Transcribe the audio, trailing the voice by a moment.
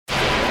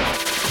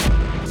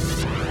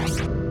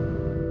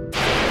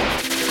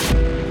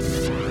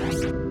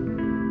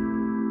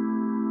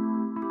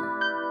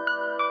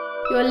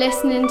You're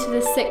listening to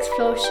the Sixth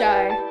Floor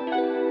Show.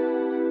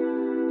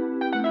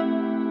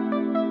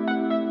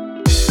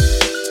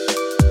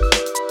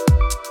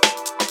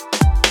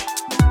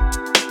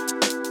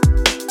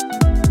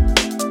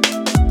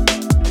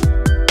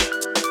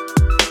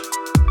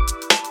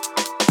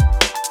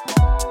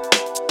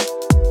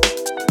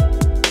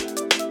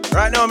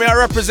 Right now, I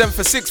represent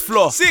for Sixth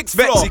Floor.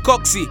 Betsy,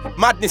 Coxie,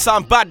 Madness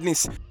and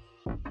Badness.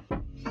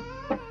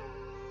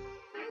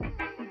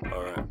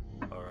 Alright.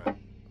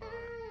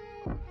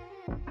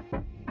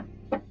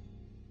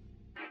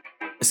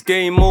 It's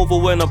game over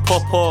when I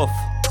pop off.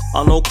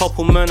 I know a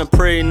couple men are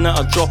praying that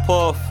I drop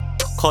off.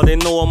 Cause they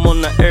know I'm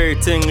on that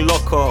everything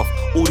lock off.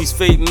 All these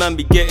fake men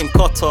be getting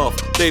cut off.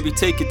 Baby,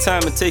 take your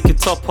time and take your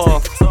top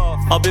off.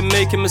 I've been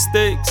making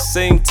mistakes,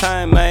 same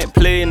time I ain't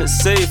playing it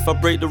safe. I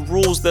break the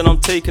rules, then I'm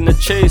taking the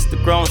chase. The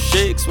ground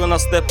shakes when I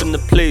step in the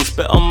place.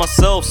 Bet on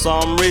myself, so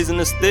I'm raising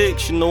the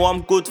stakes. You know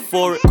I'm good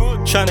for it,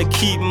 trying to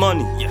keep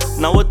money.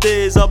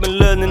 Nowadays I've been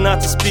learning how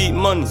to speak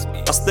money.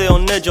 I stay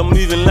on edge, I'm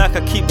moving like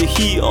I keep the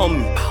heat on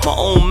me. My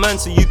own man,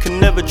 so you can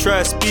never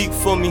try to speak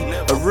for me.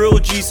 A real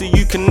G, so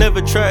you can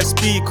never try to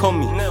speak on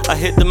me. I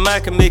hit the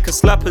mic and make a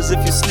slap as if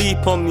you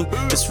sleep on me.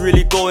 It's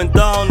really going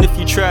down if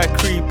you try to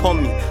creep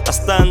on me. I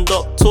stand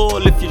up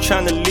tall if you're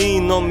trying to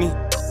lean on me.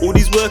 All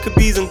these worker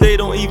bees and they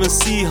don't even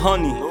see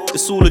honey.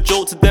 It's all a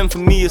joke to them, for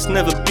me it's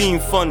never been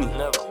funny.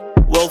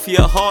 Wealthy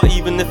at heart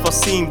even if I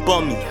seem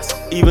bummy.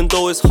 Even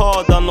though it's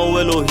hard, I know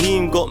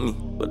Elohim got me.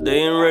 But they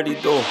ain't ready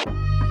though.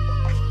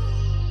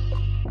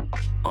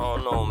 Oh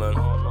no man.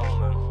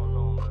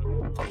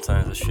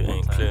 Sometimes the shit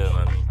ain't clear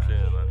man.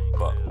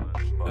 But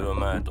it don't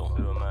matter though.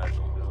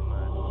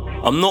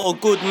 I'm not a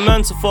good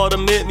man, so far to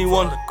make me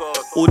one.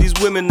 All these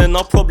women, then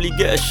I'll probably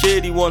get a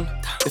shady one.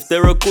 If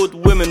they're a good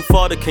woman,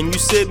 Father, can you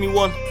save me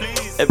one?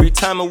 Every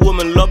time a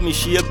woman love me,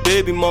 she a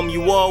baby mum.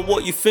 You are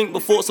what you think,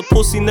 but thoughts of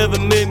pussy never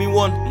made me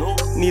one.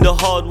 Need a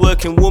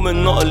hard-working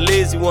woman, not a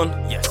lazy one.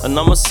 And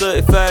I'm a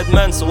certified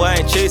man, so I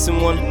ain't chasing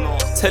one.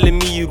 Telling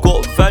me you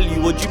got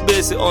value, what'd you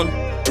base it on?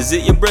 Is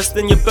it your breast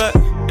and your back?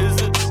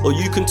 Is it? Or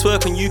you can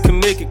twerk and you can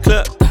make it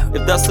clap.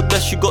 If that's the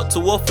best you got to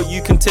offer,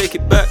 you can take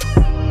it back.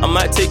 I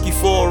might take you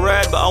for a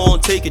ride, but I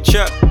won't take a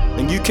chat.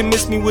 And you can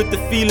miss me with the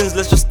feelings,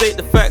 let's just state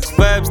the facts.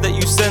 Vibes that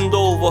you send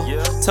over.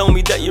 Tell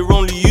me that you're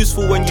only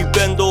useful when you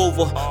bend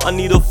over. I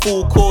need a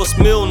full course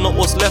meal, not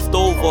what's left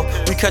over.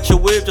 We catch a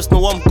wave, just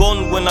know I'm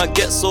gone when I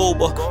get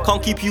sober.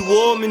 Can't keep you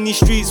warm in these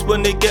streets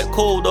when they get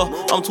colder.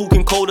 I'm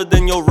talking colder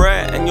than your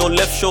right and your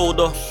left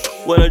shoulder.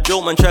 When a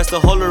joke man tries to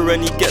holler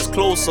and he gets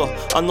closer,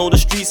 I know the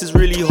streets is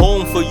really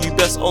home for you,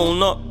 best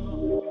own up.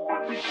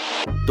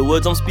 The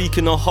words I'm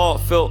speaking are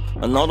heartfelt,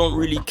 and I don't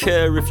really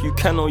care if you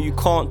can or you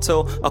can't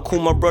tell. I call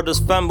my brothers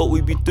fam, but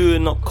we be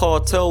doing up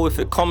cartel. If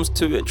it comes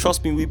to it,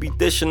 trust me, we be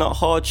dishing out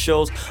hard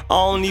shells. I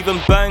don't even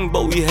bang,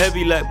 but we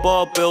heavy like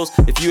barbells.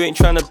 If you ain't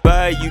trying to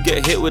buy, you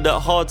get hit with that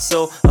hard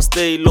sell. I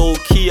stay low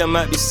key, I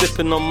might be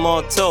sipping on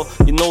Martell.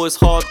 You know it's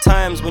hard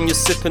times when you're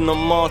sipping on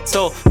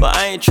Martell, but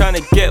I ain't trying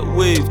to get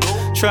waved.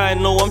 Try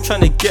and know I'm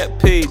trying to get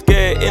paid.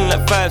 Get it in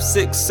like 5,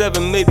 6,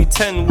 7, maybe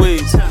 10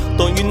 ways.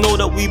 Don't you know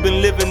that we've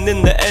been living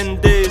in the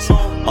end days?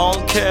 I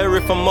don't care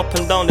if I'm up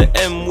and down the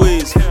M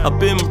ways. I've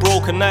been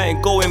broke and I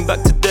ain't going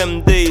back to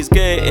them days.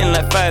 Get it in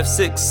like 5,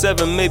 6,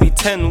 7, maybe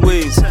 10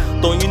 ways.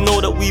 Don't you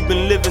know that we've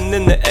been living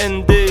in the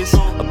end days?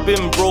 I've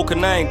been broke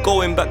and I ain't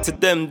going back to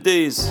them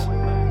days.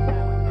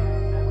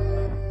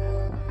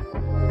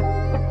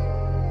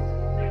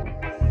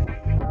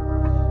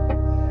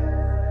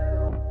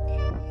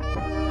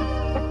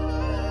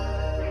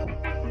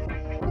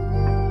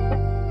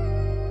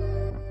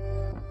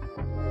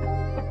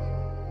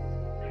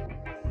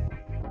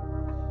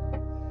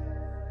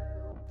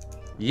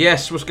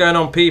 Yes, what's going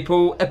on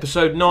people?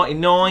 Episode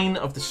 99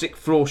 of the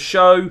Sixth Floor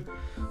Show.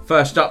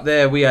 First up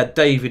there we had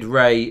David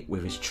Ray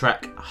with his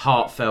track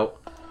Heartfelt.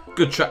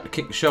 Good track to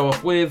kick the show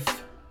off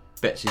with.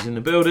 Betsy's in the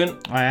building.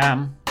 I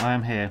am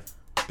here.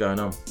 What's going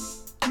on?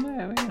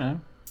 Yeah, well, you know.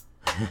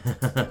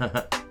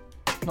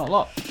 Not a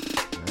lot.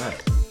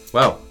 Right.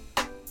 Well,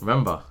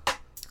 remember,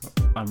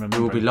 I'm we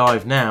will be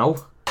live now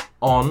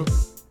on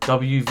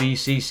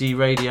WVCC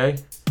Radio.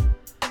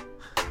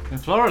 In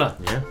Florida.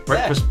 Yeah.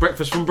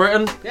 Breakfast from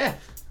Britain. Yeah.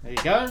 There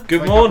you go.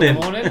 Good morning.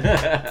 Good morning.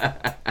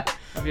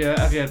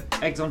 have your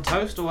eggs on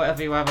toast or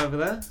whatever you have over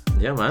there.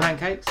 Yeah, man.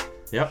 Pancakes.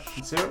 Yep.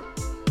 And syrup.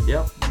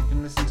 Yep. You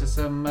can listen to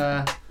some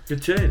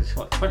good tunes.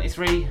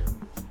 23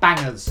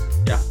 bangers.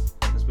 Yeah.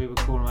 As we would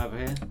call them over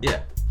here.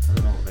 Yeah. I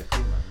don't know what they call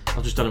them.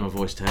 I've just done him a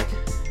voice tag.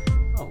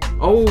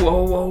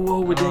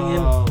 Oh, we're doing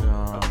him.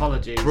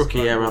 Apologies.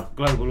 Rookie error.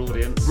 Global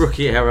audience.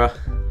 Rookie error.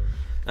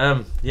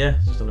 Yeah,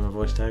 just done him a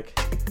voice tag.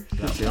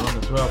 That's on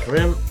as well for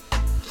him.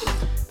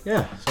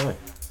 Yeah, so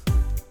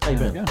how you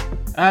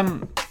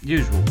been?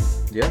 Usual.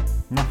 Yeah?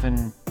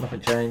 Nothing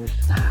changed.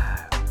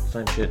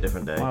 Same shit,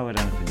 different day. Why would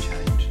anything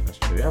change? That's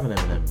true. Have an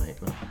M&M, mate.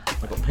 Look,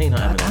 I've got peanut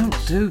M&Ms. I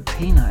don't do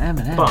peanut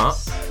M&Ms.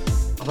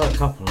 But I've had a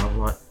couple and I'm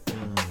like,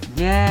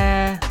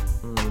 yeah.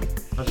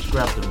 I just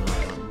grabbed them and I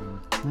was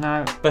like,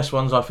 No. Best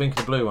ones I think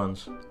are the blue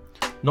ones.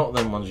 Not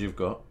them ones you've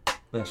got.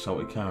 They're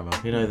salted caramel.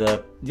 You know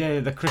the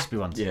the crispy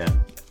ones. Yeah.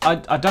 I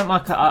don't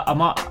like. I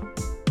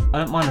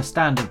don't mind a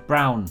standard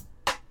brown.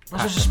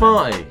 That's just a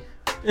Smartie.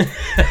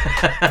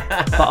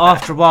 But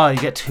after a while, you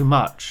get too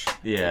much.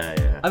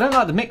 Yeah. I don't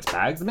like the mixed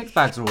bag. The mixed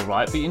bags are all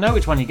right, but you know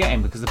which one you're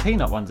getting because the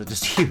peanut ones are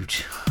just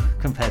huge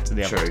compared to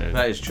the other two.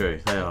 That is true.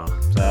 They are.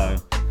 So,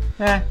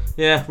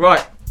 yeah.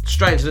 Right.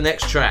 Straight into the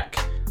next track.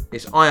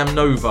 It's I Am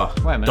Nova.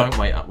 Wait a minute. Don't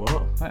wait up.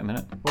 What? Wait a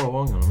minute.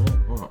 Oh, hang on a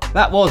minute. What?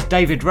 That was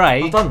David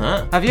Ray. I've done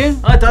that. Have you?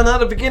 I done that at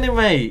the beginning,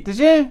 mate. Did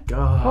you?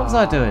 God. What was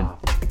I doing?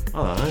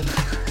 I don't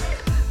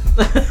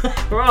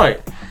know. Right.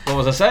 What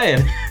was I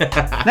saying?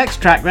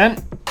 Next track then.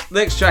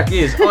 Next track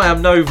is I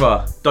Am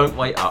Nova. Don't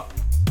wait up.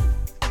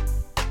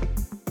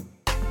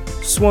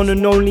 Swan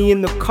and only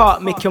in the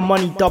cart, make your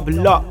money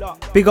double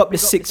up. Big up the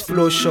 6th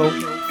Floor Show.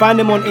 Find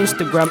them on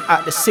Instagram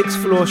at the 6th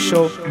Floor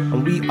Show,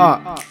 and we are.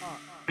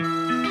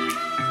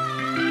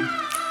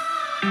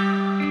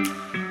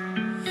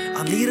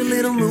 I need a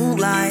little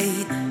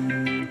moonlight.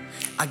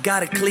 I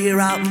gotta clear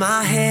out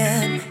my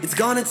head. It's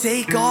gonna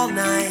take all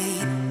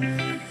night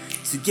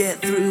to get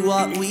through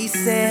what we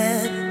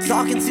said.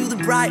 Talking to the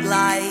bright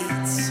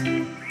lights,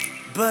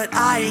 but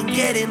I ain't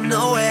getting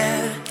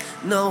nowhere.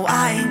 No,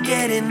 I ain't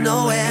getting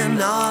nowhere,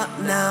 not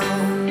now.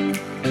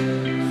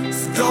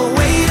 So don't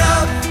wait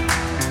up,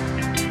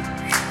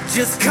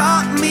 just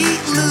cut me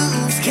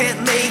loose, can't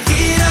make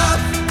it up.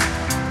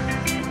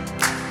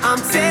 I'm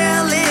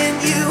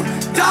telling you,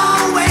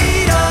 don't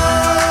wait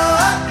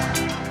up,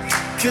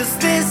 'cause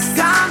this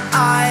time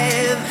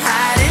I've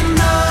had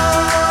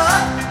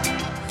enough.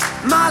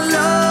 My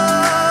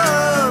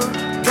love,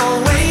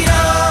 don't wait up.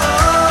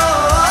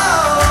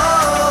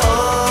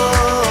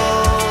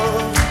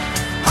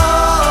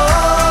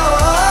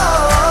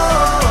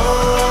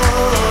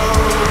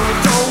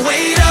 Don't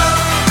wait up.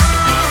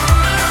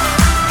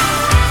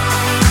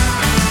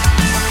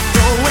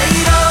 Don't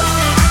wait up.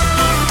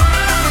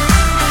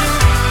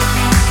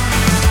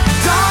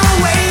 Don't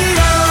wait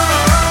up.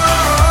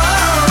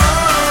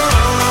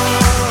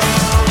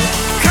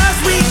 'Cause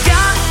we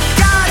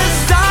gotta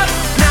stop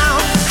now.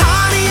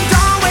 Honey,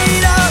 don't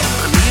wait up.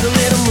 I need a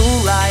little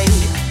moonlight.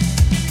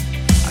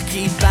 I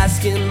keep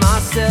asking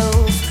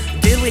myself,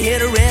 did we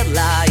hit a red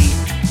light?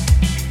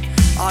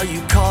 Are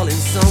you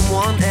calling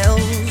someone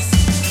else?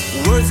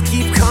 Words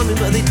keep coming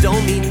but they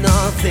don't mean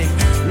nothing.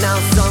 Now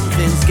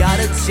something's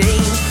gotta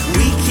change.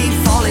 We keep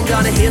falling,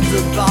 gonna hit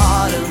the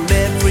bottom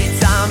every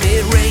time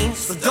it rains.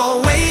 So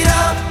don't wait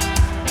up,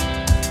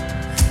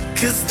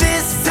 'cause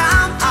this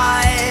time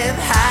I've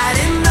had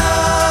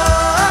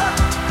enough.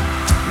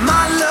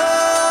 My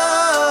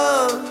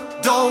love,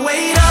 don't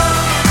wait up.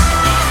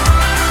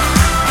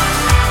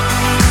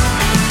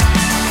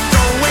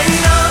 Don't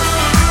wait up.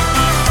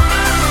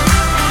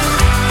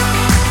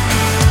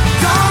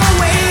 Don't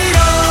wait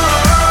up.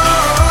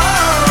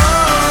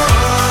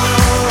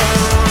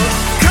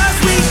 'Cause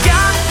we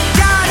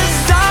gotta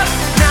stop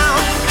now.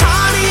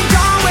 Honey,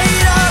 don't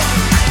wait up.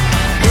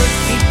 Words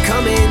keep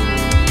coming,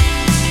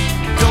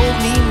 don't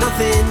mean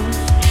nothing.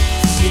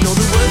 You know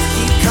the words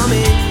keep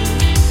coming.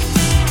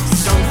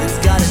 Something's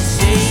gotta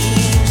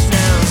change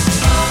now.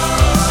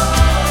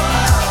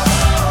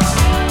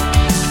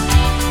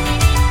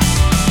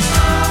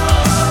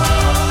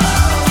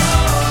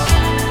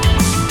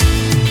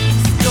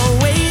 Don't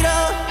wait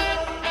up,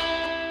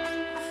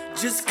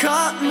 just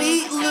cut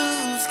me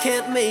loose,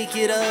 can't make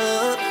it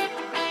up.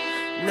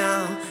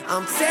 Now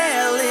I'm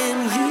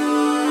telling you,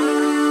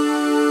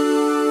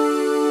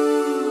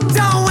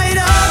 don't wait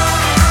up.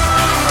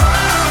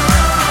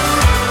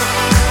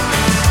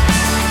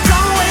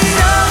 Don't wait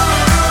up.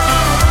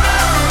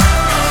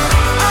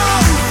 Oh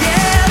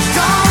yeah,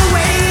 don't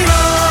wait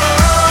up.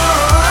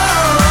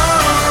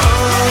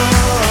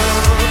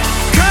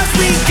 'Cause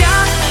we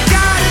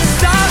gotta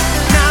stop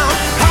now.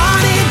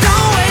 Honey,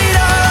 don't wait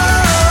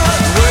up.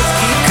 Words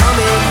keep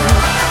coming,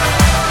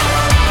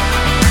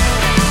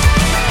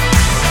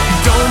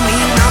 don't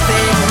mean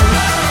nothing.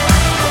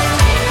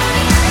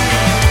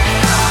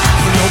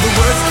 You know the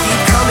words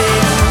keep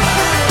coming,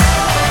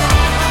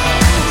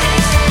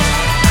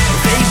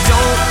 they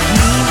don't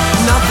mean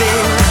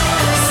nothing.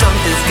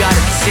 Something's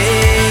gotta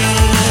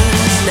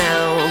change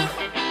now.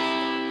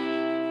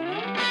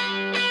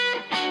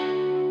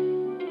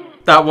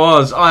 That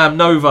was I Am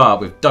Nova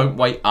with Don't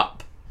Wait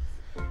Up.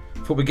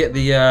 Thought we'd get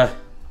the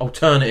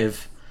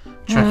alternative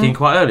track in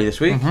quite early this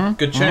week.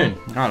 Good tune.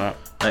 I like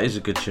That is a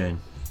good tune.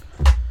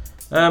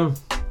 that.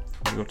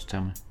 You got to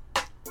tell me.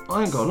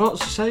 I ain't got lots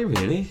to say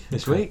really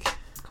this week.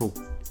 Cool.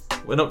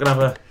 We're not going to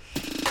have a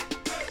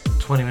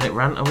 20-minute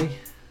rant, are we?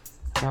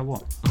 About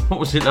what? What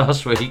was it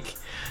last week?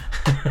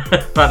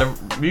 About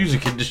the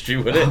music industry,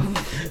 wasn't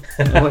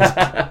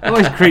it?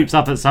 Always creeps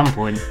up at some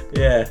point.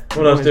 Yeah.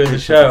 When I was doing the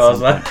show, I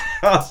was like,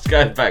 I was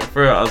going back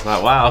through it. I was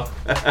like, wow.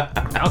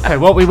 Okay,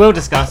 what we will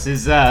discuss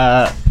is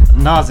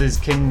Nas's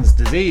King's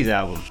Disease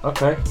album.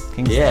 Okay.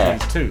 King's Yeah.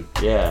 Disease 2.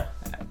 Yeah.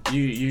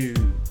 You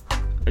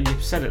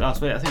said it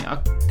last week. I think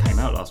it came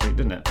out last week,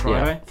 didn't it?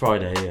 Friday. Yeah.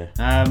 Friday,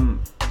 yeah.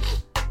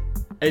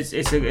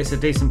 it's a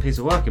decent piece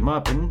of work in my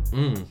opinion.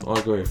 I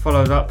agree.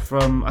 Followed up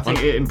from, I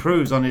think it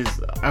improves on his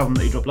album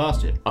that he dropped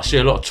last year. I see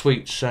a lot of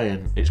tweets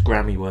saying it's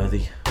Grammy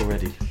worthy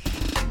already.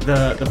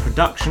 The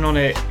production on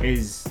it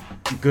is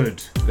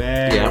good,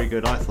 very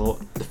good. I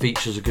thought the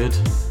features are good.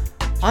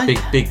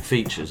 Big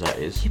features, that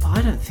is. Yeah, but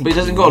I don't think. But he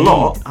hasn't got a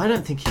lot. I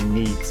don't think he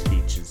needs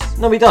features.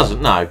 No, he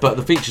doesn't. No, but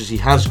the features he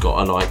has got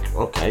are like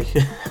okay.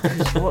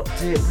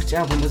 Which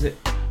album was it?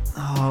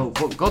 Oh,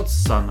 God's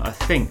Son, I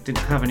think,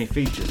 didn't have any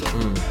features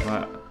on it.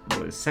 Like,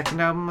 his second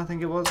album, I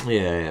think it was.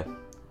 Yeah.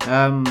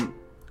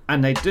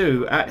 And he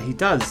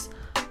does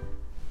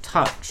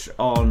touch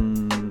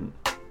on.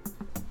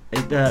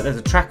 There's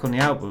a track on the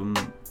album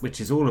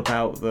which is all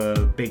about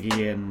the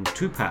Biggie and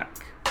Tupac.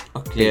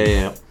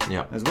 Yeah.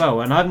 As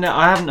well, and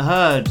I haven't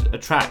heard a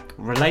track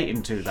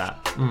relating to that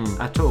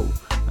at all,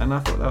 and I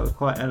thought that was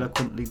quite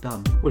eloquently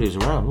done. Well, he was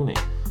around, wasn't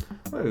he?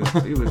 Well,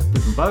 he was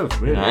with them both,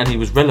 really. And he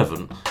was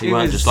relevant. He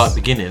wasn't just like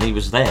beginning. He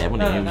was there,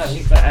 wasn't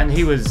he? And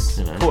he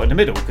was caught in the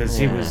middle because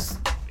he was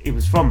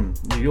from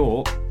New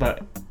York,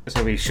 but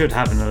so he should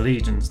have an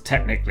allegiance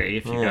technically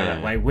if you go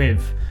that way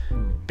with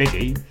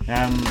Biggie.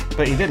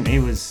 But he didn't. He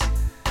was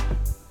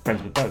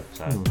friends with both.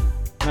 So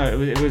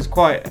no, it was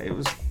quite.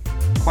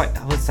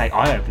 I would say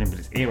eye-opening, but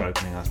it's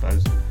ear-opening, I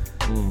suppose,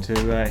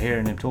 to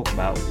hearing him talk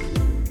about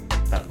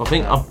that. I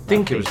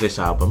think it was this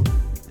album.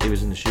 He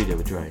was in the studio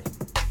with Dre.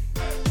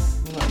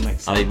 Well, that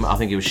makes sense. I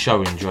think he was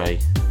showing Dre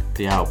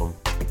the album,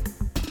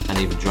 and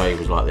even Dre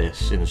was like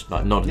this,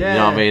 like nodding. You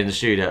know what I mean? In the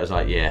studio, it was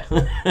like, yeah,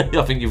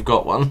 I think you've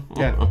got one.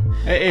 Yeah,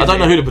 I don't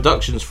know who the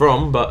production's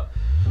from, but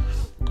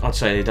I'd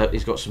say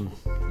he's got some,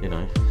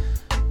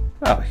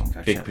 well, we can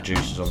go big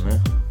producers on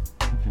there.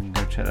 We can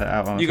go check that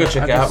out. You go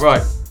check it out,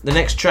 right? The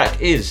next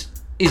track is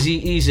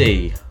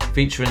Izzy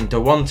featuring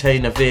Dewante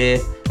Navire,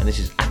 and this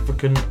is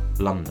African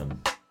London.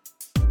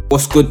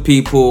 What's good,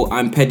 people?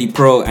 I'm Petty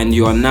Pro, and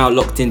you are now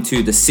locked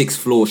into the 6th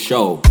Floor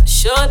Show.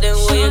 Show them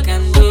what you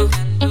can do.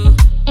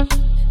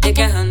 They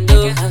can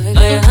handle.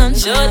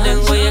 Show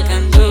them what you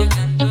can do.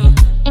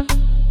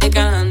 They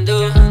can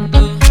handle.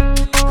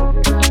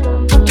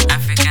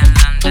 African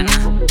London.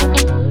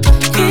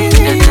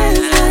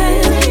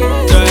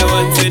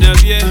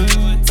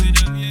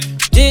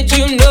 Did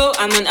you know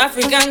I'm an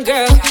African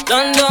girl?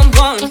 London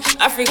born,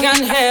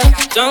 African hair.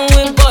 Done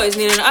with boys,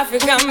 need an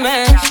African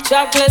man.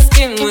 Chocolate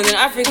skin with an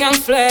African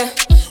flair.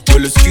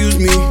 Well, excuse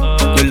me,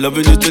 but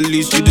loving is the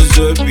least you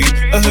deserve me.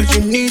 I heard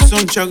you need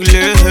some chocolate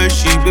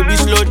Hershey. Baby,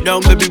 slow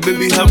down,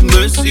 baby, have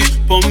mercy.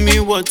 For me,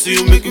 what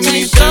you making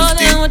me thirsty? Show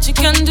them what you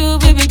can do,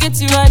 baby, get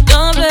you right.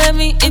 Don't blame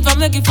me if I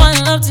make you fall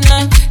in love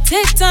tonight.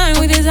 Take time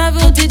with this high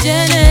voltage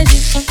energy.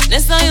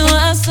 Next time you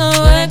ask, so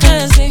I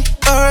can see.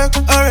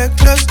 Alright,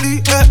 Leslie,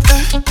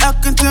 I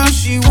can tell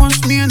she wants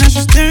me and then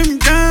she stare me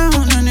down.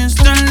 And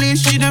instantly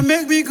she done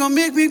make me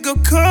go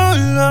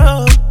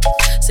cold.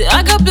 See,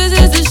 I got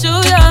places to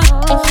show ya.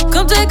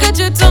 Come take a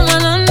trip to my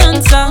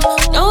London town.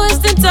 No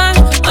wasting time,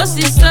 oh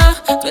sister.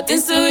 Got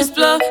things to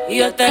explore,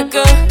 you got that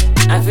girl.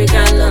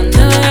 African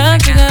London,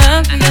 African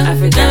London,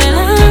 African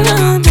London,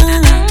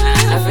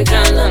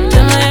 African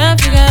London,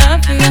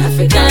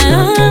 African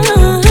London,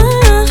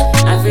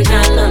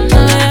 African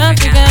London,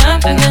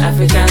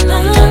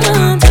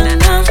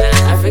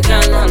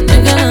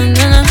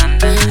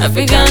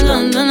 African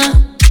London.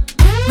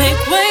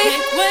 Make way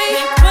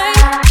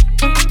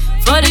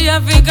for the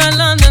African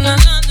Londoner.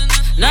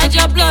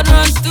 Niger blood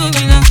runs to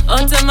me now.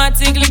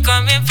 Automatically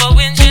coming for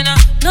wins,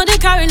 No, they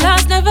carry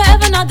last, never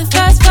ever not the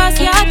first.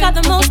 Yeah, I got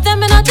the most,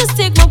 them and I just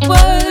take my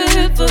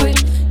word for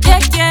it.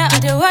 Yeah, I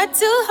did work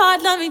too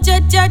hard, love me, yeah.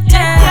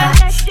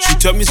 She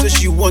tell me,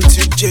 she wants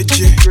it,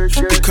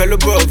 The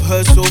caliber of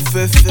her so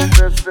fair.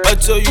 I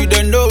tell you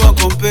that no one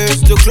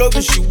compares. The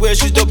clothing she wears,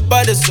 she's the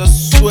baddest, I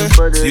swear.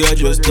 See, I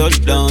just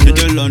touched down to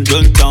the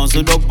London town,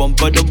 so the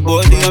bump of the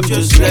body, I'm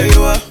just like,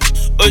 what?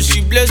 Oh,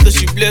 she blessed,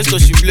 she blessed,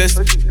 like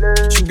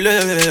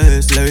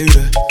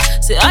that.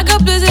 See, I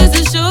got places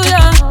to show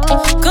ya.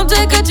 Come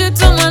take a trip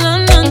to my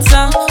London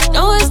town.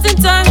 No wasting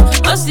time,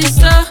 oh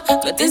sister.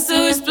 Got things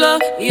to explore,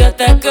 you got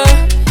that girl.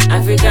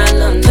 African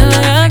London,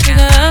 African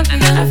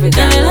London,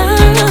 African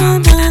London,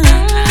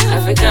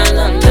 African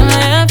London,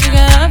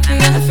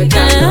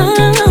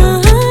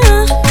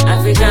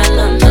 African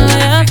London,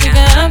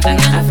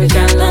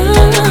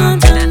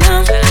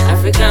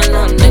 African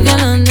London,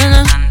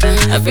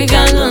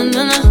 African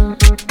London.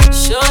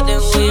 Show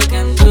them what you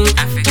can do,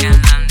 African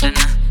London.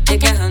 They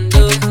can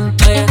handle,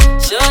 oh yeah.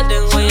 Show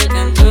them what you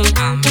can do,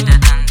 call me the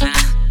London.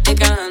 They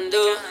can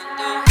handle,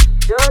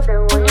 show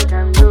them what you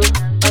can do,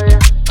 oh yeah.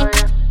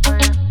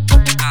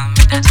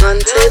 Call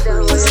me the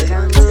London.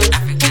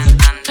 African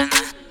London.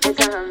 They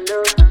can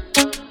handle.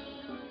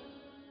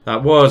 That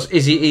was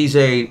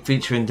Izzy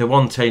featuring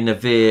Dewante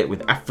Navire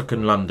with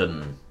African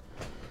London.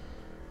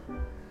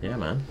 Yeah,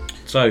 man.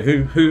 So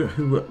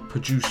who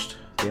produced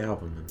the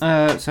album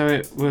then? So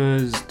it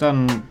was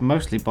done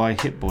mostly by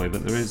Hit Boy,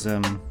 but there is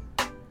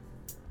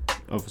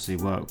obviously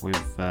work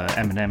with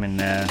Eminem in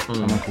there,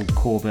 someone called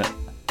Corbett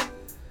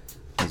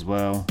as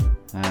well.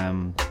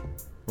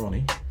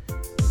 Ronnie.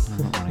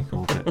 Not what he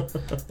called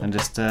it. And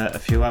just a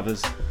few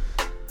others.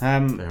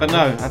 But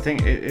no, I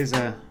think it is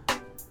a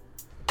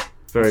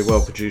very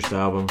well produced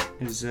album.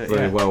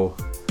 Very well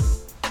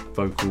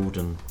vocaled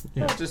and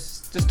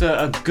just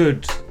a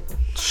good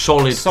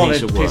solid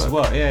piece of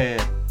work. Yeah.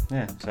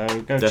 So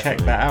go Definitely. check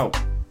that out.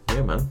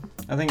 Yeah, man.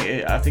 I think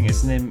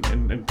it's an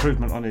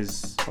improvement on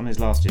his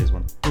last year's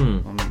one,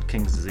 on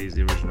King's Disease,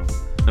 the original.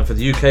 And for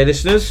the UK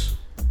listeners,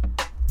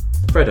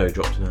 Fredo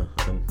dropped an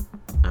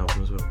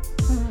album as well.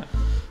 Oh, right.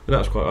 But that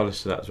was quite. I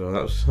listened to that as well.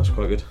 That's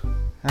quite good.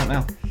 Out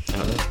now.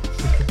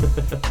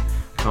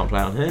 Can't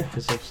play it on here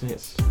because obviously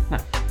it's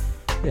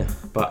yeah.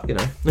 But you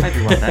know,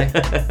 maybe one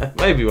day.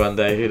 Maybe one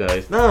day. Who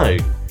knows? No.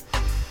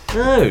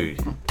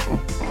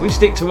 We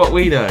stick to what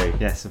we know.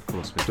 Yes, of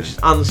course we do. Which is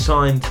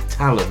unsigned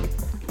talent.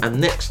 And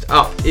next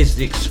up is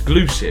the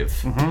exclusive.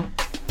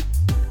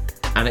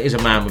 And it is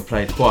a man we've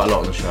played quite a lot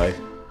on the show.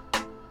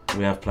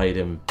 We have played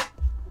him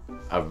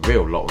a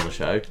real lot on the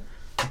show.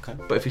 Okay.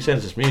 But if he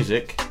sends us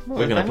music,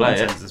 we're going to play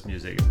it. Sends us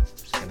music,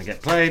 it's going to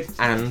get played.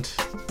 And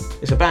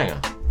it's a banger.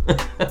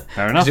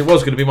 Fair enough. Because it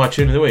was going to be my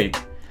tune of the week.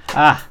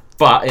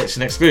 But it's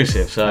an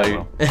exclusive,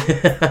 so...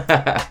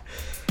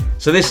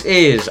 So this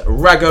is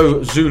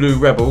Raggo Zulu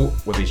Rebel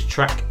with his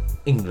track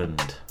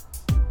England.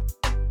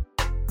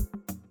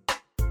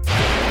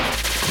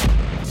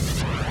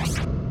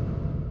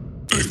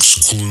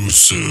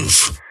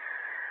 Exclusive.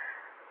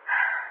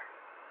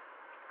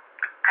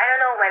 I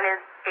don't know when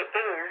it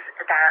is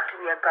that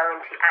we are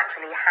going to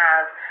actually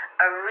have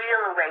a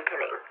real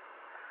awakening.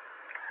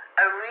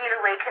 A real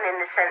awakening in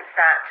the sense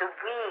that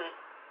we,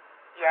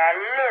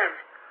 live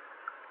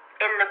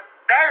in the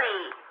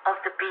belly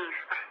of the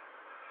beast.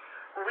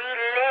 We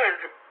live,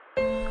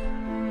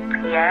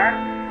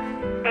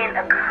 in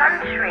a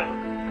country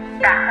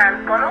that has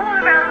gone all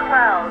around the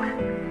world.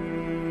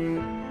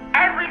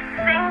 Every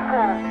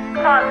single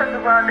part of the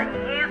world that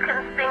you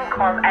can think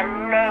of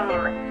and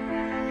name,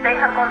 they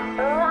have gone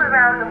all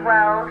around the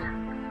world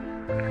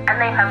and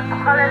they have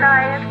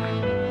colonized,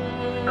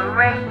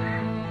 raped,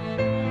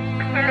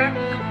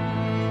 pillaged,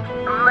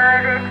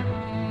 murdered,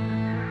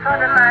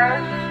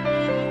 sodomized.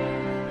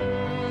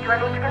 Do I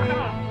need to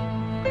continue?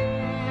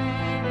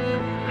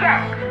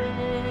 Yet,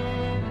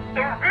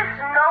 in this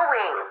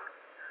knowing,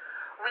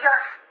 we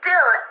are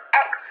still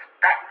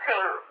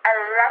expecting a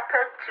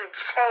leopard to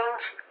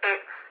change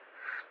its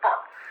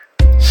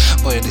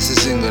spots. Boy, this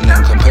is England.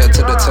 Compared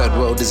to the third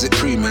world, is it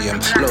premium?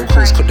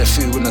 Locals cook their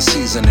food with no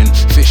seasoning.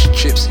 Fish,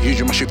 chips,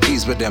 usual mashed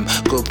peas with them.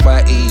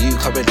 Goodbye EU,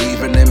 covered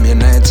leaving them.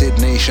 United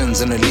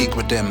Nations in a league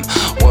with them.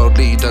 World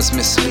leaders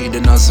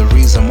misleading us. The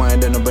reason why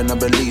they never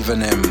believe in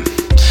them.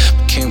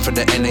 Came for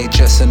the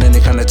NHS and any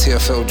kind of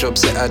TFL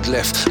jobs that I'd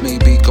left.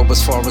 Maybe go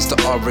as far as the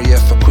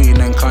RAF. A queen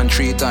and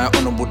country die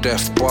honourable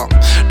death. But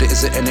there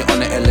isn't any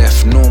on it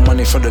left. No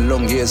money for the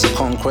long years of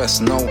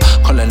conquest. No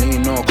colony,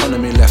 no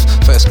economy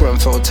left. First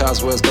Grenfell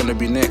Towers, where's gonna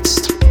be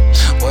next?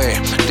 Wait,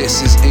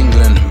 this is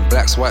England.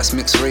 Blacks, whites,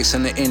 mixed race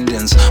and the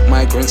Indians.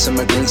 Migrants,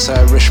 immigrants,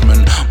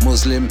 Irishmen.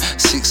 Muslim,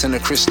 Sikhs and the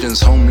Christians.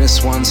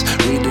 Homeless ones,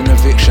 reading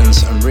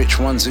evictions. And rich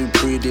ones who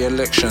pre the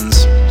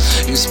elections.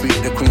 You speak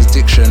the Queen's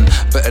diction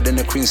better than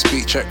the Queen's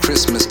speech at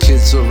Christmas.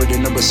 Kids already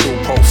know it's all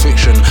Pulp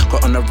Fiction.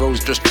 Got on the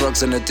roads, just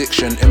drugs and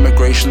addiction.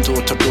 Immigration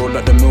door to door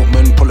like the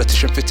milkman.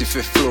 Politician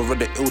 55th floor of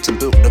the Hilton.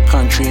 Built the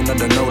country and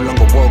they're no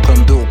longer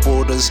welcome. Built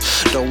borders,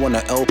 don't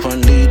wanna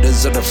open.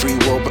 Leaders of the free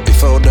world, but they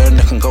fell down,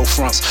 they can go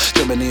France,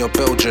 Germany or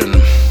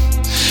Belgium.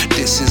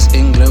 This is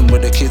England where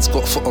the kids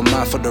got foot on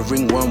mouth for the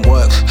ring won't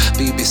work.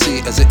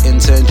 BBC as an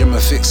intern, I'ma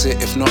fix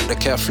it. If not the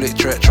Catholic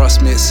threat,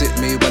 trust me, it sit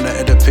me when I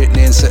had a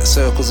picnic and set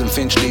circles in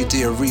Finchley, do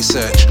your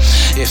research.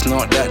 If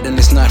not that, then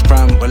it's Knife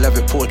Prime, we'll have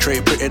it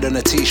portrait printed on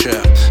a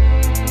t-shirt.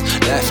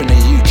 Life in the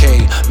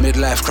UK,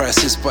 midlife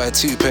crisis by a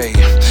toupee.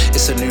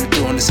 It's a new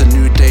dawn, it's a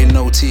new day,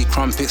 no tea,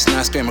 crumpets,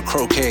 nice game of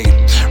croquet.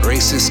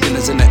 Racist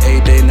skinners in the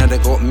A-Day, now they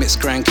got mixed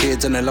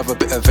grandkids and they love a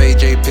bit of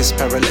AJ. Piss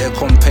paralytic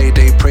on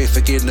payday, pray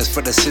forgiveness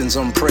for the sins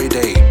on pray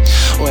day.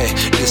 Wait,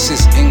 this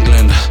is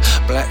England,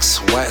 blacks,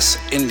 whites,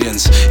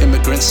 Indians,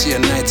 immigrants,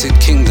 United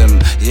Kingdom.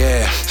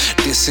 Yeah,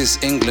 this is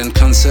England,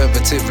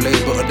 conservative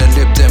Labour or the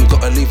Lib Dem.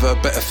 Gotta leave a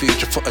better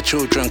future for our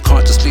children,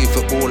 can't just leave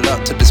it all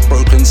up to this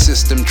broken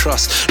system.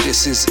 Trust,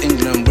 this is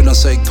England, we don't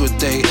say good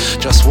day,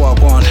 just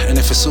walk on. And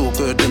if it's all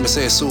good, then we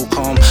say it's all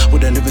calm. We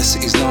don't live in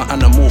cities now,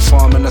 animal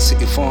farm and the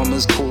city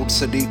farmers called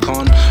Sadiq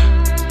Khan.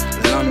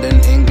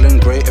 London,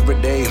 England, great every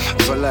day.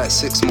 For like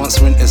 6 months,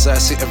 winters, I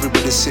see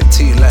everybody sip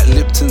tea like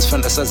Lipton's,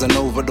 fantasizing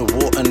over the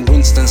war and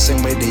Winston.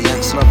 Same way the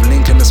Yanks love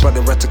Lincoln, that's why they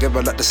ride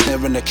together like the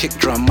snare and the kick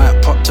drum.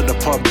 Might pop to the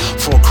pub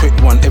for a quick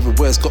one.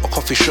 Everywhere's got a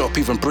coffee shop,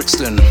 even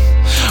Brixton.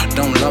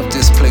 Don't love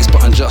this place,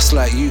 but I'm just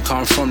like you,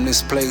 come from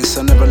this place.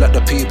 I never let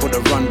the people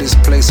that run this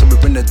place, so we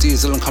bring the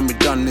diesel and come we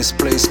done this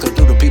place. Cause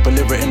all the people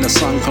live it in a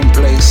sunken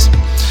place.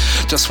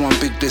 Just one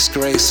big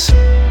disgrace.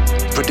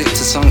 Predicted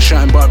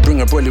sunshine, but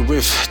bring a brolly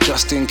with,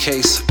 just in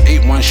case.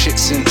 Ain't one shit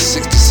since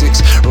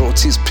 66.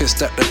 Royalties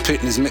pissed at the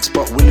Pitneys, mixed,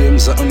 but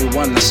Williams the only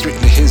one that's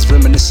strictly his.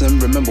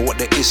 Reminiscent, remember what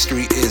the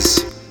history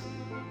is.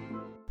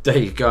 There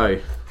you go.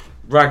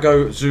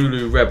 Raggo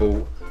Zulu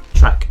Rebel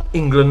track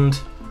England.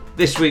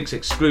 This week's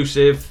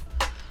exclusive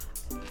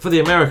for the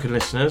American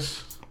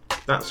listeners.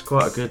 That's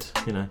quite a good,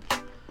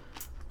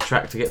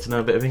 track to get to know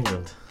a bit of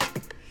England.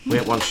 We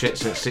ain't won shit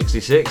since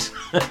 '66.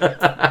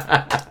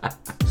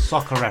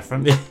 Soccer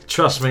reference.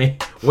 Trust me,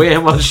 we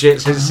ain't won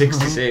shit since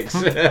 '66.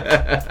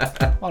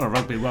 Won a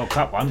Rugby World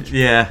Cup once.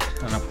 Yeah,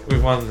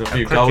 we've won a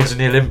few golds in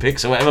the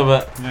Olympics or whatever,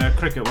 but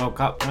Cricket World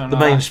Cup. The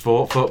main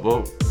sport,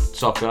 football,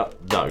 soccer,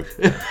 no.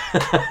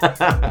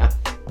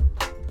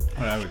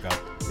 There we go.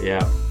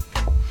 Yeah.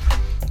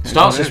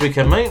 Starts this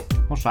weekend, mate.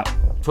 What's that?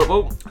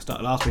 Football?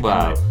 Started last weekend.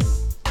 Wow. Mate.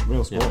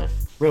 Real sport.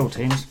 Real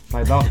teams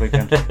played last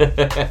weekend.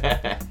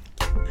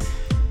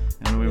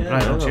 And we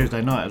played on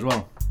Tuesday night as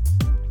well.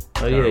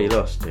 Oh yeah, you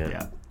lost.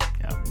 Yeah.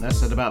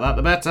 Less said about that,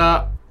 the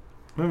better.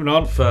 Moving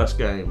on. First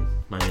game,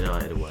 Man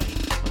United away.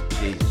 Oh,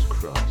 Jesus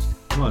Christ.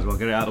 Might as well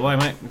get it out of the way,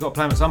 mate. We've got to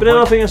play them at some But point.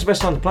 then I think that's the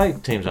best time to play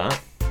teams like that,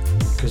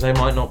 because they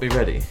might not be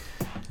ready.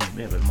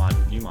 Yeah, but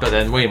you might. But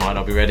then we might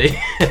not be ready.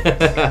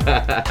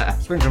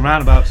 Swings and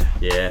roundabouts.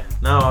 Yeah.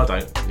 No, I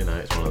don't.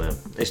 It's one of them.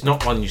 It's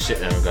not one you sit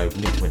there and go, we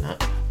need to win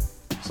that.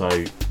 So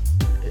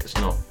it's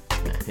not.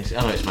 I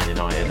know it's Man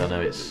United. I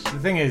know it's. The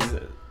thing is,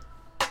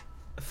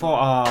 for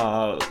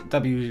our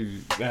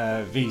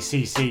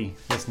WVCC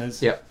listeners,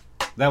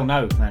 they'll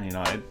know Man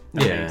United.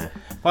 Yeah.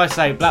 If I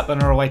say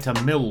Blackburn are away to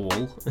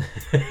Millwall,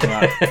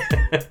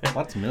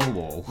 what's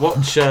Millwall?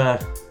 Watch.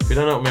 If you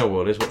don't know what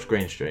Millwall is, watch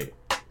Green Street.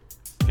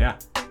 Yeah.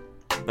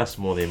 That's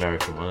more the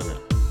American one, isn't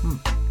it?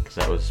 Because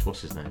that was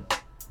what's his name?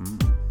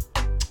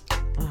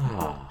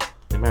 The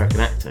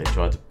American actor who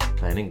tried to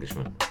play an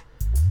Englishman.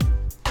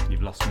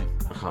 You've lost me.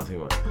 I can't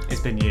think what.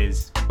 It's been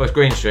years. Well, it's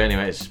Green Street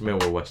anyway. It's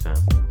Millwall, West Ham.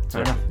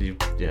 Fair enough.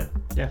 Yeah.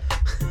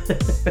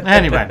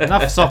 Anyway,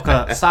 enough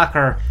soccer.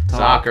 Soccer.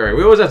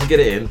 We always have to get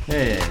it in.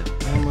 Yeah.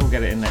 And we'll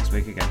get it in next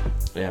week again.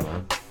 Yeah,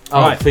 man.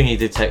 Right. Thingy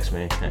did text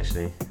me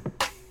actually.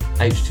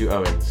 H2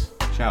 Owens.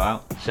 Shout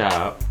out.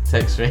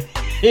 Text me.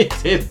 He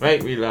did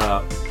make me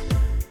laugh.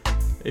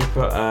 He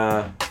put,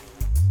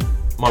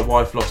 my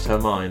wife lost her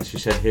mind. She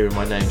said hearing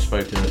my name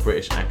spoken in a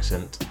British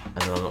accent.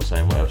 And then I'm not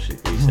saying what else he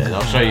said.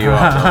 I'll show you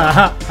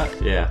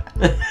after. Yeah.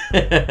 We're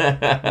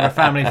a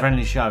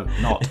family-friendly show.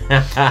 Not.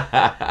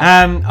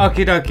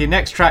 Okie dokie.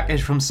 Next track is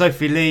from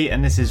Sophie Lee,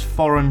 and this is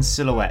Foreign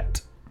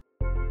Silhouette.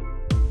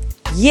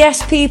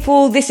 Yes,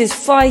 people, this is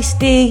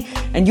Feisty,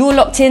 and you're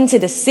locked into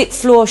the Sixth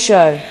Floor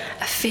Show.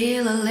 I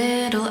feel a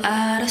little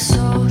out of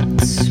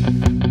sorts.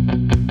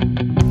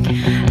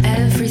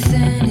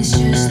 Everything is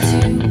just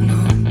too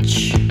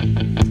much.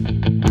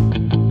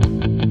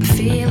 I'm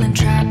feeling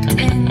trapped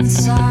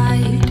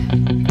inside.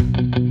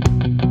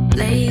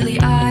 Lately,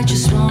 I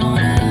just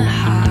wanna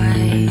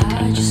hide.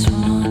 I just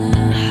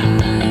wanna hide.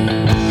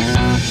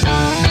 I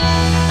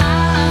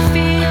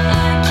feel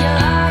like you're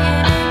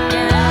lying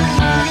again.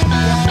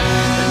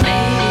 But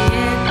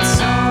maybe it's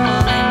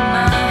all in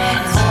my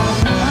head.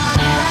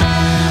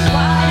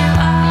 Why do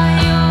I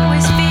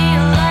always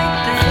feel like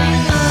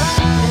this?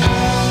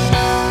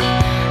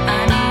 I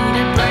need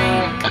a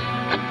break.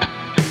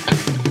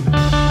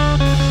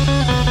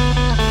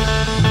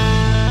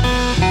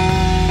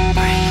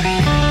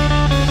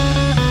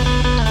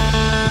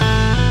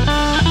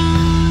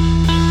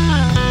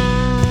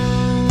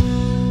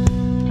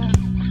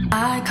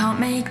 I can't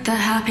make the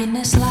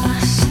happiness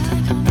last.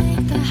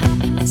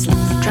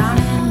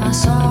 Drowning my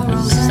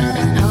sorrows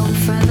and hope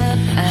for the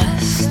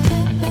best.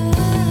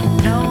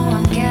 No,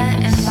 I'm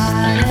getting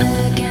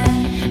bad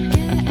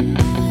again.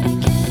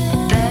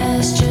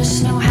 There's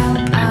just no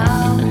help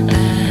out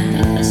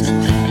there.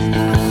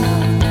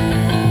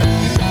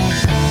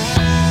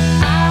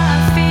 I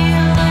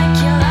feel like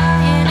you're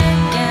lying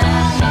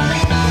again.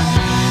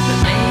 But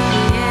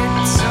maybe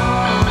it's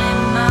all in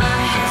my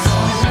head.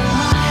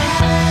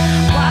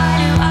 Why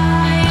do I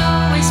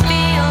always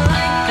feel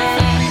like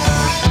this?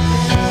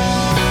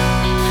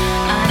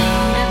 I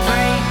need a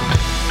break.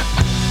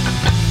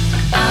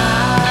 I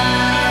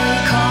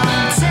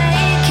can't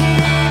take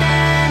it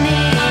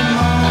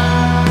anymore.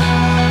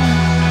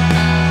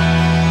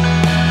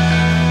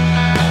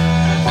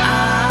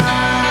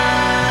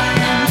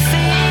 I'm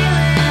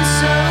feeling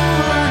so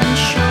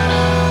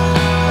unsure.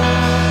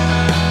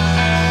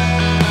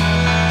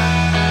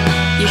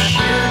 You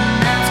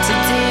shouldn't have to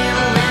deal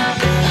with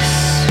this,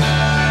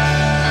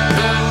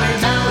 but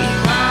without you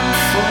I'm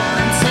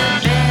falling to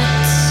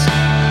bits.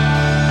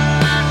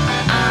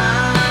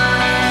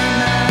 I'm a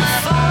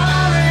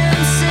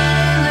foreign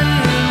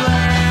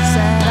silhouette.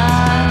 Said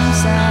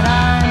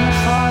I'm a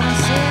foreign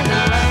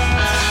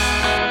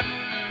silhouette.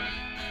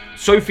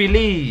 Sophie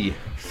Lee,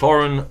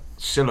 Foreign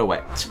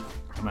Silhouette.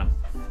 Come on.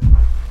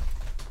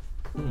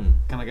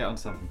 Can I get on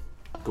something?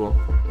 Go on.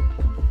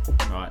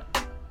 Right.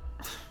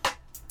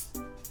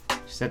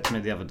 She said to me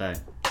the other day,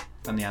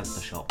 and the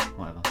Asda shop,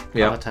 whatever.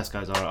 Yeah. Other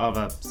Tesco's are,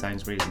 other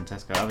Sainsbury's and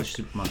Tesco, other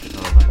supermarkets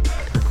are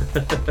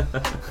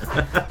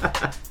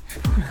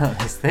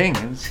available. This thing,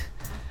 and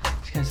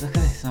she goes, look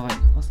at this. And I went,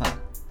 what's that?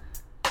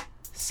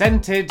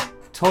 Scented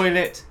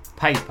toilet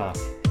paper.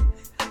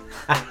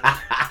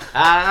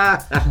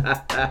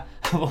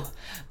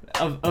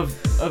 of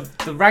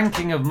the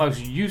ranking of most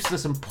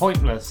useless and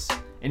pointless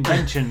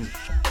inventions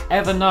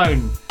ever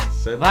known,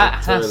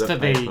 that has to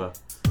be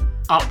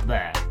up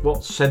there.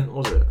 What scent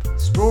was it?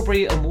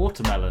 Strawberry and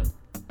watermelon.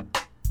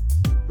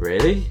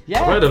 Really?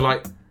 Yeah. I've heard of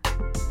like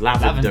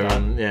lavender.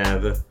 And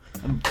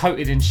and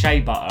coated in shea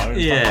butter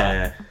and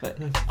stuff like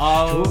that.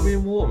 Strawberry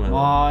and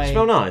watermelon.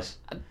 Smell nice?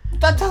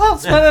 That doesn't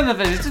smell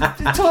anything.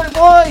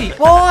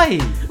 Why?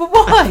 But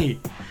why?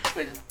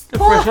 A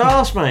fresh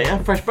arse, mate.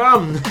 A fresh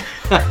bum.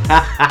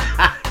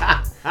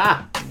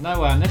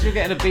 No way, unless you're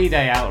getting a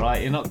bidet out,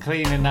 right? You're not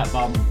cleaning that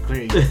bum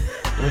clean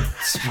with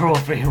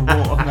strawberry and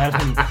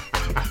watermelon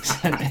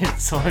scented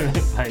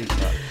toilet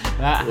paper.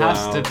 That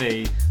has to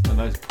be the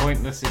most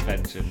pointless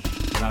invention.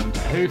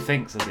 Who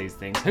thinks of these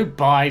things? Who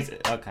buys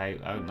it? Okay,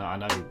 oh no, I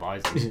know who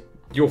buys it.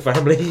 Your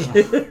family.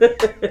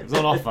 It was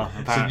on offer,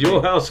 apparently. It's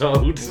your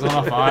household. It was on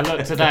offer. I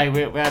looked today, we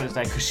had it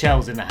today, because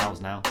Chel's in the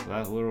house now,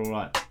 so we're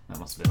alright. That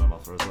must have been on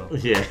offer as well.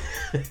 Yeah.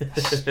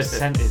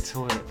 Scented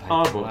toilet paper.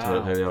 I bought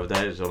toilet paper the other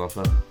day, it was on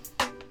offer.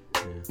 Yeah.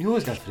 You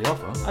always go for the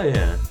offer. Oh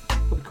yeah.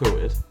 What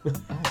quoted?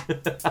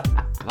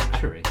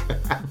 Luxury.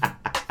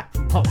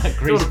 Not that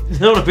grease. You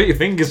don't want to put your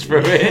fingers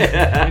through it.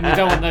 And you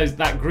don't want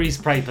that grease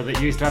paper that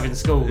you used to have in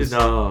schools.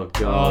 Oh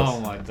god. Oh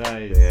my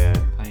days. Yeah.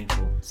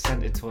 Painful.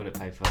 Scented toilet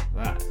paper.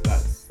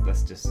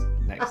 That's just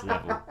next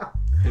level.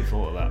 Who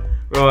thought of that?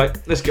 Right,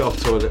 let's get off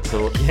toilet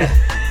talk. Yeah.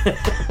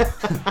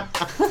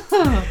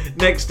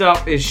 Next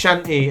up is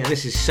Chxnti, and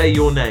this is Say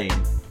Your Name.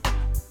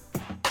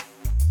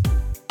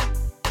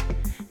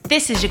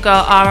 This is your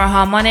girl Ara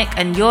Harmonic,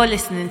 and you're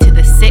listening to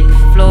the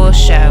 6th Floor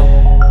Show.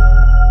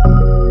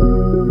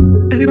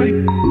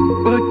 Anybody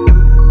but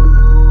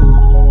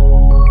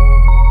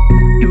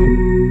you.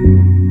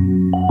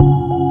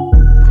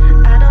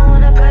 I don't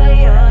wanna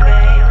play your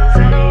games. I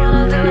don't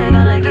wanna do it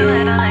all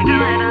again.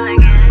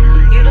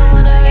 You don't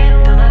wanna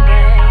get through my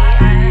game.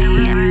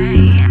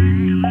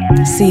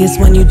 See, it's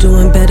when you're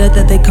doing better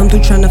that they come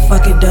through trying to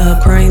fuck it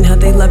up. Crying how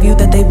they love you,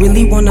 that they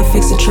really wanna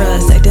fix the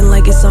trust. Acting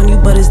like it's on you,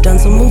 but it's done,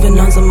 so moving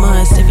on's a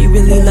must. If he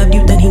really loved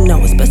you, then he know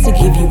it's best to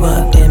give you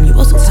up. Damn, you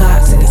also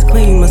toxic, it's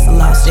clear you must have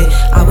lost it.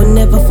 I would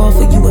never fall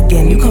for you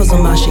again, you cause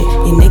on my shit.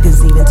 Your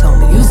niggas even told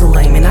me you's a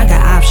lame, and I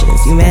got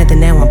options. You mad that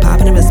now I'm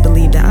popping, and best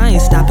believe that I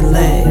ain't stopping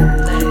late.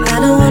 I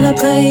don't wanna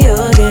play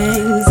your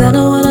games. I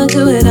don't wanna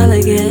do it all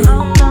again.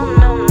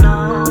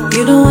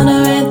 You don't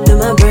wanna rant through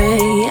my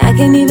brain. I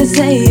can't even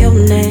say your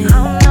name.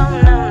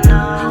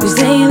 You're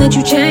saying that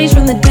you changed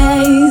from the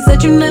days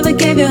that you never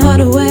gave your heart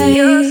away.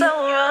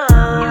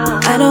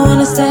 I don't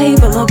wanna stay,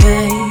 but I'm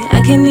okay.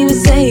 I can't even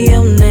say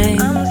your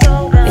name.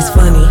 It's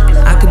funny,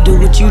 I could do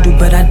what you do,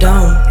 but I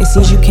don't. It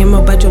seems you came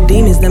up about your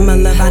demons, then my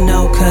love I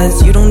know.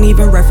 Cause you don't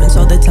even reference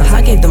all the times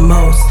I gave the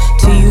most.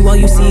 To you all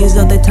you see is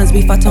other times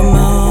we fought to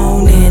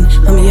moaning.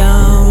 I'm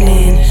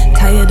yawning,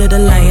 tired of the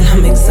lane,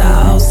 I'm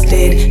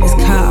exhausted. It's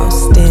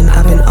costing,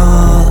 I've been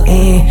all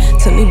in.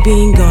 Took me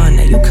being gone,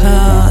 now you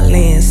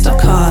calling, stop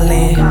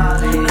calling.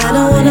 I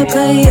don't wanna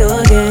play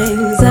your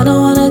games. I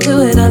don't wanna do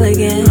it all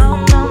again.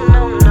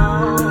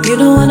 You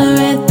don't wanna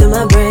rant through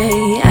my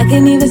brain. I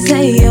can't even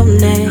say your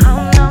name.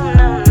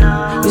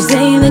 You're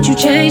saying that you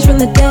changed from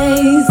the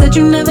days that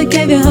you never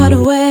gave your heart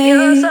away.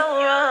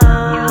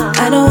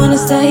 I don't wanna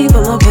stay,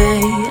 but I'm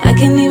okay. I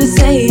can't even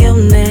say your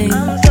name.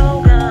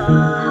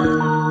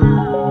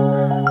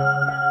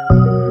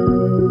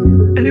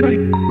 Anybody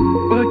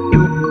but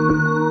you.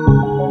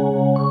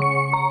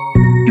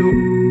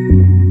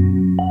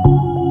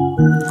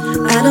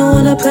 I don't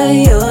wanna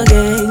play your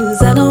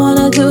games. I don't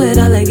wanna do it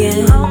all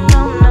again.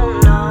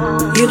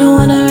 You don't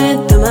wanna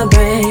rant through my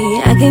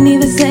brain. I can't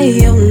even say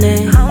your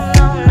name.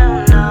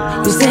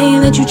 You're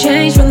saying that you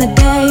changed from the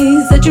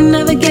days that you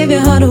never gave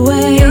your heart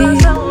away.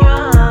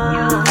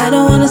 I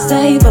don't wanna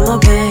stay, but I'm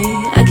okay.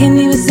 I can't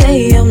even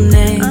say your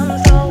name.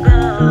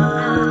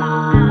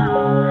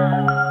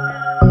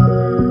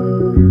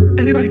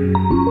 Anybody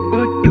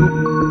but you.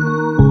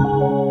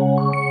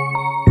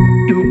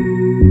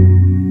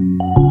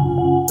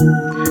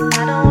 I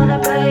don't wanna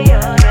play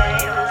your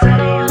games. I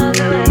don't wanna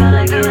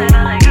do it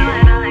all again.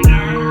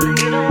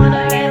 You don't wanna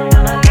get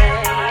through my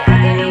game. I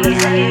can't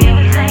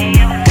even say your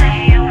name.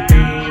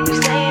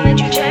 You're saying that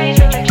you changed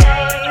from the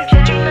days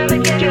that you never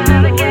get your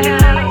heart away. I don't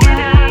wanna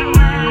stay,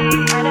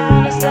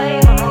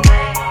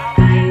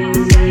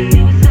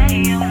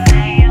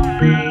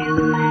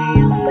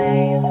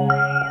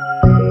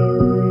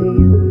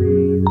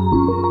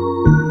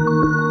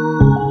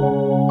 but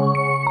I'm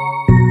okay. I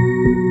can't even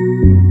say your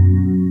name.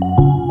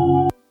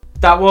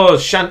 That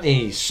was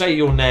Chxnti, Say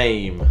Your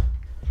Name.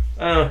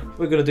 We're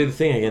going to do the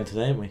thing again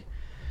today, aren't we?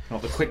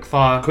 Not the quick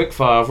fire. Quick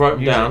fire, I've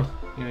written down.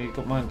 You know, you've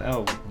got mine.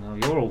 Oh, no,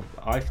 you're all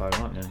iPhone,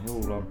 aren't you? You're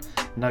all on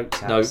notes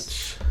apps.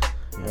 Notes.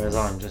 Whereas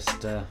I'm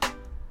just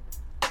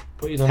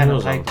What you done pen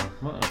and yours on? paper.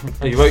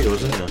 Oh, you wrote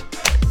yours, didn't you?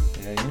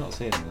 Yeah, you're not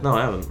seeing it. No,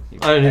 I haven't. You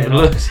I haven't even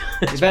better looked.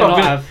 not. You better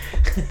not have.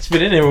 It's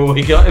been in here all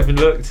week, I haven't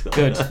looked.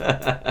 Good.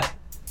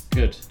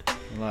 Good. I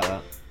like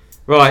that.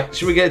 Right,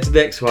 should we get to the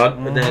next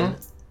one? And then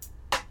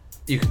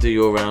you could do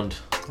your round.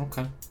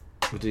 Okay.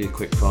 We'll do your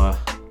quick fire.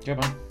 Yeah,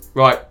 man.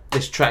 Right,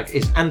 this track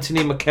is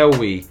Anthony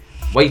McElwee,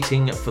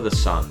 Waiting for the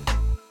Sun.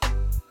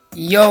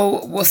 Yo,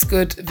 what's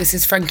good? This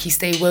is Frankie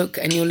Stay Woke,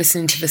 and you're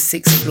listening to the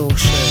Sixth Floor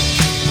Show.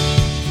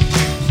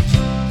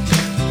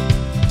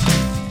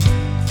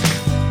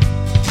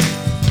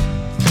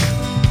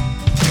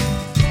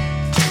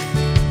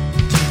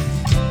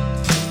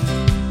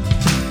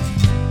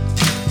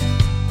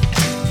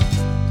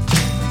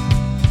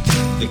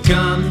 There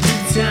comes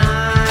a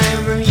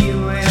time where you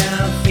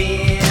will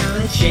feel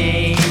a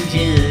change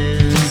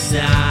inside.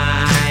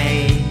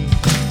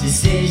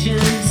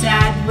 Decisions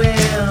that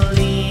will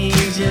lead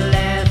you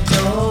left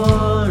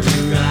or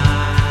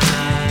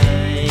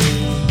right.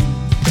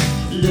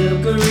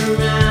 Look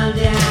around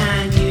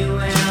and you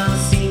will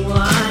see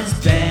what's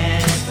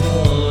best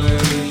for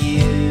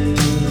you.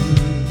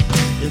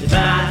 The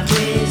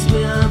pathways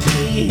will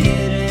be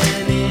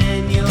hidden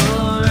in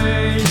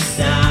your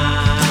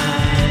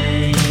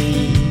sight.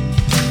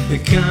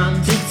 There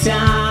comes a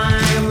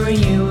time where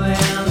you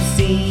will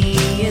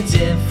see a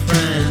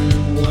different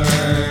world.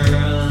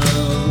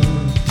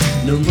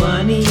 No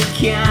money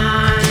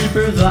can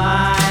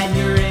provide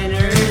your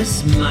inner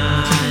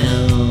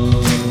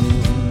smile.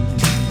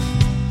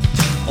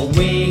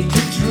 Awake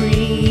the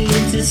dream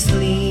to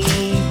sleep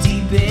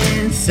deep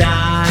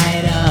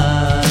inside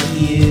of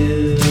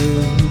you.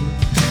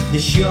 The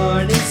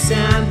shortest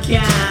time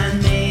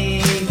can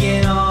make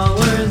it all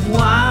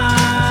worthwhile.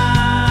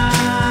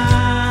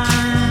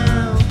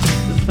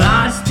 The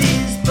past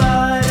is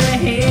but a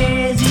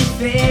hazy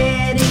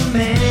fading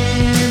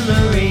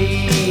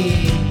memory.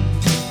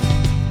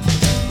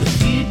 The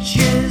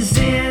future's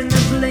in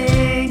the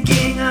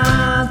blinking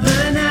of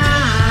an eye.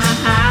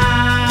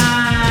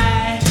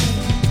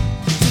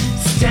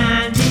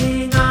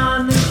 Standing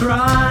on the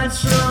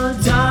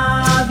crossroads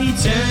of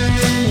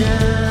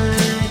eternity,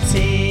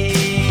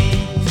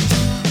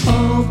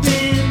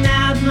 hoping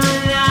that my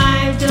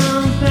life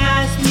don't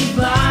pass me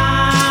by.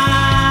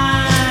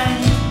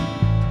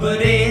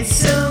 But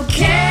it's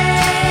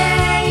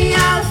okay,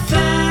 I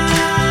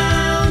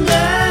found a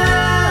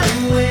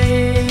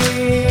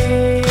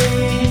way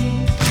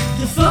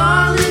to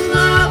fall in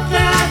love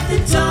at the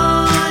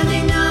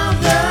dawning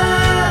of the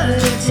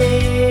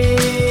day.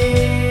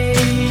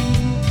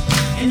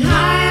 And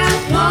high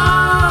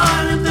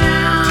upon a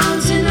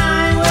mountain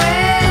I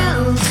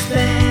will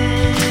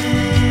spend,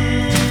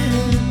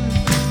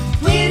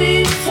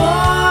 waiting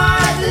for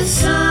the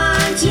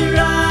sun to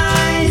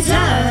rise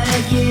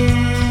again.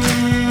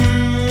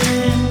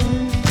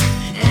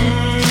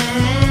 And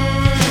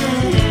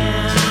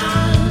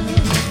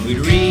we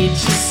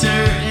reach a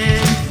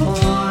certain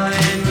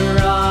point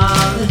where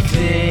all the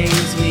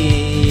things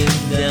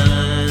we've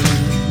done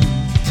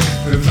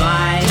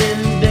provide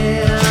and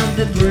build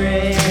the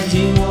bridge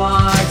you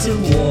want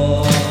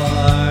toward.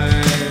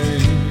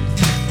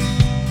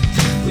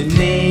 We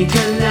make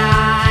our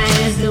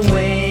lives the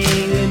way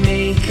we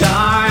make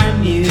our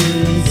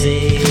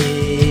music.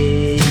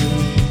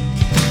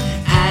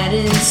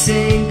 Adding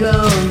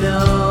single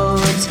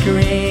notes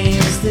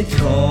creates the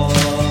chords.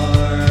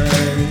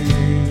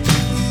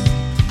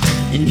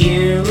 And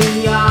here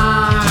we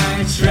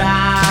are,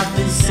 trapped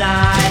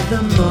inside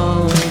the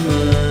moment,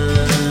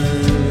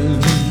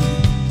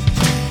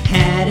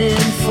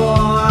 heading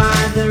for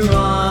the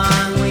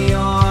wrong way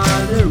or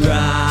the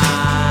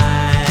right.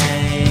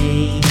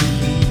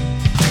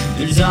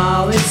 There's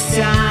always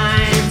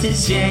time to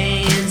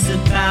change the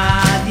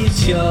path you've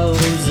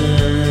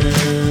chosen,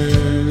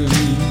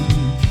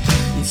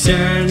 and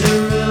turn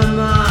the room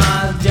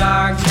of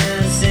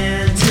darkness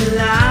into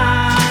light.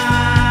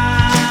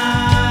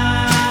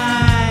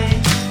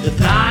 The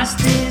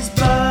past is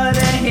but a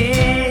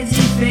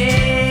hazy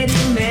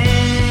fading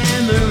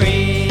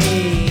memory.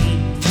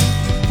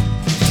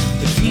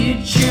 The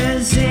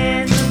future's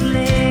in the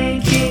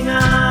blinking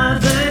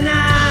of an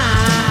eye.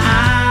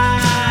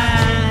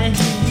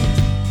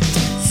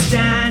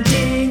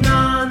 Standing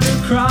on the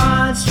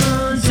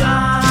crossroads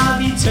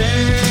of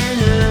eternity,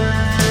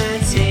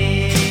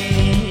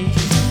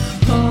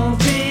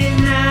 hoping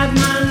that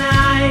my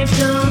life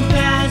don't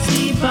pass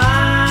me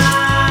by.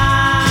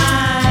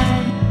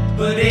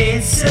 But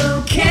it's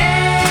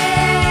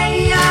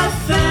okay, I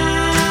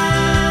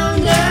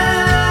found a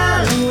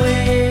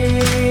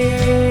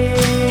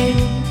way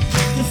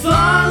to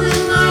fall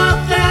in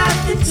love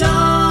at the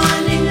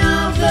dawning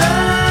of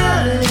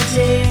the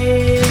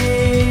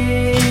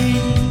day.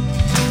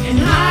 And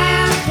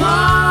high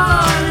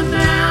upon a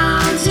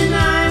mountain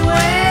I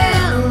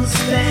will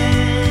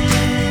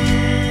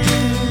spend,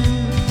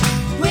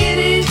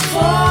 waiting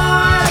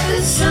for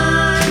the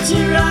sun to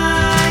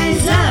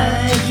rise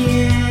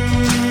again.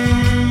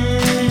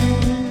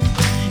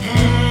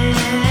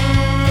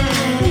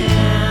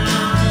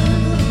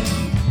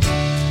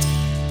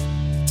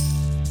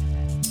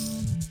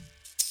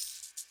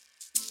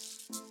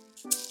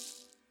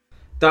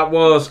 That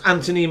was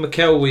Anthony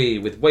McElwee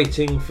with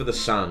Waiting for the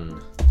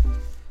Sun.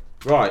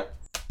 Right,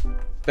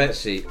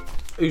 Betsy,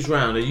 who's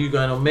round? Are you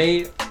going on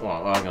me?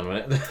 Well, hang on a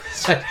minute.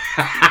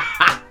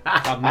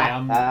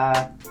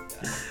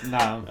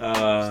 No,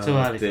 it's too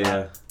early for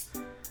that.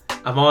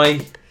 Am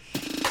I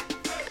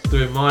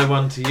doing my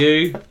one to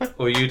you,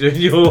 or are you doing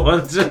your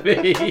one to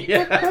me?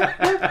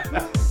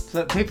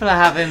 So people are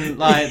having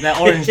like their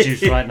orange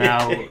juice right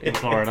now in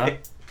Florida.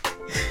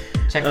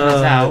 Checking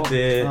us out.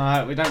 Dear.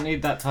 Alright, we don't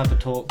need that type of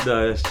talk.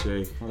 No, that's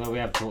true. Although we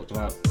have talked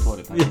about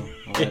toilet paper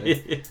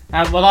already.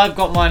 Well, I've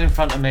got mine in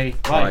front of me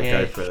right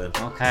here. Go for it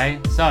then. Okay,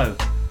 so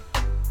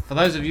for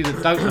those of you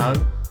that don't know,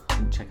 you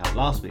can check out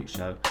last week's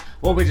show.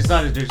 What we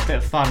decided to do is a bit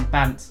of fun,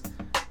 bants.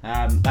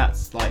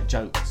 That's like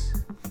jokes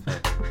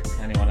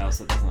for anyone else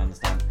that doesn't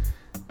understand.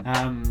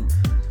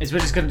 Is we're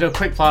just going to do a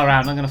quick fire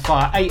round. I'm going to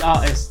fire 8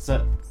 artists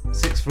at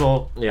 6th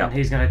floor, and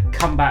he's going to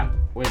come back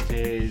with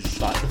his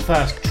the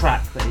first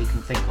track that he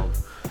can think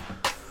of.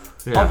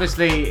 Yeah.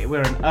 Obviously,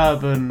 we're an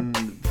urban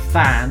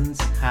fans,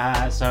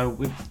 so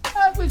we've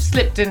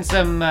slipped in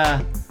some.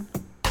 Yeah,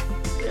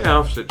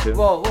 I've slipped in.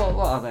 What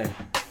are they?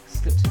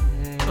 Slipped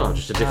in. Oh,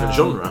 just a different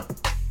genre.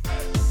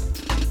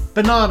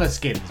 Banana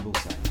skins, we'll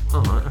say.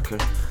 Oh, right, okay.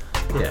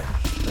 Yeah.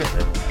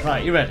 Okay.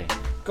 Right, you ready?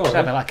 Go on.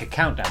 Have it like a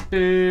countdown.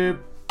 Boop,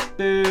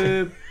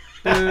 boop,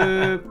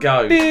 boop.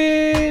 Go.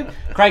 Boop.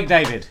 Craig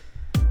David.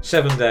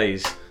 7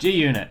 days. G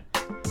Unit.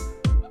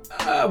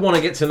 Want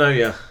to get to know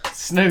you.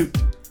 Snoop.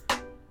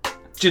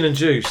 Gin and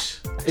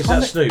Juice. Is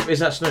that Snoop? Is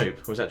that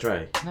Snoop? Or is that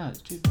Dre? No,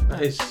 it's Juice.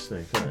 That is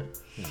Snoop, isn't it?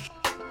 Yeah.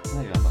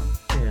 There you go.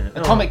 Yeah.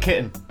 Atomic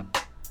Kitten.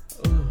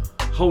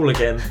 Hole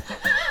again.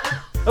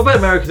 I bet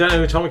America don't know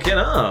who Atomic Kitten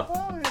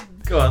are.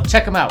 Go on.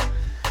 Check them out.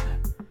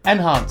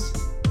 Enhance.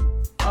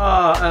 We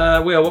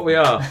are what we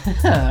are.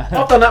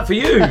 I've done that for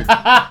you.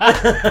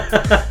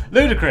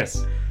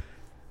 Ludacris.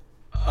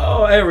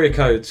 Oh, area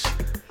codes.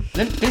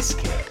 Limp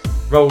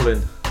Bizkit.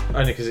 Rolling.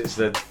 Only because it's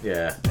the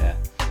Yeah.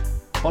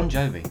 Bon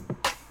Jovi.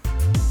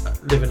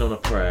 Living on a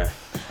prayer.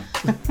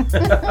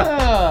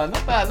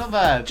 Not bad, not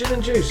bad. Gin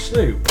and Juice,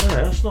 Snoop. No,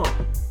 that's not.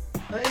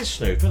 That is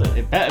Snoop, isn't it?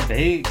 It better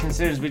be,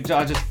 considering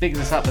I just bigged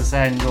this up as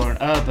saying you're an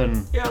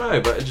urban. Yeah, I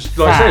know, but just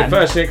like I said,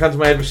 first thing that comes to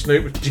my head was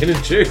Snoop with Gin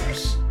and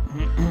Juice.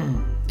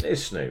 It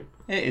is Snoop.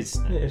 It is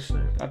Snoop. It is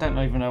Snoop. I don't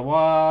even know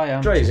why.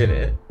 Dre's in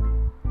it.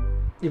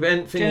 Yeah,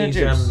 but Gin and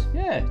Juice.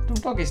 Yeah,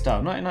 Doggy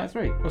Style,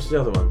 1993. What's the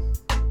other one?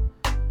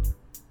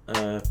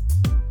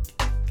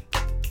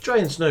 Dre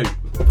and Snoop.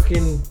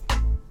 Fucking.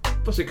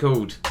 What's it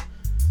called?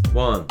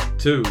 1,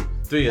 2,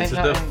 3 into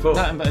the 4.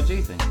 Nothing but a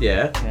G thing.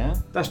 Yeah. Yeah.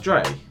 That's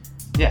Dre.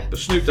 Yeah. But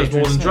Snoop does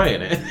more than Dre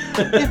in it.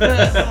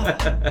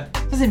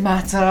 Does it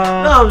matter?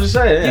 No, I'm just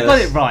saying. You got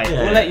it right.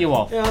 Yeah. We'll let you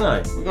off. Yeah, I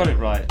know. We got it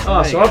right.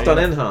 Oh, so I've done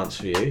Enhance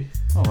for you.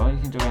 Oh, well, you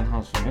can do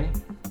Enhance for me.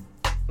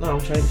 No,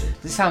 I'm changing.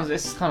 This kind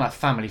of like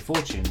Family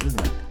Fortunes,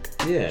 isn't it?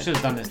 Yeah. Should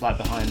have done this like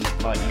behind,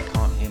 like you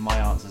can't hear my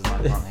answers and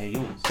I can't hear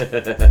yours.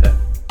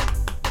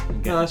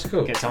 No, that's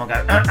cool. Get someone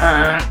go.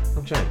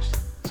 I've changed.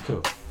 It's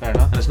cool. Fair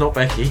enough. And it's not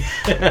Becky.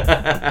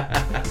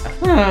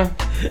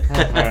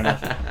 Fair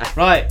enough.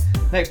 Right,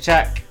 next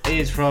track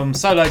is from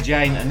Solo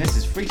Jane, and this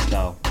is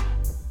Freestyle.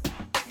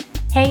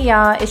 Hey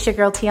y'all, it's your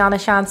girl Tiana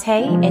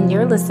Shantae, and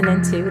you're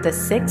listening to the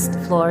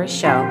 6th Floor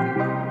Show.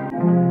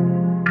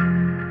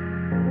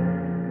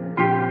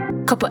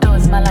 Couple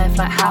hours in my life,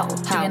 like how?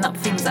 Doing up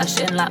things I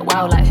shouldn't, like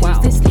wow. Like who's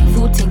this thing?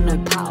 14, no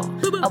pow.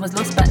 I was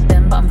lost back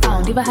then, but I'm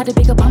found. If I had a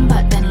bigger bum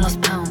back then,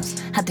 lost pounds.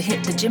 Had to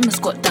hit the gym and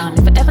squat down.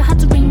 If I ever had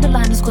to ring the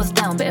line and squats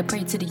down, better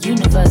pray to the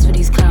universe for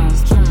these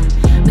clowns.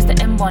 Mr.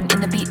 M1 in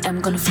the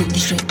BM, gonna flew you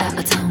straight out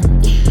of town.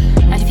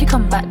 And if you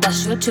come back,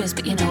 that's your choice,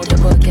 but you know the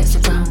road gets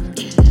around.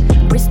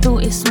 Bristol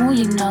is small,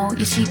 you know.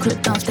 Your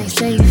secret, don't stay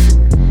safe.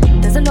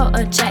 There's a lot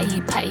of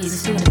chatty patties,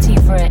 it's still the T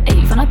for an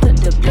 8th, and I put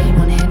the blame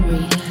on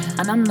Henry.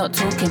 And I'm not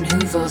talking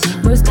Hoover.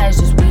 Most guys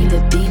just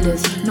wheeler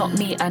dealers. Not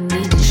me, I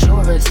need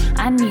insurers.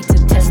 I need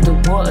to test the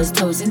waters.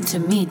 Toes into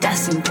me,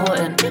 that's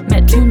important.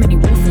 Met too many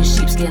wolf in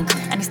sheepskin,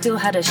 and he still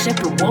had a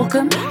shepherd walk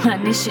him.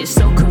 Man, this shit's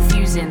so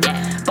confusing.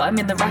 But I'm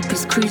in the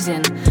rapist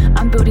cruising.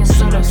 I'm building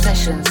solo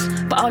sessions,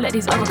 but I'll let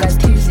these other guys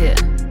choose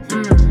it.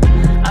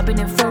 I've been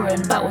in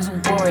foreign, battles all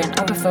boring.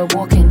 I prefer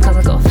walking, cause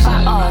I got a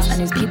fat ass,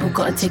 and these people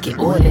gotta take it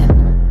all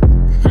in.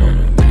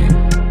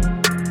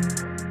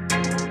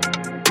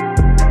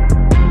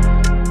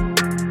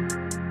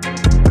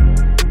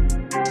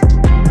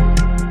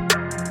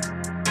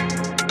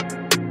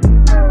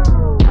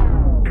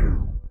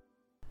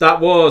 That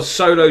was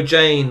Solo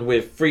Jane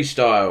with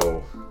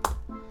Freestyle.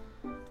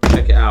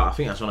 Check it out. I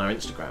think that's on our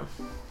Instagram.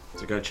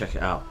 So go check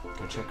it out.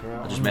 Go check her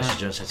out. I just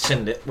messaged her and said,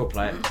 send it, we'll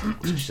play it.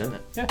 She sent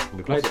it. Yeah.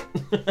 We played it.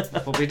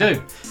 That's what we do.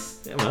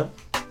 Yeah, man.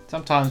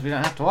 Sometimes we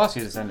don't have to ask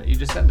you to send it, you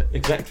just send it.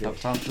 Exactly.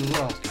 Sometimes we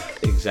will ask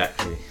you.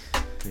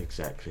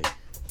 Exactly.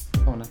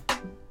 Come on then.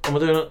 Am I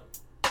doing it?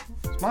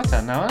 It's my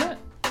turn now, isn't it?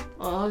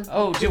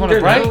 Oh, do you want a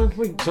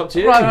break? It's up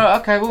to you. Right,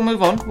 okay, we'll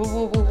move on. We'll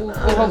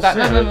hold that.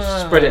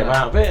 No. Spread it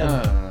about a bit.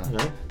 No.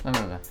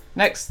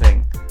 Next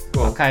thing.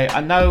 Okay,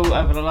 I know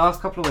over the last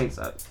couple of weeks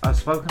I've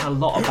spoken a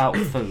lot about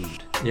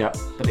food. Yeah.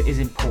 But it is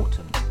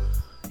important.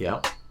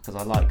 Yeah. Because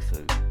I like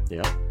food.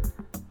 Yeah.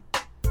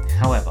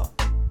 However,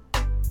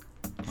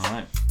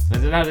 alright.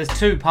 There's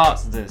 2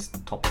 parts of this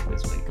topic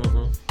this week.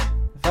 Mm-hmm.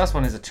 The first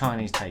one is a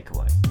Chinese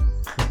takeaway.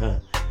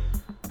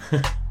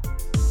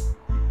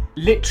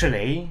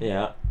 literally,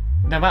 Yeah.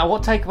 no matter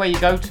what takeaway you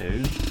go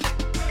to,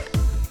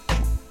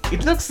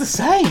 it looks the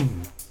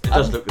same. It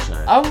does look the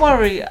same. I'm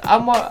worried.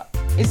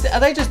 Are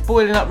they just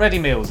boiling up ready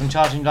meals and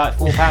charging like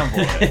 £4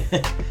 for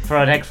it for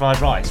an egg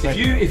fried rice?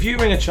 If you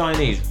ring a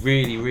Chinese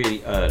really,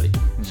 really early,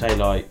 say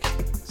like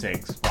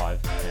 6, 5,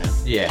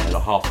 yeah,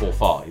 like 4:30,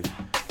 5,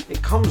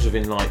 it comes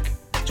within like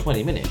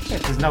 20 minutes. Yeah,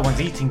 because no one's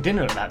eating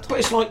dinner at that time. But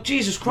it's like,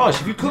 Jesus Christ,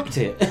 have you cooked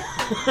it?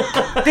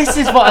 This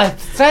is what I'm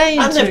saying.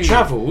 And they've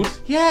travelled.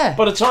 Yeah.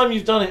 By the time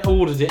you've done it,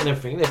 ordered it and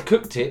everything, they've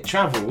cooked it,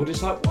 travelled.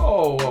 It's like,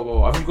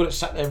 whoa, have you got it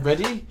sat there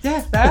ready?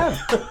 Yeah, they have.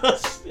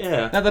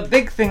 Yeah. Now the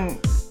big thing.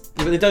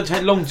 Yeah, but they don't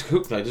take long to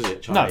cook though, does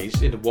it?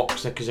 Chinese in the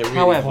woks, because they're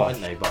really hot,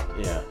 aren't they? But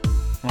yeah.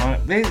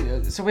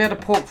 Right. So we had a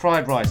pork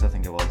fried rice, I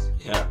think it was.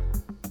 Yeah.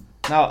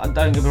 Now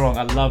don't get me wrong,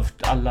 I love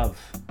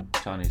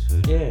Chinese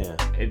food. Yeah.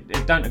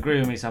 It don't agree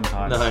with me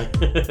sometimes. No.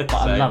 But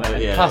I love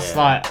it. Yeah, Plus,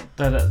 yeah.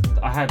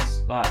 I had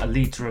like a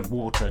litre of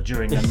water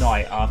during the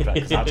night after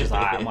because I was just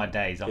like, out of my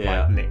days. I've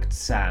like licked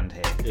sand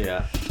here.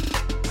 Yeah.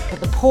 But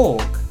the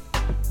pork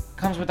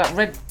comes with that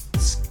red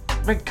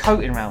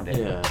coating around it.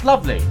 Yeah.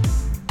 Lovely.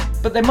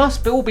 But they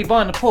must all be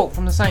buying the pork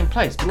from the same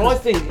place. Well, I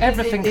think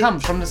everything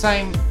comes from the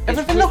same.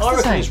 Everything looks the same. I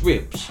reckon it's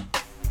ribs.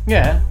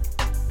 Yeah.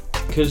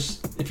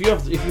 Because if you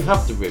have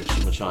the ribs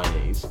from a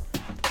Chinese,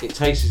 it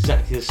tastes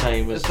exactly the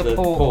same as the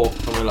pork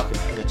from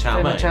a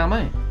chow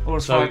mein. Or a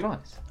fried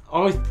rice.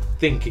 I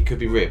think it could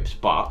be ribs,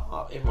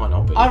 but it might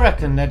not be. I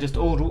reckon they're just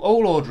all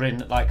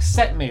ordering like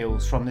set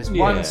meals from this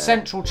one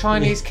central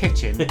Chinese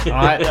kitchen,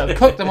 right? That have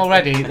cooked them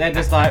already. They're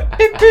just like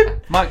beep, beep,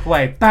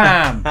 microwave,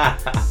 bam,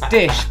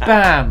 dish,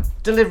 bam,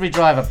 delivery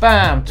driver,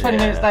 bam. 20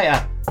 minutes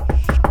later.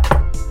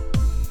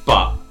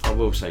 But I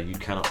will say you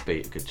cannot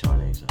beat a good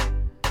Chinese.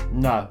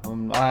 No,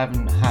 I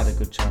haven't had a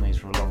good Chinese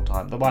for a long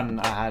time. The one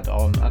I had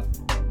on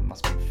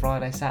must have been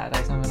Friday,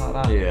 Saturday, something like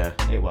that. Yeah,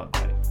 it wasn't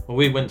great. Well,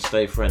 we went to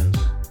stay friends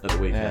at the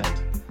weekend,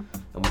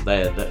 and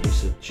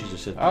she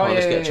just said,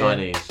 let's get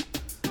Chinese.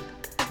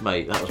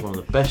 Mate, that was one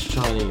of the best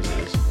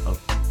Chineses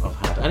I've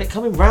had. And it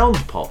come in round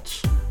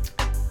pots.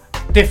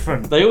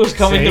 Different. They always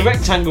come in the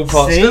rectangle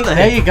pots, don't they?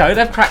 There you go,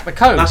 they've cracked the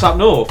code. That's up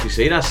north, you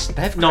see, that's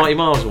 90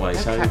 miles away.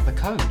 They've so cracked the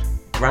code.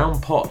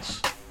 Round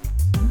pots.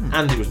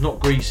 And it was not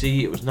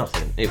greasy, it was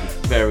nothing. It was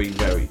very,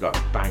 very, like,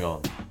 bang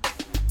on.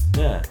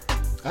 Yeah.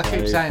 I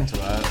keep saying to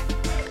her,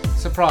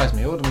 surprise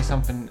me, order me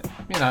something,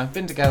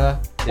 been together,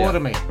 order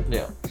me.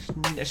 Yeah.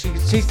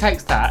 She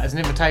takes that as an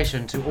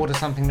invitation to order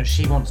something that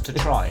she wants to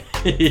try.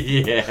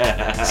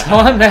 Yeah. So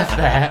I'm left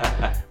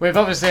there with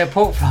obviously a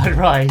pork fried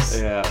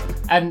rice. Yeah.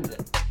 And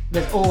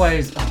there's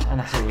always... I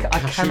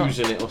cashews cannot...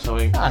 in it or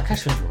something. Ah,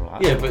 cashews are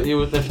alright. Yeah, but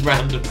they're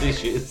random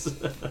dishes.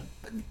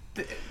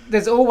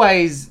 There's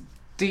always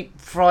deep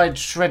fried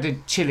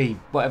shredded chili,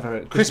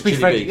 whatever. Crispy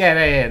shredded.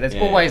 Yeah. There's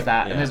always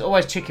that. Yeah. And there's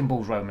always chicken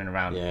balls roaming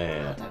around.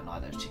 Yeah. I don't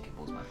like those chicken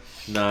balls, man.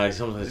 No,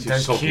 sometimes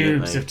those soggy,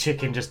 cubes of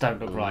chicken just don't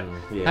look right.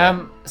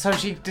 Yeah. So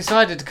she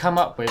decided to come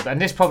up with, and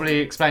this probably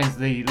explains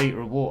the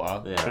litre of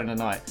water during the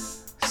night,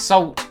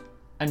 salt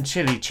and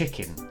chili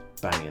chicken.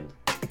 Banging.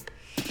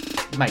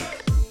 Mate.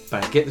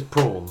 Bang. Get the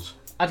prawns.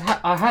 I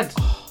had.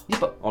 Yeah,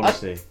 but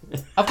honestly.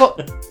 I've got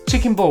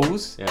chicken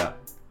balls. Yeah.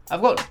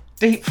 I've got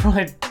deep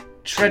fried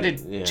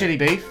shredded chili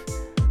beef.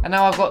 And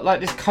now I've got like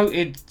this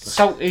coated,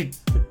 salted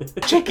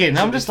chicken.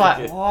 I'm just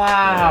like,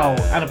 wow.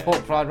 Yeah. And a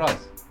pork fried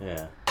rice.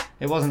 Yeah.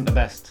 It wasn't the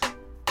best.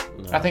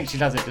 No. I think she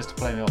does it just to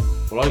play me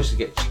off. Well, I used to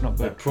get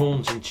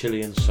prawns and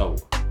chili and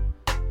salt.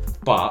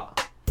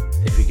 But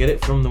if you get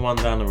it from the one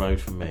down the road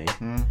from me,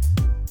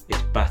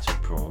 it's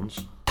battered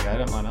prawns. Yeah, I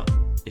don't mind that.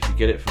 If you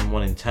get it from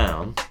one in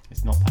town,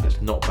 it's not battered.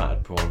 It's not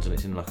battered prawns, and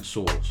it's in like a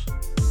sauce.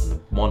 And the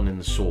one in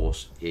the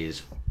sauce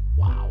is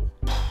wow.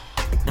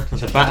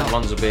 The battered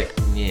one's a bit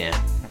I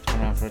have to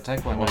come around for a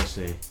takeaway.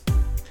 Honestly.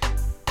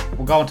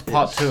 We'll go on to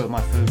part 2 of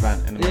my food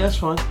rant in a minute. Yeah, that's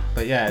fine.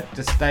 But yeah,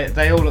 just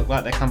they all look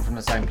like they come from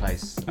the same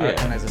place. Yeah. I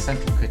reckon there's a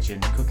central kitchen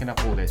cooking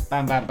up all this.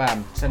 Bam, bam,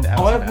 bam. Send it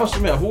out. I must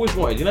admit, I've always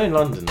wanted. In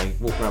London, they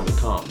walk around with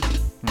cartons.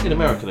 In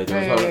America, they do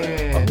as well.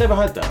 Yeah. I've never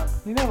had that.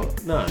 You know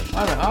what? No.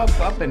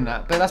 I've been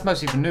that, but that's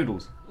mostly for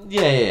noodles.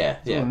 Yeah.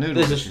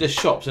 Noodles. There's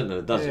shops, isn't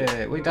there, that does it?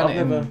 Yeah, we done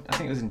it I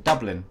think it was in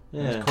Dublin.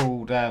 Yeah. It was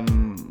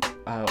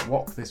called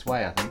Walk This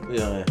Way, I think.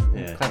 Yeah.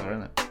 It's clever,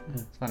 isn't it? Yeah.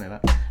 It's funny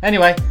that.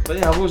 Anyway. But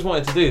yeah, I've always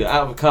wanted to do that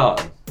out of a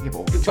carton. Yeah,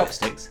 but with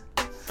chopsticks.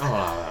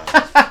 I'll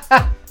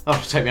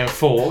have to take my own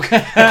fork.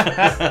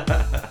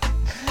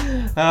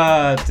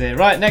 Oh dear.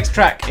 Right, next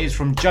track is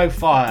from Joe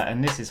Fire,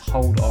 and this is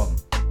Hold On.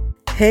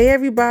 Hey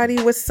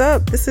everybody, what's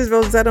up? This is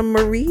Rosetta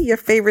Marie, your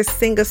favorite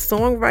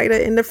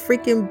singer-songwriter in the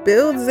freaking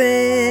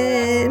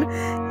building.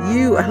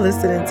 You are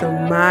listening to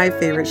my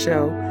favorite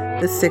show,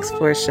 The Sixth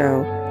Floor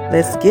Show.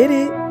 Let's get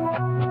it.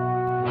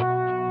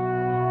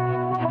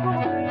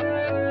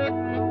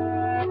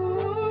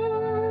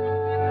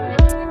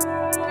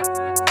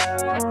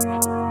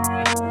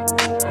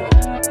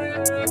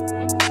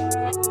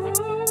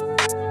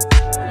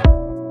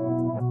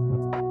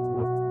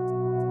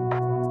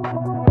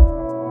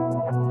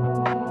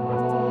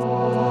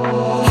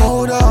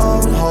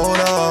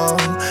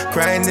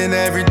 Grinding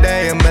every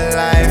day of my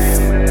life.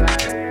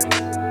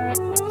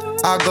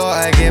 I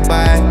gotta get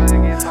by.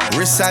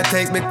 Risk I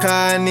take because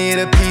I need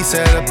a piece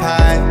of the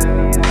pie.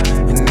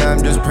 And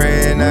I'm just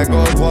praying that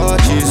God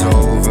watches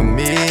over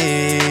me.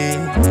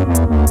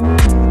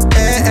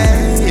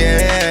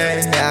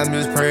 Yeah, I'm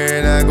just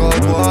praying that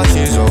God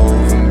watches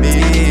over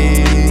me.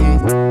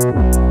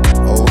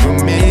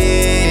 Over me.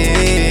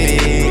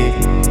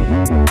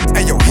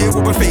 Hey yo, here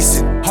what we're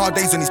facing. Hard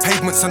days on these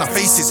pavements on our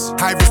faces.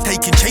 High risk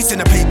taking, chasing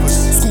the papers.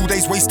 School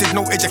days wasted,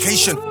 no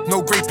education.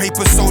 No grade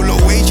papers, so low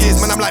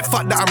wages. Man, I'm like,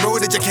 fuck that, I'm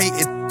road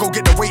educated. Go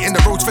get the weight in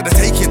the roads for the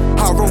taking.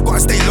 High road,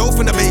 gotta stay low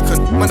from the bacon.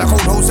 Man, I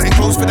cold hoes setting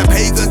clothes for the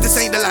pagans. This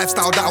ain't the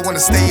lifestyle that I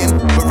wanna stay in.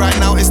 But right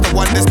now, it's the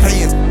one that's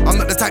paying. I'm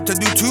not the type to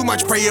do too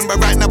much praying.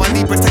 But right now, I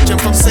need protection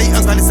from Satan.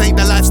 Cause this ain't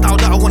the lifestyle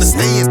that I wanna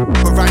stay in.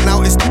 But right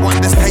now, it's the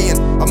one that's paying.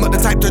 I'm not the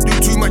type to do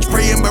too much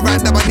praying. But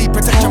right now, I need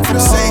protection from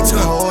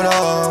Satan. Hold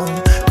on,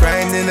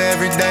 grinding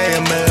every day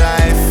of my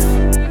life.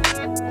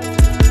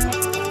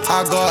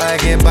 I gotta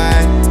get by.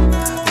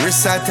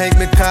 Risk I take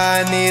because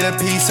I need a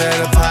piece of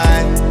the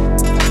pie.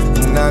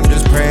 And I'm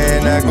just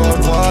praying that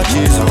God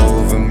watches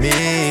over me.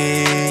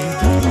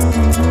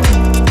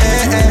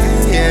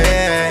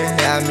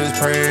 Yeah, I'm just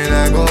praying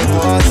that God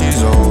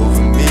watches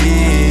over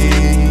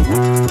me.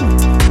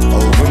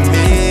 Over me.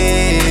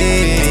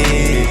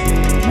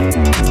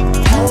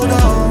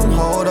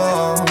 Hold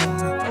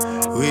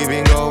on. We've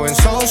been going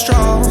so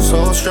strong,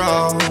 so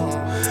strong.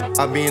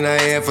 I've been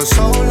out here for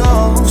so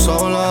long,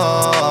 so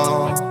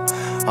long.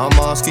 I'm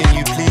asking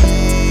you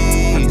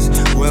please,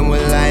 when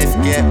will life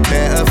get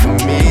better for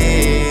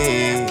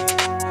me?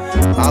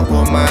 I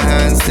put my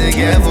hands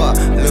together,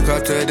 look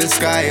up to the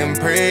sky and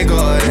pray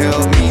God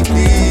help me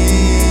please.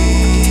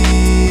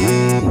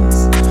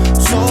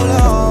 So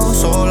long,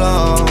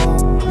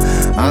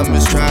 I'm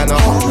just trying to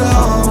hold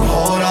on.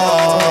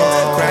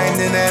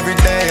 Grinding every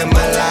day of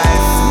my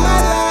life.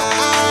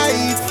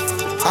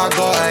 I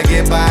gotta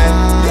get by.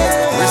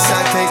 Risk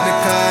I take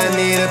because I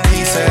need a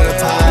piece of the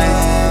pie.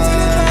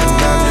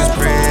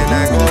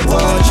 God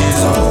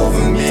watches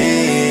over me.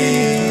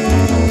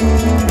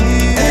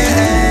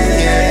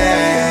 Yeah,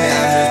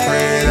 I'm just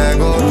praying that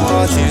God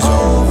watches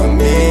over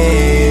me.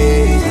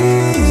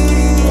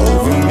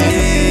 Over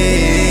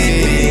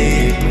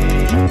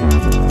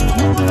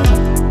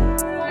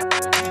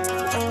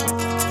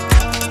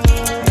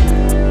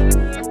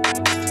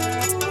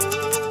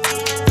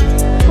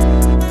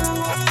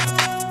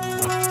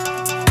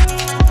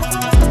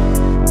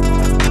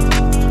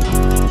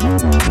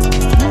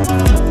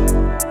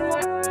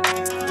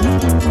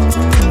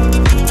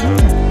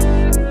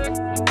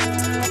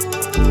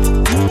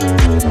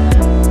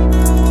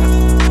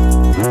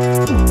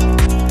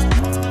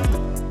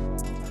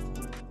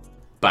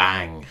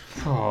Bang.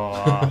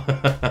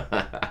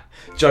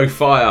 Joe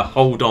Fire,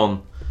 hold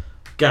on.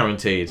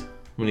 Guaranteed.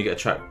 When you get a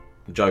track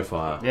from Joe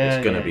Fire,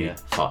 it's going to be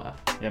fire.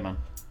 Yeah, man.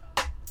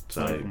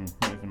 So,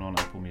 not even on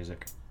Apple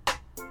Music.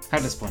 How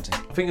disappointing.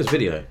 I think there's a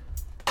video.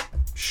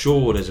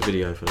 Sure, there's a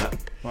video for that.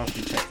 We'll have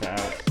to check that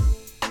out.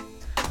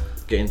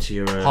 Get into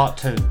your... Part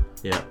 2.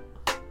 Yeah.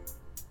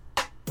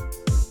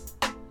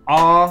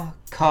 Are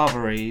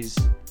carveries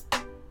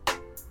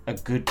a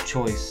good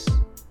choice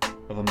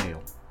of a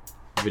meal?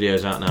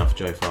 Video's out now for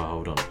Joe Fire,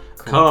 hold on.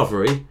 Cool.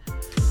 Carvery?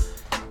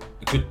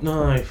 Good,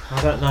 no,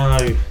 I don't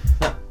know.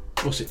 That,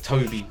 what's it,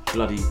 Toby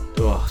bloody...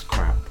 Oh,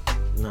 crap.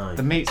 No.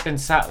 The meat's been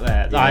sat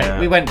there. Like,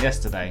 we went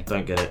yesterday.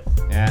 Don't get it.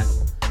 Yeah.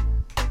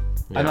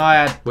 And I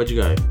had... Where'd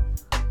you go?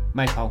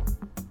 Maypole.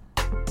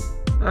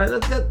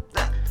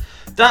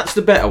 That's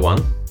the better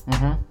one.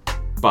 Mm-hmm.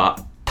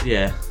 But,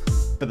 yeah.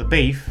 But the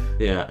beef...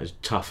 Yeah, it's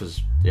tough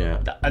as...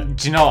 Yeah.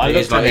 Do you know what? I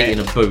looked like at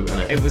eating a boot, isn't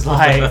it? It was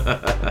like...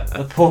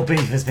 the poor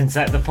beef has been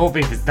set. The poor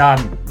beef is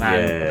done, man.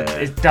 Yeah.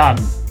 It's done.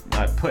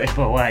 Like, put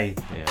him away.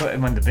 Yeah. Put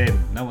him in the bin.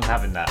 No one's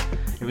having that.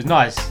 It was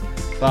nice.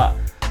 But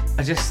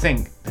I just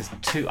think there's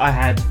two... I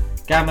had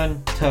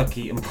gammon,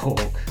 turkey and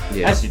pork.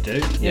 Yeah. As you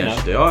do. You know. As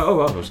you do. I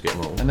always get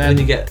them all. And then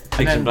you get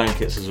pigs and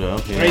blankets as well.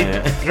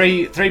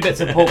 Three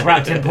bits of pork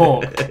wrapped in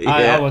pork.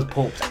 I was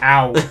porked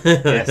out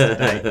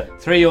yesterday.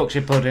 3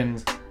 Yorkshire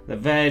puddings. The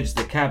veg,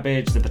 the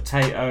cabbage, the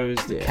potatoes,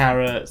 the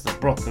carrots, the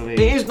broccoli. It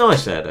is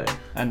nice there, though.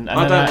 And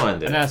I don't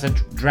mind it. And then I said,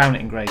 drown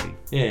it in gravy.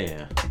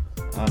 Yeah.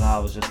 And I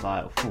was just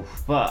like,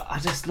 oof. But I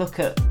just look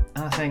at,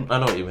 and I think... I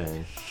know what you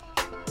mean.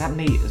 That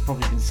meat has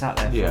probably been sat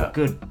there for a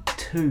good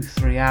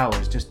 2-3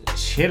 hours, just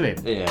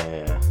chilling.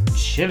 Yeah.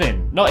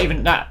 Chilling. Not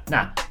even, not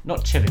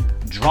chilling,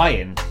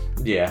 drying.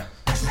 Yeah.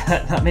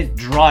 That means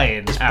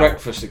drying. It's out.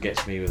 Breakfast that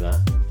gets me with that.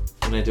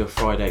 When they do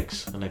fried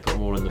eggs and they put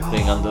them all in the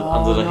thing under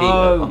the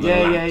no. heater.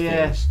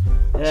 Yeah.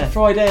 It's a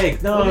fried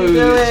egg. No, what are you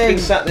doing? It's been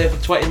sat there for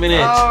 20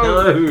 minutes.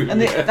 No.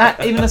 And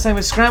that even the same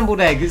with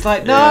scrambled egg. It's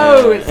like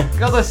no, it's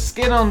got the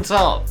skin on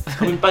top.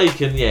 I mean,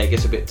 bacon, it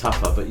gets a bit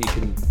tougher, but you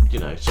can,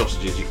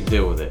 sausages, you can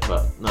deal with it.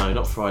 But no,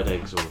 not fried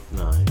eggs or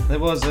no. There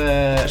was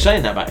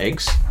saying that about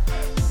eggs.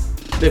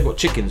 They've got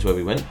chickens where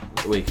we went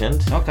at the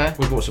weekend. Okay.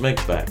 We bought some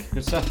eggs back.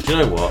 Good stuff. Do you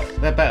know what?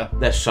 They're better.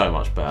 They're so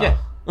much better. Yeah.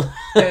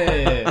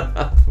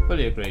 Yeah.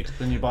 Fully agreed.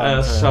 Then you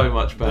buy so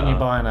much better. Then you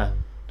buying a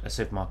a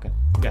supermarket.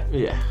 Yeah.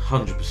 Yeah,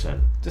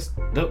 100%. Just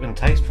look and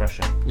taste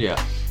fresher.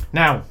 Yeah.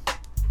 Now,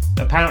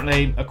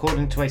 apparently,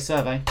 according to a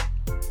survey,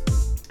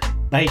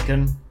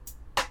 bacon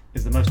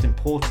is the most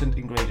important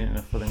ingredient in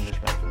a full English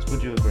breakfast.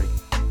 Would you agree?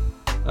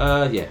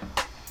 Yeah.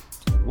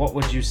 What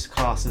would you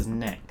class as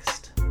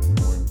next?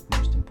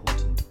 Most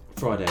important.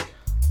 Fried egg.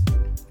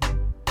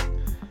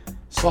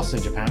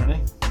 Sausage, apparently.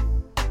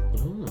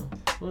 Oh.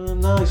 Well,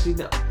 no, see,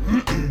 when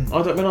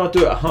I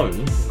do it at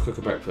home, cook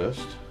a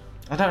breakfast.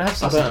 I don't have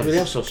sausages. I don't really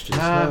have sausages.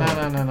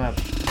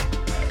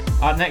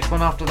 No. Next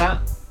one after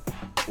that.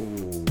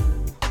 Ooh.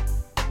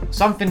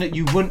 Something that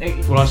you wouldn't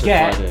Well, I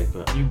said fried egg,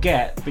 but... You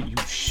get, but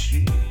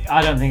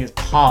I don't think it's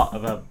part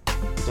of a...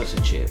 That's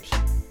a chips.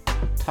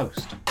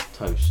 Toast.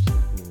 I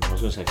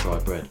was going to say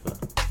fried bread, but...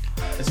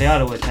 See,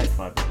 I'd always take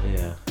fried bread.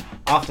 Yeah.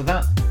 After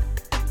that?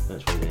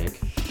 That's with the egg.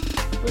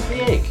 Where's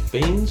the egg?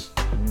 Beans?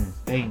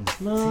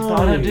 Beans. No. See, but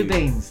I don't do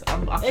beans. I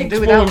can Egg's do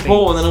without more beans.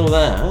 important than all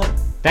that.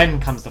 Then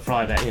comes the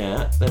fried egg.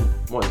 Yeah. Then,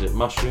 what is it?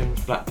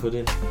 Mushrooms, black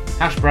pudding?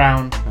 Hash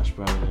brown.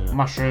 Yeah.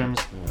 Mushrooms,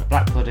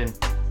 black pudding.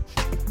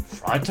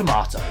 Fried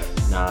tomato.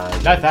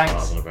 No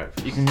thanks.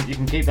 You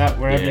can keep that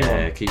wherever you want.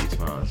 Yeah, keep your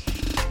tomatoes.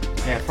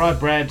 Yeah, fried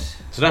bread.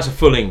 So that's a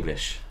full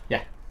English.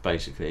 Yeah.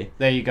 Basically.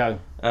 There you go.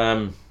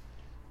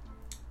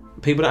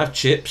 People that have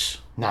chips.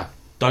 No.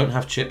 Don't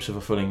have chips of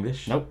a full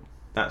English. Nope.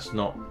 That's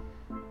not.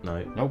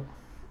 No. Nope.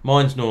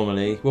 Mine's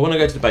normally. Well, when I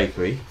go to the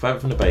bakery, if I have it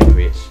from the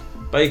bakery, it's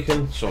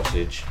bacon,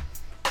 sausage,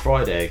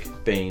 fried egg,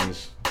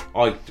 beans.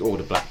 I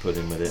order black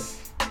pudding with it,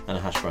 and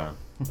a hash brown.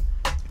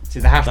 See,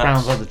 the hash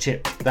browns are the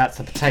chip. That's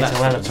the potato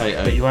element.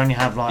 But you only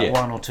have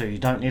one or two. You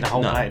don't need a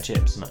whole plate of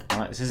chips. No.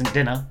 Right, this isn't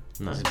dinner.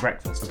 No. This is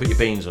breakfast. I put your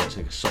beans on it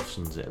so it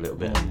softens it a little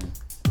bit.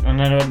 And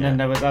then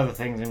there was other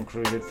things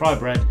included: fried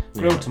bread,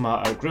 grilled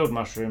tomato, grilled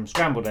mushroom,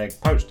 scrambled egg,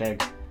 poached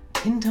egg,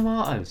 tinned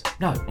tomatoes.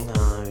 No.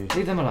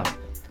 Leave them alone.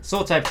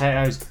 Sauteed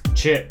potatoes,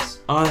 chips.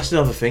 Oh, that's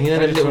another thing. You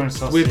know, the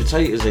little weird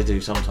potatoes they do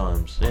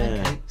sometimes.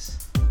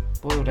 Pancakes,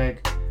 boiled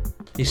egg.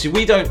 You see,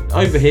 we don't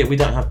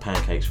have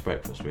pancakes for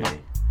breakfast really.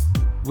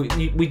 We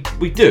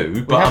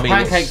do, but we have I mean,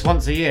 pancakes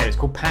once a year. It's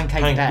called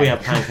Pancake Day. We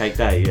have Pancake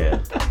Day, yeah.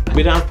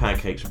 We don't have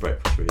pancakes for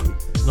breakfast really.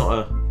 It's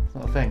not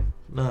a thing.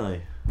 No.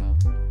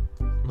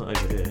 Not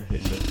over here.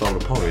 It's a bowl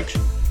of porridge.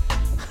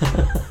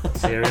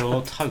 Cereal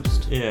or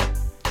toast. Yeah.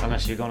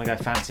 Unless you're going to go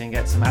fancy and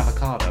get some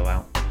avocado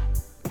out.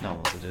 No one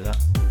wants to do that.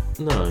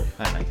 No.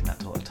 They're making that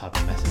type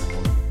of mess in the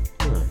morning.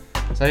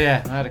 No. So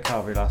yeah, I had a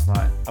carvery last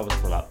night. I was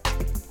full up.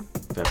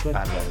 Fair play.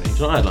 Bad Do you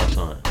know what I had last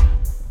night?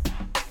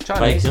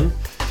 Chinese.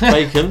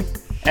 Bacon.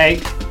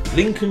 Egg.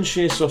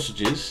 Lincolnshire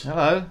sausages.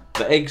 Hello.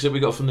 The eggs that we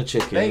got from the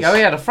chickens. There you go, we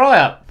had a fry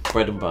up.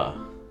 Bread and butter.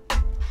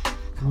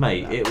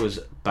 Mate, it was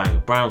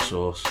banging. Brown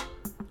sauce.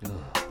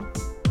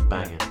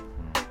 Banging.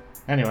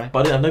 Anyway. But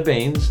I didn't have no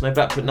beans, no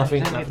black pudding,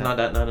 nothing like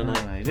that. No.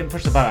 You didn't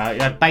push the butter out,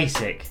 you had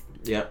basic.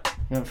 Yeah.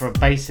 You went for a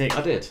basic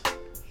I did.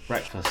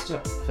 breakfast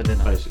for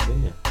dinner. Basically,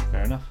 yeah.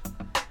 Fair enough.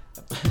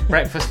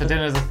 Breakfast for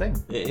dinner is a thing.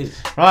 It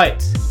is. Right,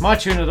 it's my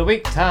tune of the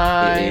week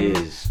time. It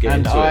is. Get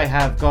and into I it.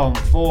 have gone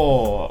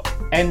for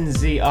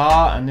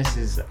NZR, and this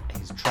is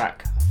his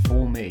track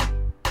For Me.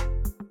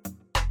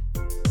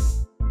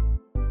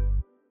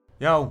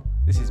 Yo,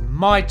 this is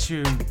my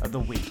tune of the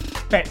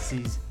week.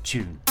 Betsy's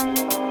tune.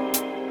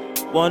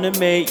 Wanna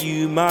make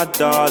you my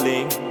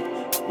darling.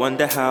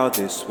 Wonder how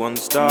this one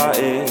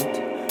started.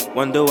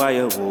 Wonder why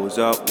your walls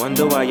up.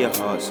 Wonder why your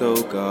heart's so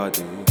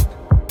guarded.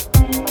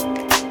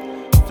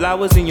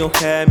 Flowers in your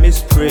hair,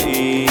 Miss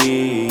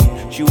Pretty.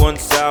 She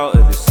wants out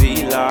of the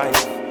city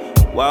life.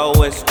 Wild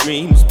West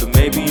dreams, but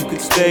maybe you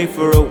could stay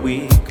for a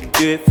week.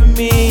 Do it for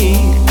me,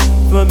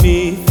 for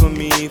me, for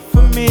me,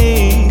 for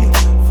me,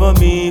 for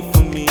me,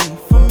 for me,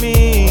 for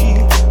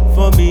me,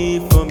 for me,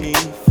 for me,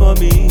 for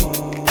me.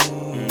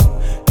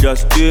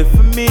 Just do it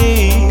for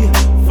me,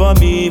 for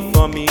me,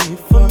 for me,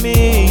 for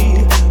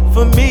me,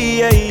 for me,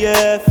 yeah,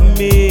 yeah, for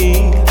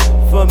me,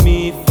 for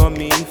me, for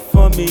me,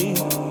 for me.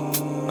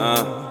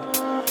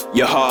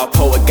 Your heart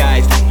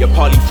poltergeist, your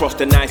polyfrost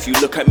and ice. You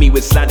look at me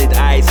with slanted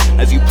eyes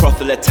as you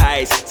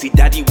proselytize. See,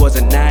 daddy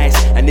wasn't nice,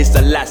 and it's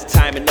the last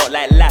time, and not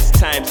like last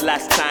times.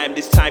 Last time,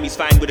 this time he's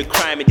fine with a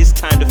crime, and this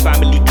time the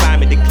family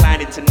climbing,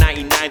 declining to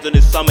 99s on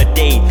a summer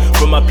day.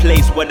 From a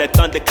place where the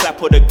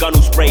thunderclap or the gun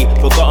will spray.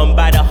 Forgotten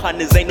by the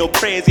hunters, ain't no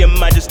prayers, your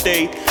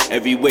majesty.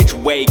 Every which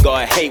way,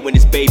 gotta hate when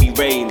this baby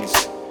rains.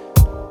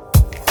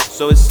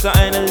 So it's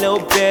something a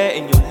little bit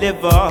in your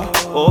liver,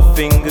 or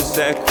fingers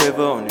that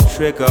quiver on the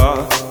trigger,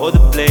 or the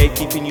blade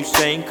keeping you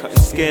sane, cutting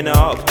skin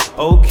up.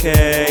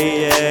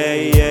 Okay, yeah,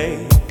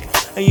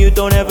 yeah. And you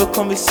don't ever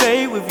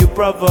conversate with your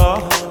brother,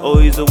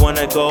 or he's the one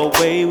that go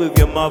away with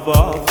your mother.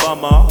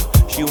 Bummer,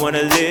 she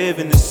wanna live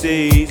in the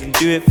seas and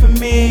do it for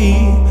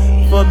me,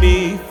 for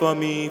me, for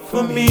me,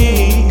 for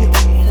me,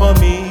 for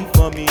me,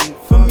 for me,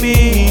 for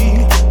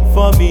me,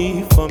 for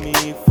me, for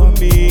me, for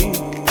me.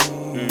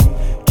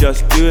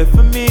 Just do it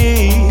for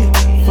me,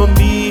 for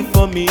me,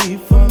 for me,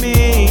 for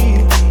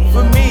me,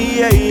 for me,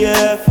 yeah,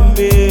 yeah, for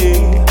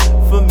me,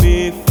 for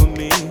me, for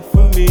me,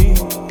 for me.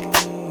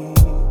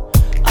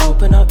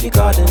 Open up up your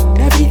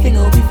garden, everything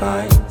will be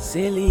fine.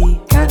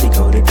 Silly, candy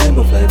coated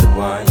rainbow flavored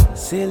wine.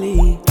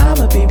 Silly,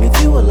 I'ma be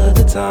with you all of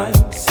the time.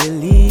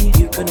 Silly,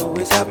 you can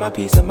always have my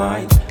peace of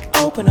mind.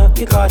 Open up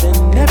your garden,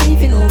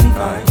 everything will be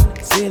fine.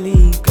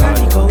 Silly,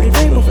 candy coated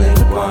rainbow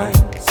flavored wine.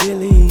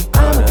 Silly,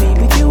 I'ma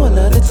be with you all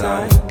of the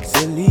time.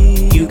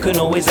 Silly, you can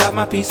always have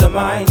my peace of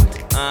mind.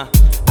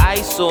 I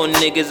saw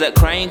niggas at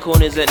crying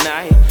corners at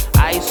night.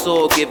 I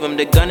saw give him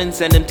the gun and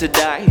send him to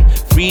die.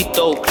 Free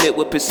throw clip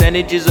with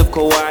percentages of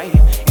Kawhi.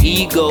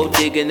 Ego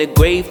digging the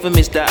grave for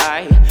Mr.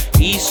 I.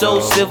 He's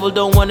so civil,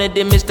 don't wanna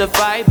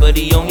demystify, but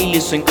he only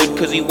listen good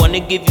cause he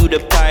wanna give you the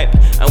pipe.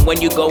 And when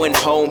you going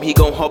home, he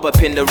gon' hop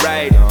up in the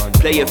ride.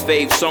 Play your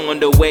fave song on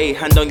the way,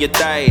 hand on your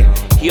thigh.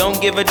 He don't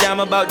give a damn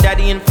about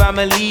daddy and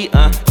family.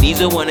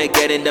 Neither wanna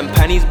get in them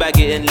panties, bag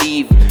it and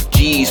leave.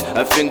 G's,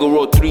 a finger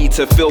or three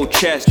to fill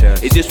chest.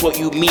 Is this what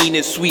you mean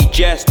is sweet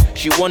jest?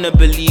 She wanna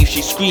believe,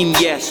 she scream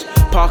yes.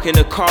 Parking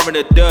the car in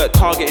the dirt,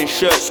 targeting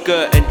shirt,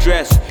 skirt and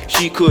dress.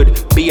 She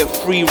could be a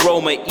free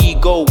roamer,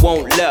 ego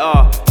won't let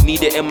her.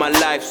 Need it in my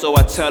life, so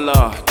I tell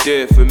her,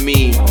 do it for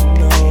me.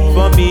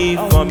 For me,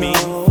 for me,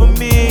 for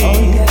me.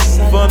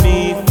 For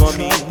me, for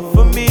me,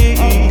 for me.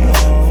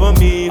 For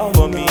me,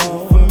 for me,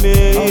 for me.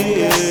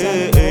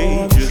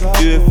 Just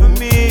do it for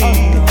me.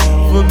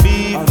 For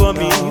me, for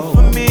me,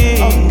 for me.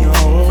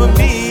 For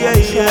me, yeah,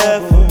 yeah,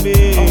 for me.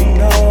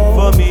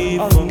 For me,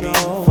 for me,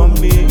 for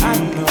me. I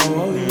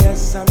know,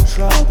 yes, I'm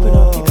trouble. Open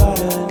up your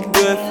garden. Do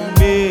it for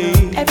me.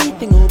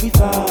 Everything will be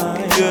fine.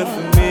 Do it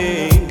for me.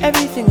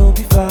 Everything will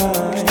be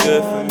fine. Do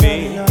it for me.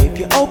 If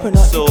you open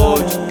up your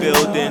garden. So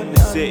building the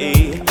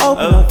city of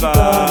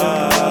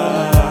vibe.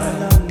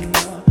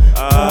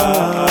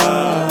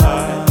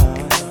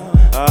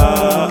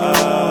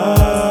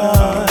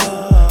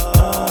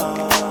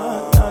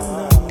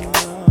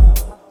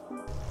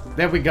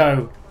 There we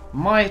go.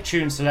 My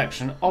tune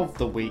selection of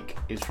the week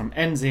is from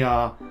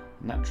NZR,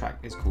 and that track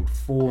is called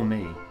For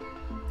Me.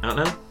 Out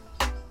now?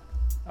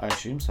 I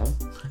assume so.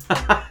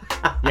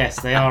 Yes,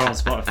 they are on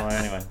Spotify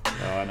anyway,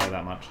 so I know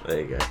that much. There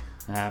you go.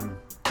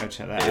 Go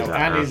check that out.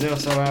 And he's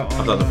also out on...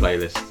 I've done the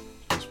playlist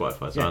on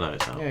Spotify, so yeah. I know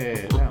it's out. Yeah,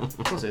 it's out.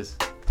 Of course it is.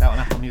 It's out on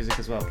Apple Music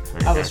as well.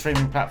 Okay. Other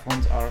streaming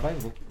platforms are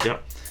available.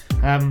 Yep.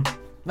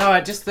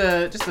 No, just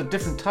the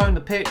different tone,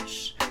 the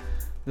pitch,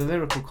 the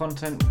lyrical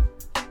content.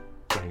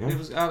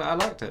 I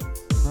liked it.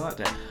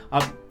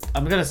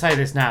 I'm going to say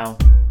this now,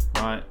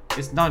 right?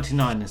 It's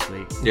 99 this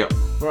week. Yep.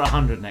 We're at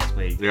 100 next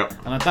week. Yep.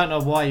 And I don't know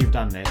why you've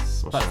done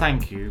this, but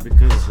thank you,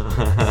 because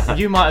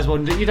you might as well.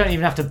 You don't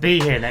even have to be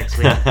here next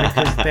week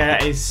because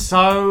there is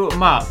so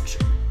much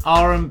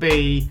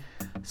R&B,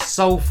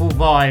 soulful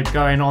vibe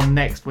going on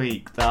next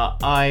week that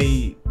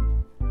I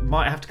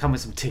might have to come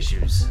with some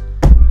tissues.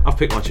 I've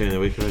picked my tune of the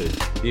week already.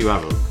 You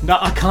haven't. No,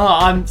 I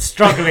can't. I'm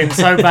struggling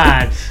so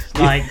bad.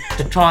 Like,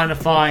 trying to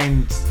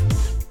find...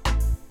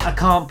 I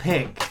can't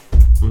pick.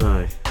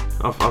 No.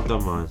 I've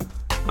done mine.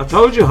 I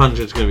told you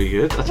 100's going to be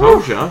good. I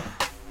told you.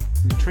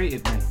 You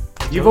treated me.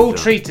 You've all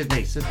treated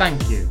me, so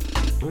thank you.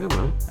 Yeah,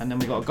 man. And then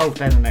we've got a golf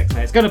day the next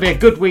day. It's going to be a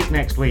good week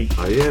next week.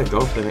 Oh, yeah.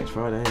 Golf day next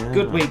Friday. Yeah,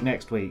 good week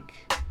next week.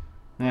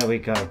 There we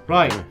go.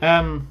 Right.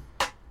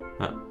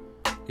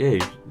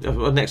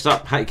 Next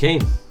up, Hatty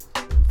Keane.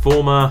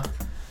 Former...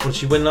 What did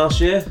she win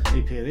last year? EP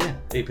of the year.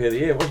 EP of the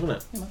year, wasn't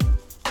it?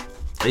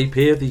 Yeah, EP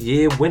of the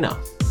year winner.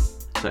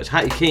 So it's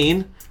Hatty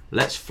Keane,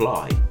 Let's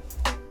Fly.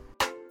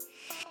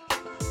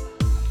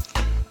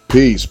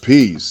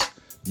 Peace.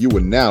 You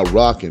are now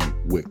rocking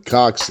with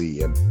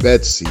Coxie and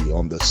Betsy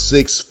on the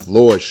 6th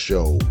Floor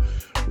Show.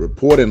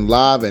 Reporting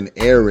live and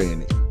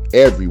airing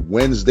every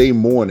Wednesday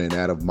morning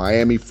out of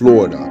Miami,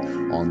 Florida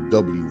on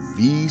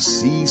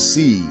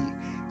WVCC.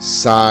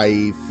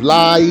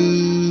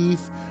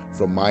 Life.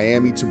 From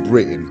Miami to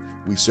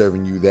Britain, we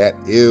serving you that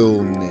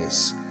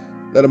illness.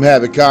 Let them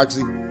have it,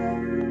 Coxie.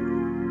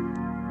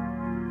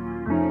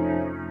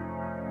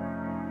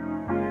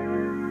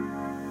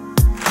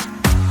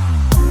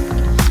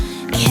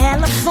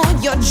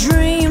 California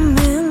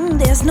dreaming,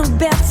 there's no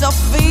better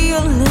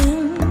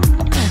feeling.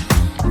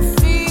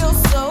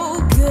 Feels so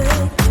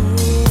good,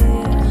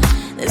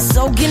 yeah. They're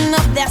soaking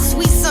up that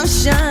sweet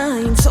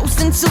sunshine,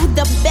 toasting to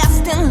the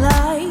best in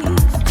life.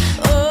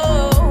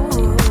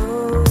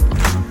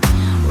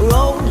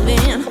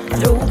 Rolling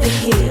through the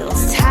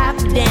hills, top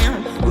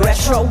down,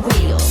 retro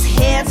wheels,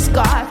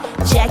 headscarf,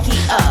 Jackie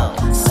O,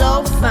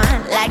 so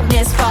fine like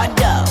Miss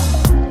Fardo.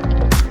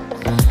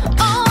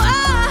 Oh, I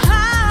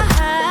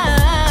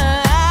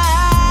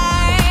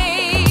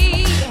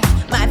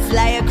might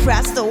fly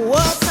across the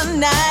world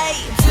tonight.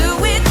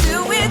 Do it,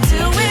 do it,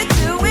 do it,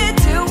 do it,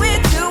 do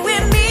it, do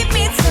it, meet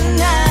me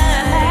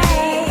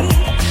tonight.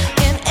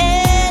 In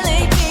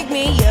LA, pick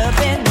me up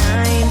at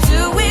 9.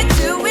 Do it,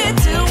 do it,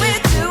 do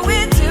it, do it.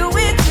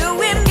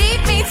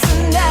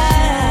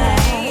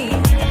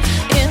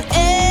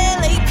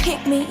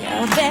 Me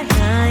up at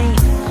 9,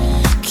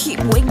 keep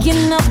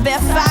waking up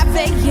at 5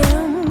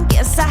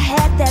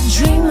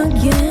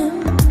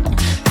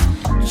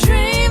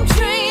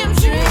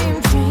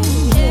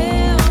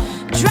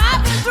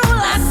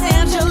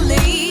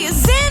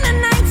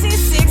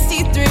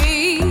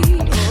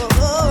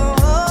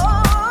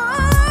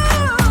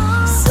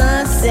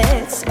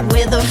 Paris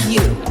with a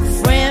view.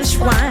 French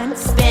wine,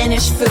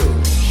 Spanish food.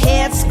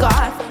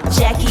 Headscarf,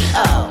 Jackie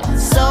O.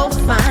 So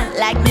fine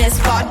like Miss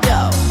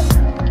Bordeaux.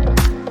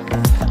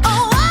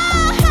 Oh,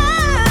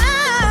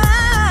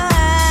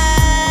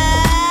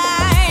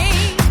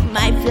 I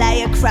might fly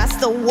across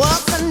the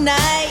world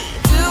tonight.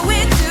 Do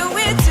it, do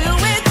it, do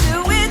it, do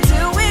it,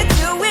 do it,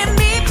 do it.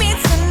 Meet me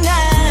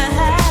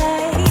tonight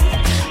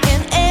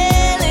in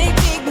LA.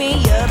 Pick me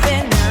up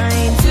at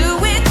 9. Do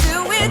it, do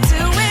it,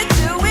 do it,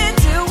 do it,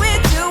 do it,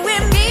 do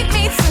it. Meet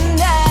me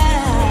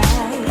tonight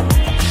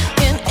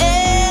in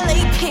LA.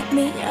 Pick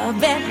me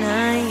up at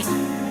 9.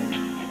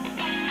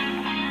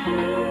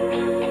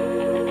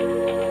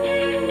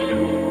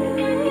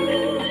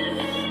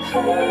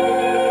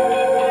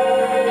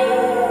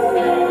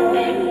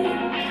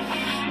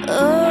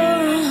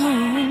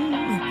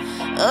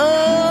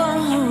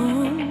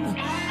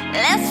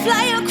 Let's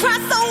fly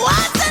across the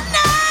world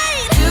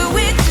tonight. Do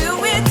it, do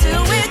it, do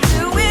it,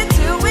 do it,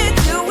 do it,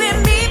 do it.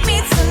 Meet me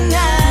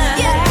tonight.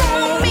 Yeah, come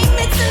on, meet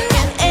me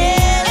tonight.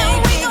 LA,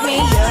 pick me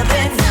up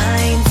at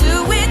 9. Do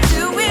it,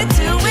 do it,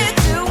 do it,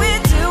 do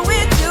it, do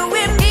it, do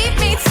it. Meet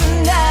me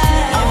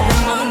tonight. Oh,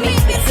 come on,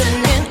 meet me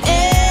tonight.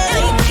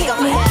 LA, pick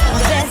me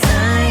up at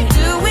 9.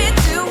 Do it,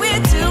 do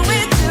it, do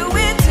it, do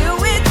it, do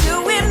it, do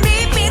it.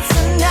 Meet me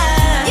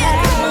tonight. Yeah,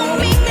 come on,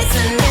 meet me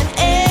tonight.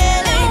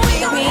 LA,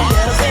 pick me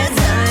up at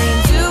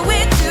 9. Do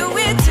it, do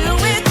it, do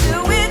it,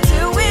 do it,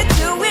 do it,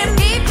 do it.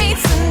 Meet me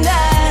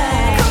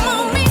tonight. Come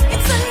on, meet me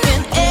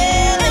tonight.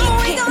 LA,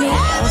 pick me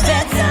up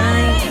at 9.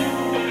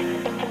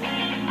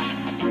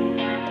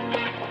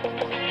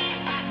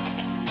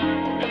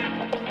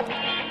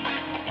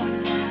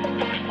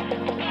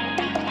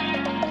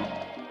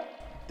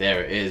 There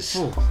it is.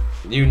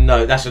 You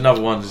know, that's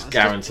another one that's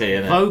guaranteed,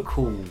 isn't it?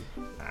 Vocal.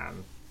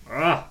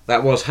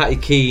 That was Hatty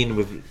Keane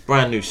with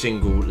brand new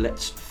single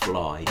Let's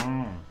Fly.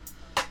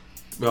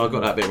 Well, I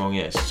got that bit wrong,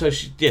 yes. So,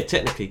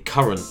 technically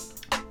current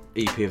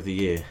EP of the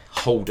year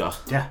holder.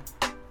 Yeah.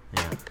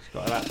 She's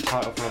got that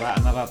title for about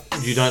another.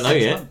 You don't know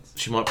 6 yet. months.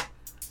 She might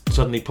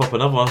suddenly pop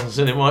another one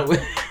and it might win.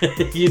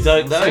 You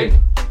don't know.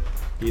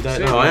 You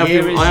don't know. I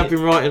have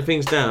been writing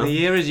things down. The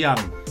year is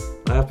young.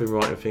 I have been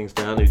writing things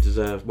down who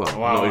deserve. Well,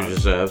 not who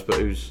deserves, but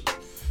who's.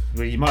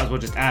 Well, you might as well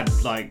just add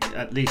like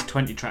at least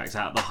 20 tracks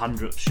out of the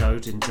 100th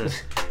shows into.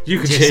 You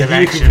can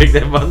pick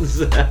them ones.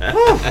 You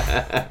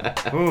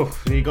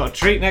got a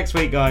treat next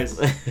week, guys.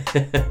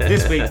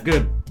 This week's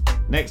good.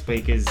 Next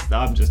week is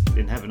I'm just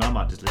in heaven. I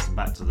might just listen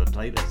back to the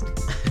playlist.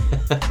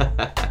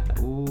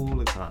 Ooh,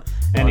 look at that.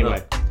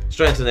 Anyway,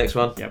 straight into the next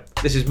one. Yep.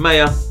 This is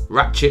MAEAR,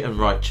 Ratchet and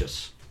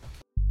Righteous.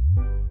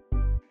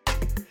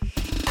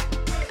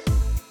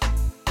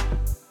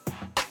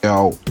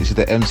 Yo, this is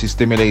the MC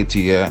Stimulator,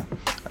 yeah?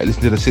 I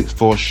listen to the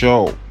 6-4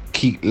 show.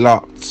 Keep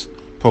locked.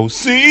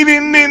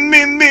 Proceeding in.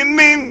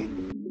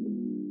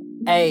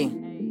 Hey,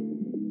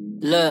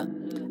 look,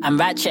 I'm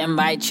ratchet and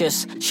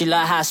righteous. She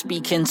like how I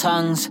speak in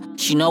tongues.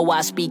 She know what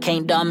I speak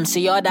ain't dumb.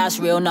 See, yo, that's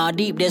real, nah,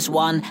 deep this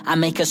one. I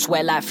make her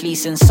sweat like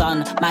fleecing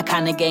sun. My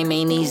kind of game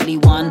ain't easily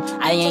won.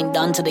 I ain't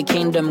done till the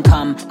kingdom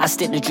come. I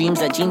stick the dreams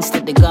that jeans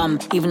stick the gum.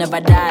 Even if I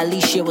die, at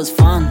least shit was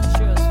fun.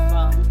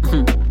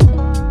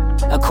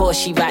 Of course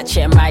she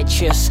ratchet and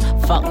righteous.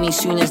 Fuck me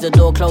soon as the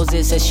door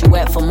closes. Says she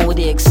wet from all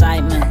the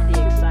excitement.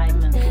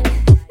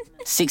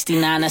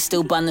 69, I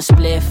still bun the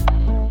spliff.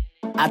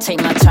 I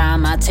take my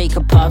time, I take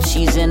a puff,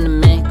 she's in the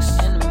mix.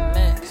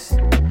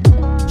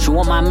 She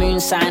want my moon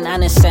sign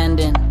and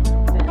ascending.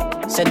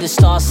 Said the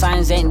star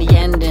signs ain't the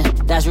ending.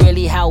 That's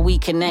really how we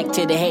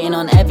connected. Hating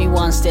on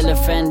everyone, still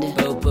offended.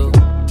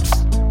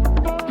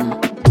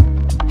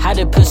 Had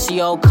a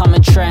pussy all come a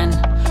trend.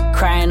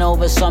 Crying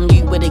over some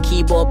youth with a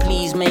keyboard,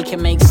 please make it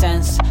make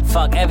sense.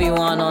 Fuck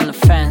everyone on the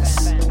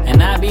fence.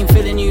 And I've been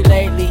feeling you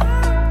lately.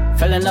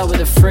 Fell in love with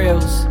the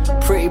frills.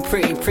 Pretty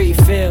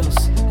feels.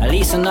 At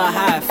least I know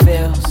how it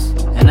feels.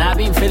 And I've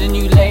been feeling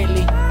you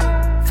lately.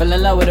 Fell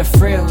in love with the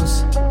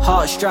frills.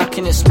 Heart struck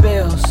and it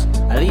spills.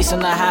 At least I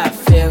know how it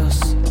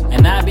feels.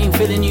 And I've been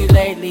feeling you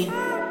lately.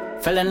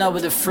 Fell in love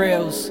with the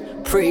frills.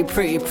 Pretty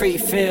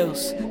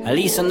feels. At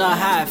least I know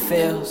how it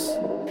feels.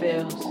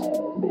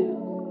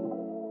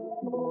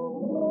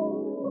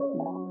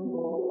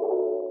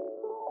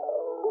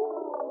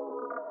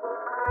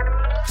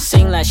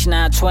 Sing like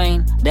Shania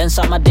Twain, then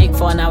suck my dick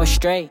for an hour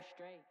straight.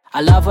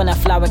 I love when that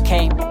flower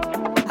came.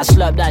 I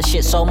slurp that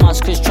shit so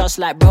much, cause trust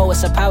like bro,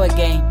 it's a power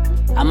game.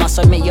 I must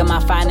admit you're my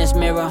finest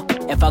mirror.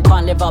 If I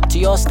can't live up to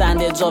your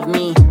standards of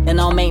me, then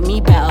I'll make me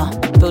better.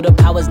 Feel the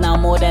powers now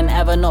more than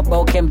ever, not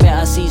broken,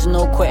 better.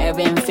 Seasonal quitter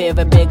in fear of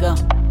a bigger.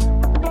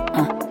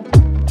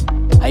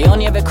 I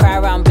only ever cry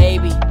around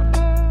baby.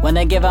 When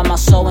I give her my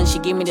soul and she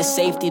give me the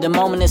safety. The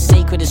moment is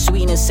sacred, the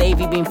sweet and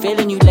savvy. Been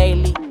feeling you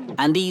lately,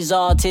 and these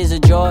are tears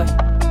of joy.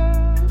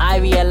 I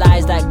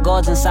realize that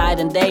God's inside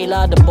and they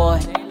love the boy.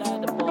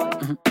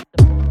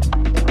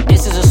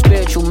 This is a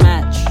spiritual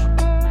match.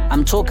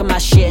 I'm talking my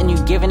shit and you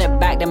giving it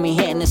back. Then me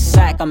hitting the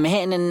sack. I'm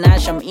hitting the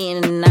Nash, I'm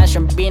eating the Nash.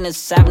 I'm being a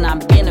savage, I'm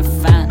being a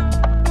fan.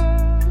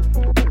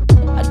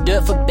 I do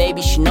it for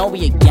baby, she know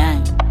we a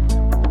gang.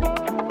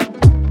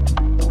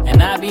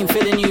 I've been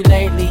feeling you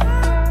lately.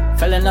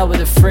 Fell in love with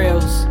the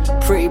frills.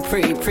 Pretty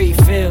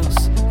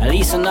feels. At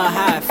least I know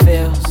how it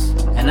feels.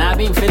 And I've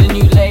been feeling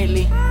you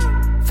lately.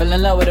 Fell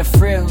in love with the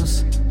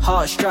frills.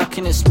 Heart struck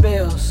and it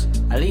spills.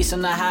 At least I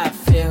know how it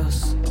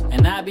feels.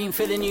 And I've been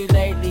feeling you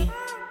lately.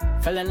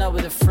 Fell in love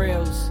with the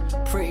frills.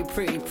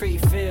 Pretty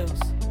feels.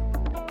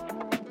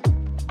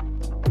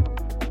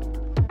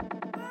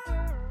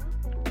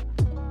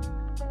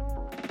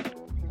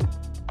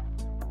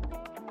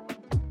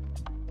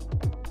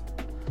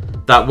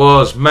 That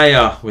was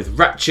MAEAR with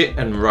Ratchet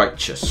and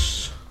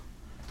Righteous.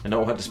 And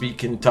all had to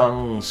speak in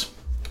tongues.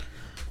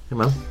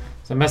 Come on.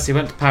 So Messi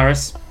went to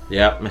Paris.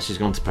 Yeah, Messi's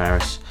gone to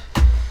Paris.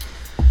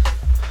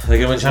 They're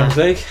going to win Champions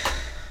League.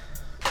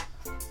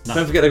 No.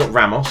 Don't forget they got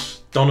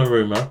Ramos,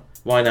 Donnarumma,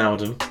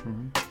 Wijnaldum,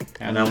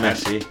 and now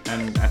Messi.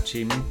 And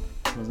Hakimi,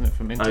 wasn't it,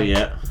 from Inter? Oh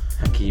yeah,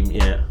 Hakim,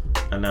 yeah.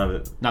 And now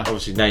that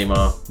obviously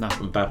Neymar,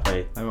 Mbappe.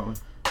 They won't win.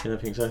 You don't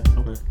think so?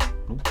 No.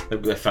 They're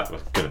going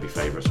to be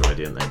favourites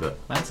already, aren't they? But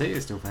Man City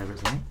is still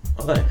favourites, I think.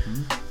 Are they?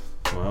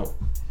 Well,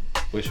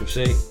 we shall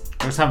see.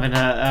 There was something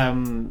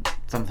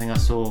I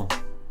saw.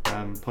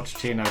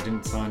 Pochettino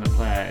didn't sign a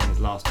player in his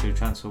last 2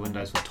 transfer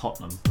windows for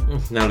Tottenham.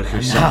 Now look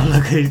who's signed.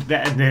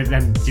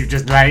 And you've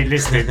just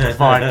listed the 5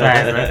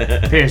 players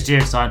that PSG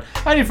have signed.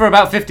 Only for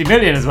about 50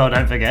 million as well,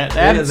 don't forget.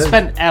 They haven't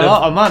spent a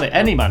lot of money,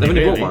 any money. They've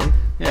only really. bought one.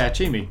 Yeah,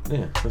 Chimi.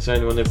 Yeah, that's the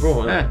only one they've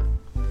brought. Yeah.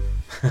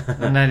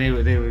 And then he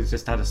was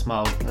just had a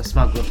smug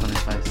look on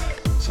his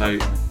face. So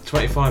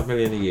 25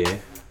 million a year,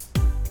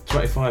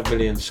 25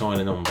 million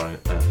signing on thing.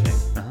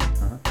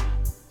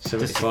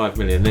 75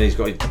 million. Then he's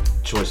got a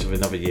choice of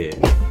another year,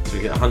 so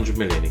he get 100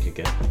 million. He could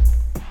get.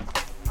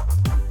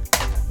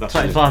 That's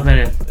 25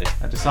 million.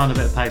 I just signed a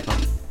bit of paper.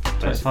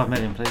 25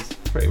 million, please.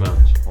 Pretty much.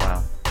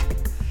 Wow.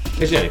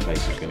 It's the only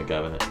place he's going to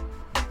go, isn't it?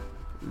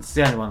 It's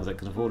the only ones that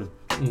can afford it.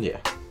 Yeah.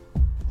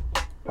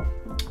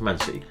 Man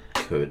City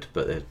could,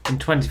 but they're... In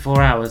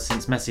 24 hours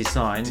since Messi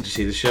signed, did you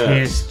see the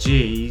shirts?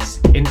 PSG's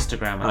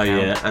Instagram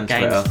account and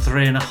gained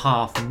Twitter.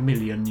 3.5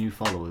 million new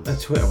followers. And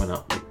Twitter went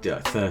up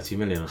like 30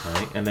 million or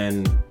something, and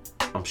then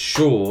I'm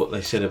sure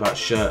they said about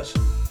shirts.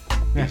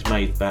 It's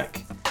made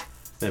back.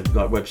 They've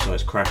like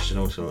websites crashed and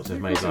all sorts. They've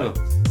made like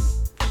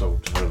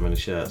sold however many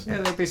shirts.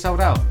 Yeah, they'll be sold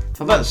out.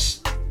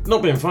 That's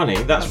not being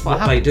funny. That's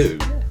what they do.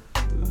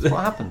 That's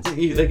what happens.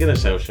 They're going to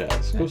sell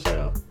shirts. Of course they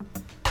are.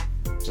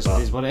 Just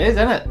is what it is,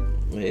 isn't it?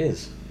 It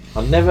is.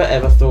 I never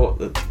ever thought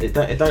that it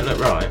don't look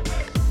right.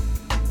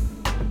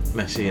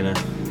 Messi in a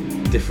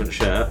different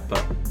shirt,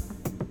 but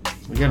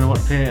we're going to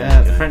watch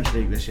the French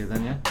League this year,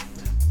 then, yeah.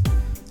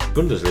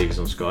 Bundesliga's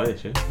on Sky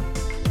this year.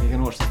 You're going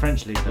to watch the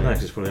French League, then? No,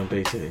 because it's probably on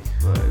BT.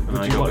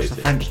 Would you watch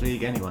the French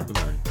League anyway?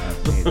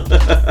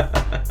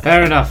 No.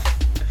 Fair enough.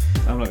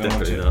 I'm not going to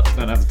watch it.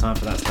 Don't have the time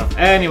for that stuff.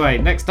 Anyway,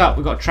 next up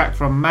we've got a track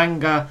from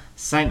Manga,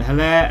 Saint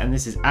Hilare, and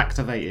this is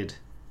Activated.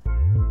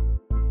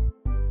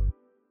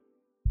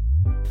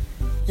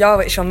 Yo,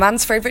 it's your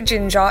man's favourite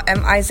ginger,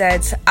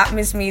 MIZ, at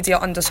Ms Media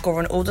 _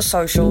 on all the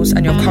socials,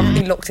 and you're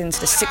currently locked into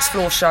the 6th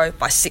Floor show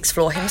by 6th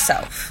Floor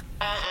himself.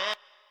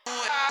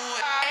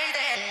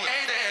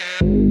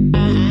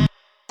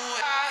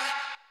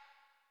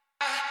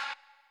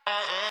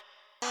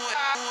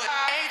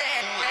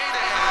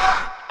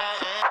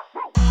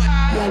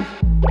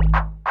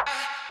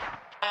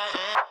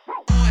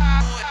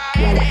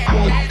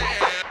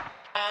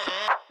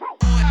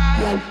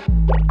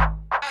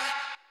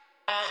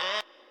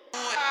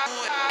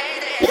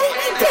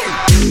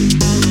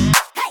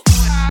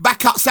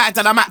 Back outside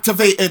and I'm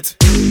activated.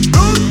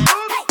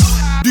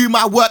 Do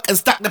my work and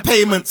stack the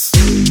payments.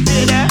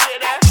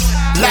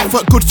 Life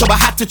worked good, so I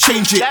had to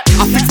change it.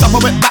 I fixed up, I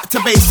went back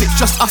to basics.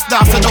 Just us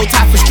now, so no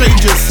time for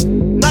strangers.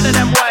 None of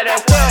them why they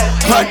will.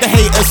 Heard the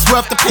haters,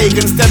 swerve the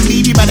pagans. Them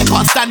needy man, they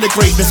can't stand the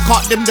greatness.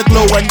 Can't dim the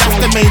glow, and that's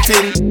the main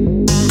thing.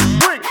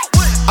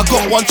 I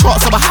got one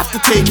chance, so I have to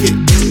take it.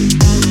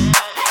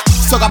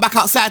 So I back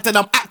outside and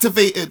I'm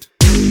activated.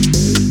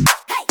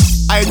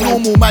 I ain't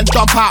normal man,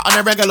 jump out on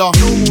a regular.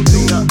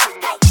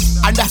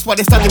 And that's why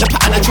they stuck in the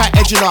pattern and try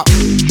edging up.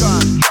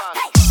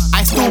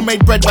 I still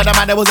made bread, but the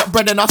man, there wasn't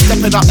bread enough.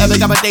 Stepping up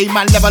every other day,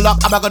 man, level up.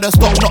 Am I gonna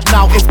stop? Not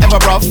now, if ever,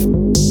 bruv.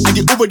 And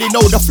you already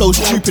know the flow's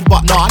stupid,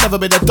 but nah, I never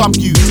been a dumb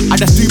you. I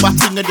just do my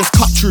thing and just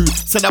cut through.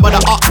 So they wanna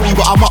ask me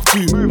what I'm up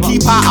to.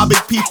 Keep out of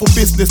big people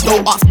business,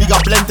 don't ask me,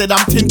 I'm blended,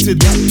 I'm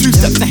tinted. 2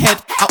 steps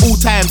ahead at all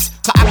times,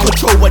 cause I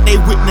control what they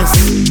witness.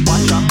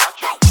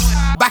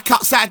 Back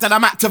outside and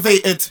I'm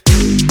activated.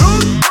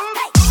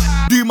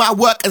 Do my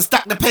work and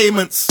stack the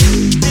payments.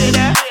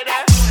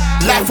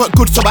 Life worked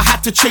good, so I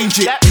had to change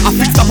it. I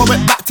fixed up, I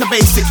went back to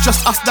basics.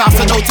 Just us now,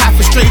 so no time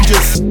for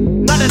strangers.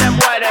 None of them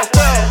why they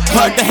will.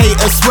 Heard the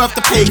haters, swerve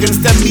the pagans.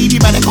 Them needy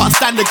man, they can't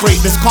stand the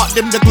greatness. Can't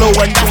dim the glow,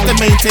 and that's the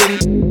main thing.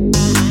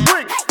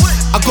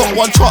 I got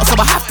one chance, so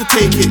I have to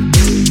take it.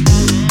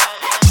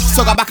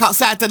 So I back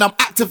outside and I'm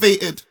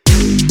activated.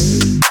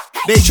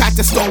 They tried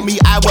to stop me,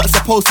 I wasn't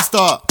supposed to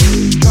start.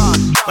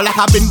 But like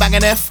I've been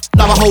banging F,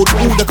 now I hold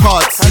all the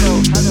cards.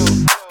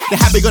 They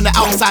had me on the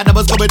outside, I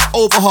was going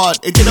over hard.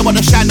 It didn't want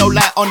to shine no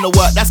light on the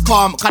work. That's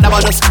calm, kind of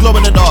just glow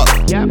in the dark.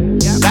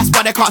 That's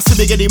why they can't see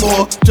me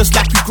anymore. Just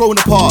like we've grown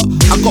apart.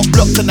 I got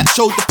blocked and that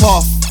showed the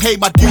path.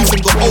 Paid my dues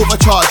and got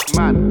overcharged.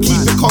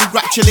 Keep it,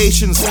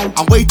 congratulations.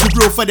 I'm way too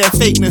real for their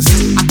fakeness.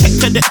 I can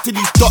connect to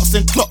these dots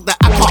and clock that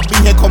I can't be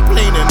here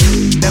complaining.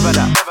 Never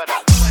that.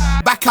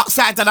 Back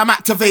outside and I'm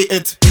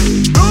activated.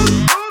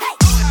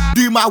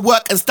 Do my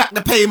work and stack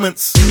the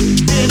payments.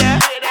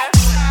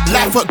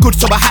 Life weren't good,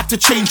 so I had to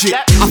change it.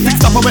 I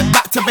fixed up, I went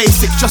back to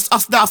basics. Just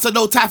us now, so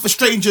no time for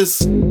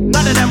strangers.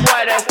 None of them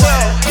were there.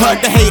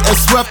 Heard the haters,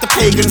 swerve the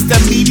pagans.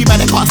 Them needy man,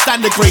 they can't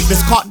stand the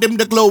greatness. Can't dim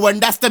the glow,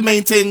 and that's the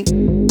main thing.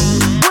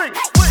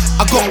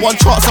 I got one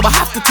chance, so I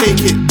have to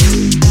take it.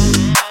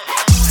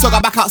 So I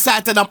got back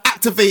outside, and I'm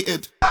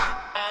activated.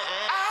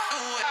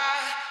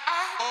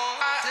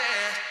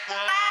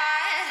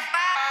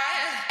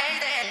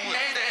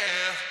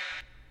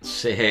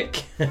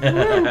 Sick.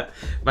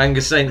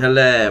 Manga Saint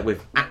Hilare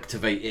with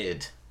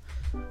Activated.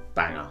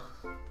 Banger.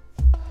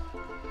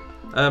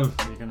 Are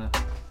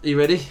you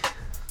ready?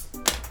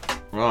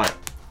 Right.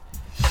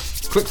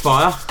 Quick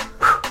fire.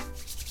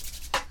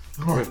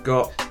 We've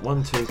got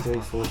 1, 2,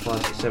 3, 4,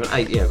 5, 6, 7,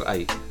 8. Yeah, I've got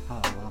 8.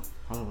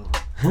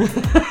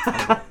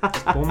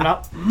 Warming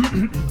up.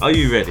 Are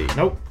you ready?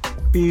 Nope.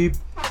 Beep.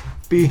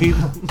 Beep.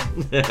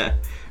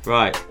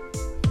 Right.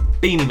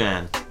 Beanie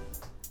Man.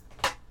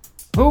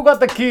 Who got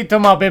the key to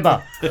my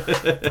bibber?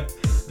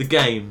 The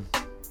game.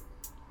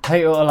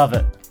 Hate it or love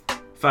it?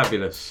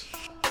 Fabulous.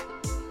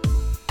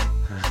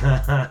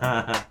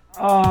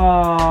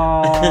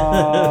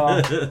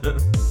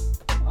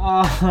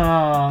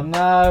 Oh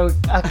no,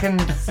 I can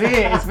see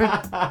it. It's been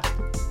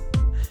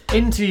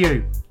into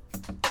you.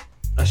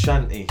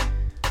 Ashanti.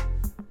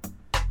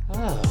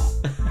 Oh.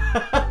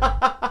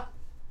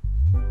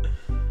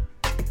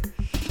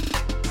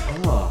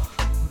 Oh,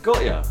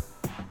 got ya.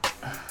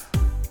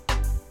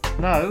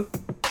 No.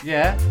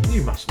 Yeah.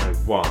 You must know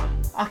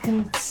one. I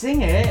can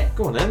sing it.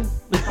 Go on then.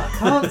 I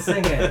can't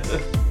sing it.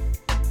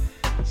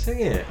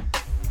 Sing it.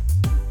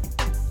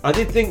 I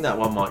did think that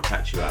one might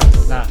catch you out.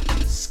 Nah.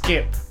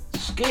 Skip.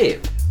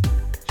 Skip?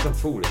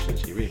 She's foolish, isn't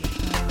she, really?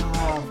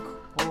 Oh,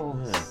 of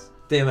course.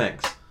 Yeah.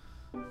 DMX.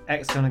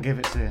 X gonna give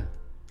it to you.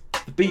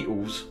 The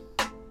Beatles.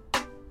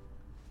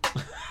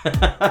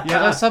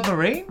 Yellow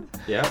Submarine?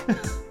 Yeah.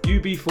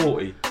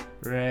 UB40.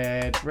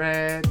 Red,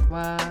 red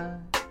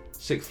wine.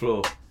 6th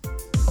Floor.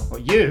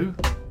 What, you?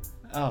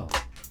 Oh.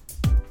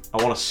 I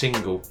want a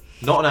single.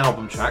 Not an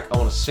album track, I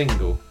want a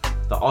single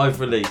that I've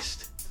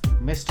released.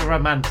 Mr.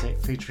 Romantic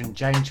featuring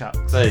Jane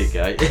Chucks. There you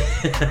go.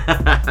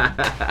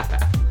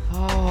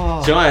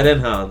 Oh. So I had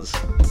Enhance.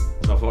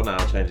 So I thought, no,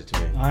 I'll change it to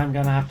me. I'm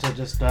gonna have to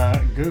just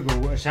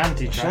Google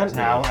Ashanti tracks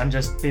now and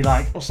just be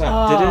like, what's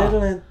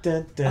that?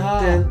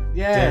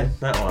 Yeah.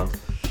 That one.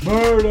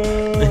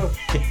 Murder!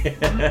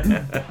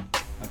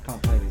 I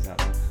can't play these out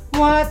there.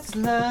 What's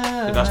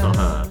love? That's not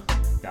her.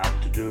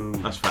 Got to do.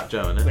 That's Fat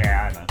Joe, isn't it?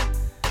 Yeah, I know.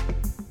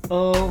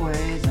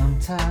 Always on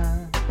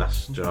time.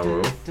 That's Ja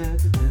Rule.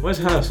 Where's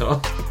her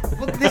song?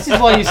 Well, this is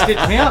why you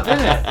stitched me up, isn't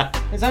it?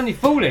 It's only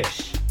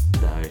foolish.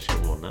 No, it's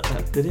not one that.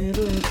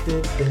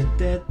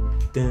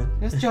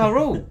 That's Ja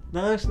Rule.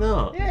 No, it's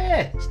not.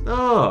 Yeah. It's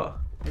not.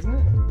 Isn't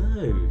it?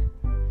 No.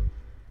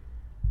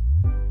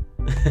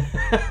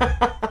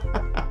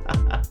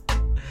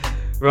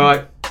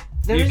 Right.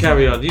 There you is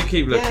carry one. on. You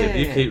keep looking. Yeah.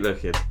 You keep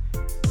looking.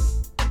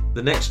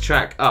 The next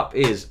track up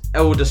is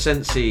Elder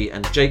Sensei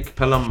and Jake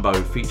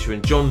Palumbo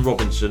featuring John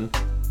Robinson,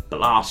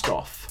 Blast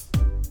Off.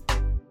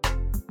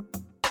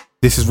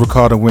 This is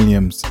Ricardo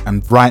Williams,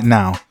 and right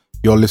now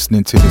you're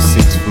listening to the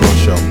 6th Floor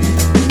Show.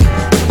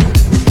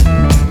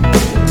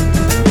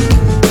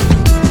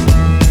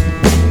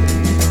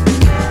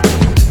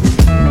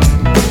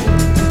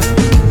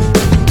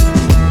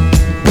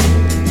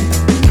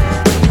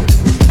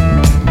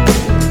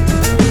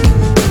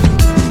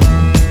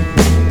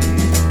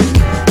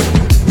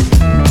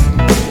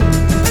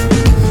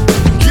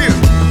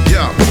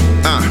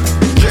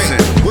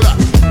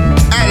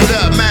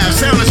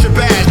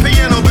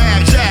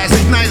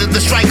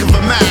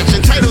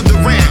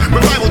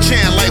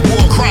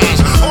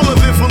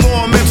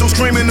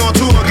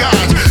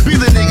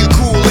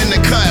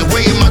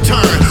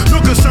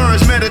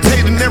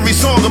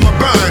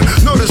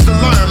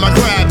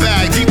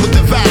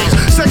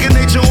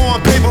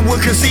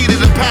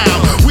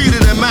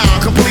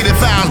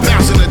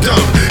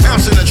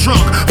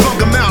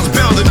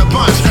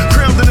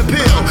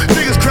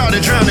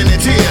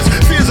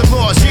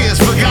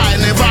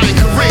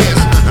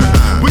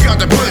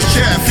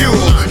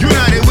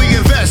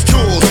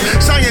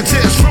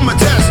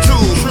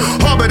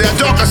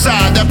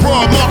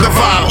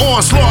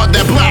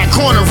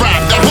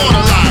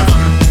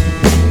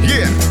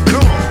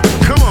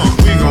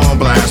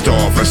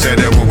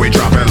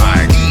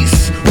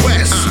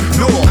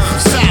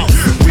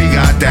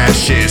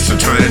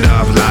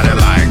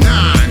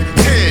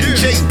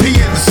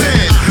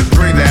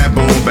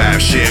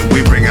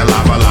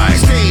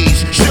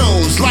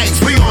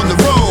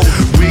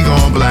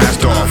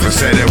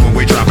 Said it when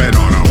we drop it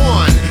on them.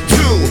 1,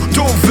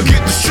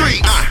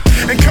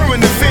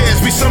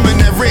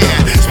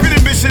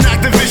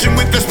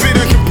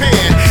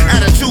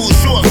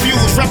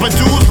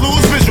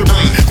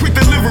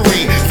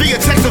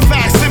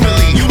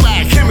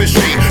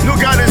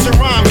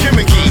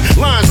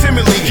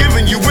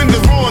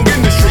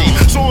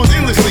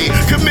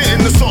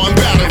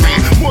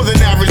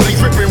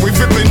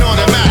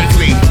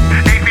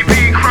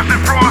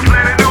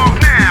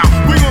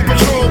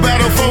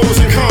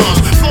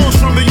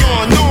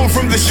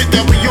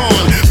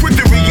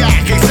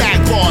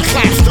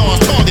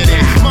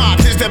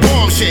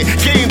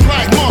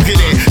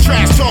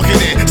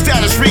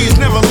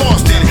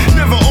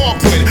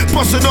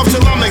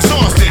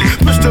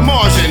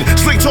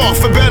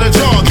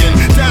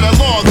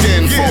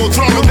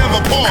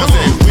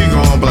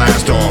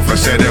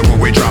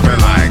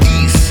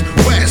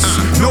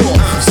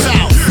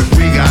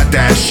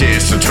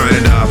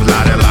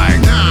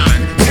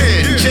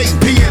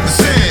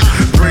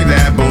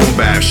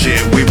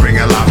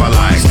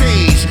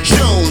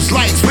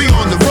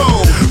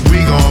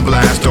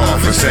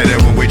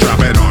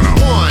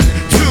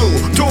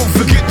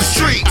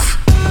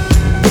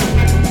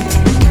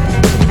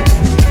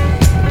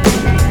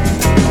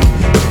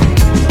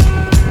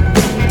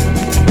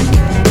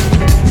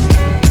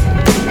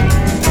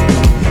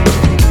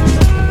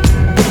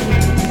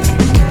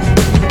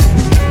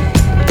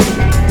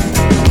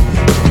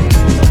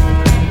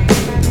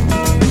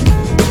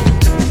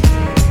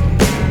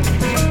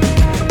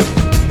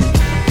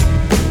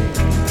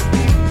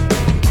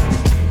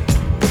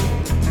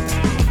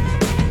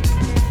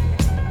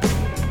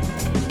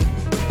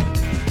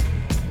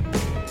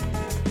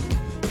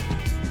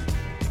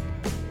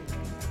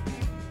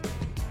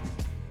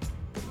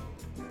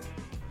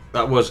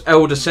 That was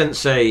Elder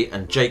Sensei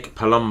and Jake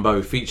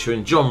Palumbo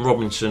featuring John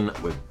Robinson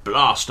with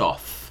Blast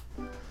Off.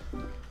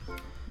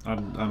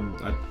 I'm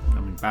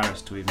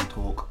embarrassed to even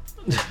talk.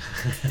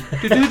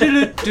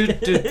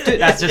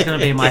 That's just going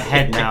to be in my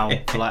head now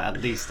for like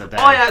at least a day.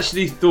 I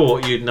actually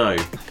thought you'd know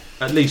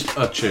at least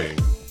a tune.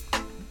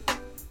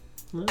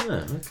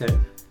 Ah, okay.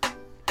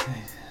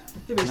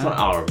 It's like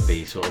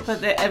R&B sort of.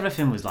 But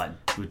everything was like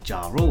with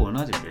Ja Rule, and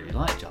I didn't really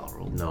like Ja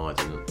Rule. No, I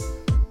didn't.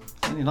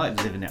 I only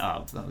liked Living It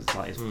Up. That was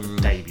like his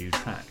debut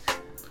track.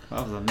 But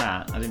other than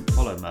that, I didn't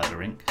follow Murder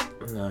Inc.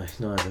 No,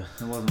 neither.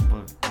 It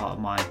wasn't part of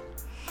my...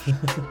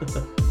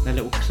 Their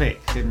little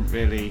clique didn't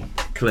really...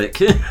 Click.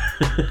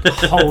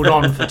 hold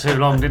on for too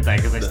long, did they?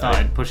 Because they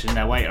started pushing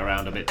their weight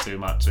around a bit too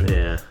much. And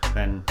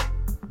then,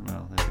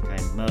 well, they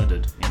became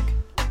Murdered Inc.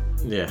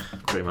 Yeah,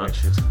 pretty much.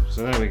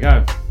 So there we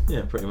go.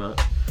 Yeah, pretty much.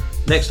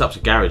 Next up's a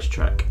garage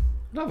track.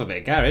 Another bit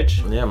of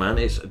garage. Yeah, man.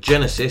 It's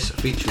Genesys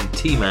featuring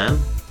T-Man.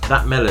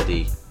 That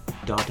melody.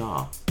 Da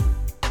da.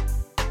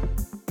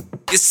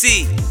 You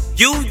see,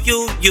 you,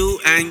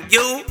 and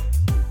you.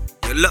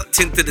 You're locked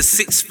into the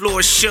 6th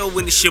Floor show,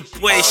 and it's your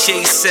boy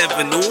Shay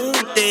 7 all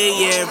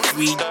day,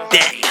 every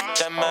day.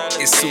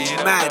 It's so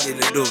mad in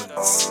the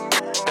noise.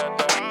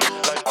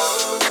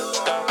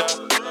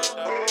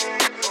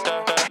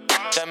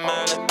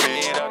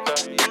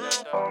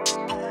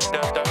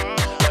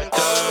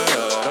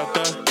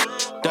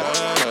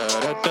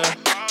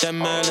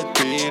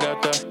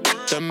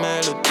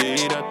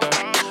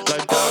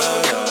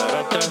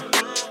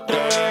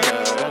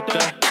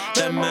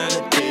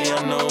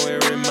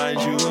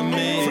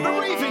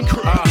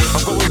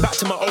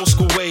 To my old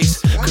school ways,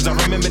 cause I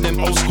remember them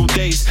old school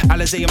days.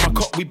 Alizé and my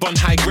cop, we bun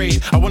high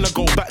grade. I wanna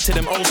go back to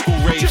them old school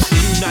raves.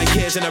 New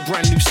Nikes and a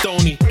brand new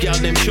Stony. Girl,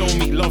 them show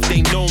me, love,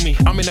 they know me.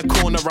 I'm in a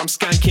corner, I'm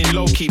skanking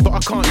low key, but I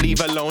can't leave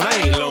alone, I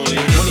ain't lonely.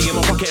 Money in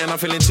my pocket and I'm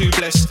feeling too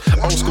blessed.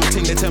 Old school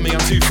ting, they tell me I'm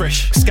too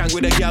fresh. Skank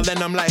with a girl,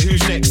 then I'm like,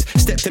 who's next?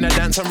 Stepped in a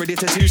dance, I'm ready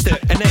to two-step.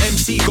 And the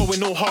MC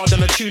going all hard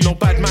on a tune. No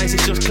bad minds,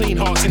 it's just clean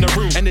hearts in the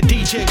room. And the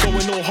DJ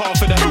going all hard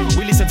for the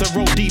we listen to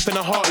Roll Deep and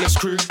a Heartless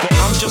crew. But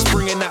I'm just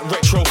bringing that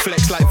retro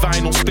flex like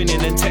vinyl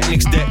spinning and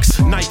Technics decks.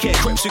 Nike Air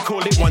Crips, we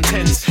call it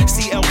 110s.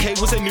 CLK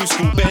was a new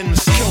school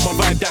Benz. Kill my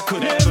vibe, that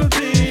could never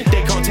be.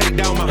 They can't take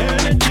down my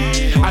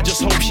energy. I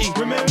just hope she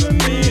remember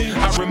me.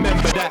 I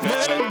remember that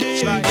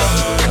melody. Like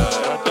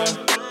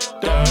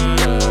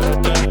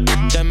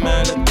the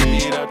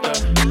melody,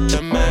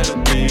 the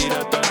melody,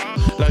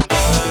 like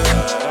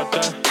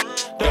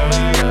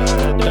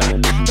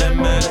the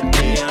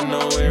melody. I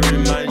know it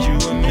reminds you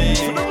of me.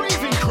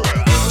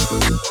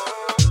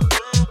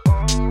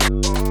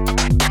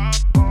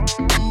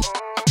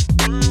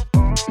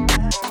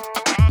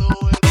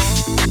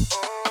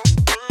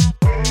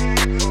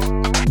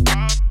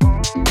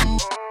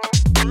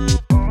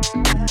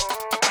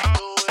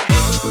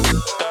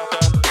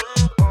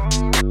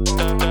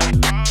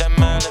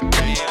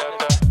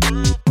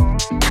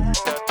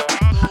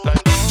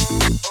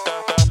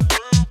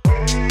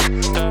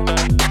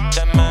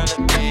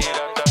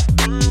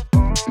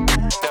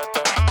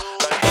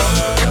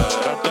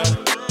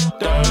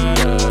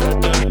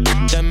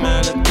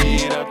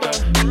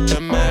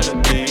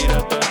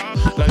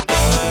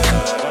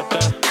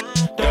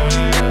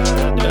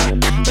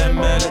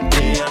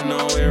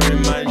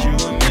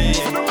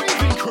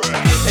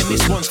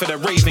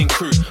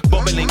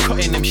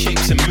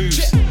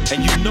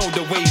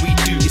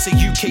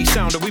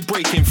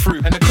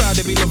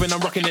 I'm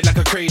rocking it like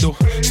a cradle.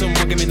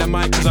 Someone give me the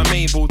mic cause I'm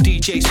able.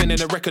 DJ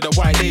spinning a record, a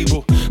white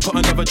label. Put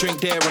another drink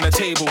there on the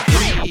table.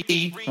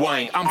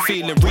 Rewind, I'm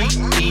feeling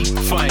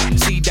fine.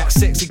 See that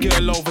sexy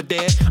girl over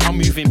there? I'm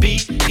moving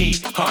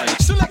behind.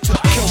 Selector,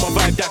 kill my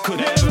vibe, that could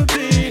never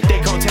be. They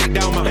can't take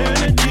down my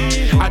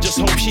energy. I just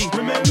hope she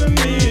remember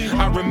me.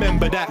 I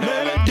remember that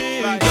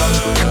melody. Like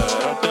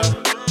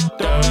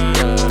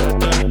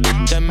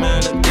the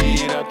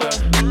melody,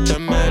 the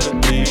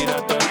melody,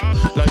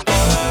 like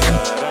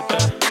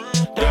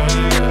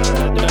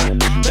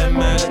the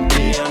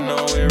melody. I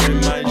know it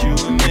reminds you of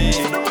me.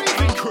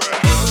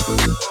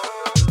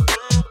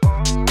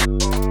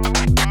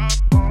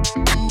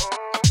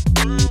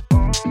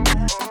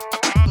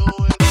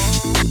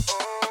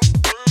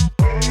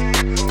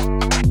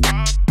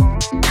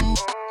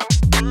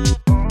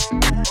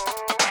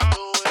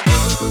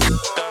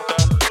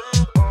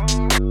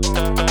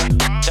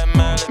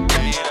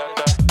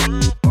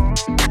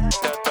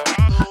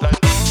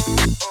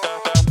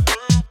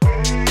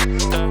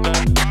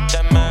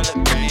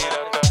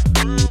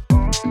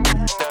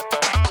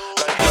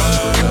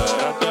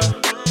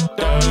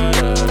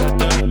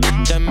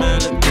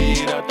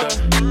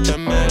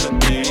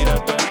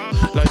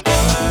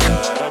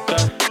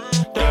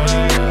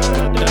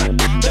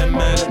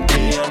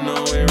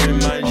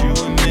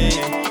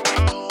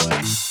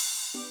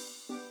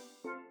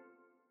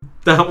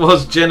 That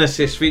was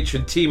Genesys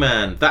featuring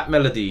T-Man, That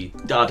Melody,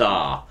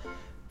 Da-Da.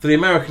 For the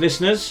American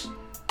listeners,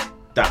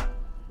 that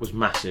was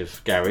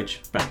massive garage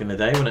back in the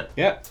day, wasn't it?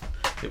 Yep.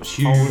 It was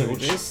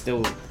huge. It is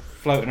still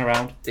floating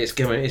around. It's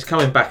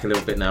coming back a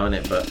little bit now,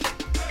 isn't it? But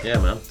yeah,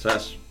 man. So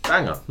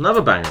Banger.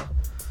 Another banger.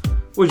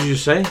 What did you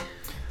just say?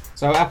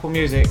 So Apple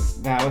Music,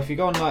 now if you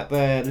go on like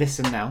the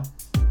listen now,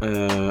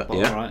 bottom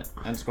yeah. right,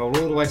 and scroll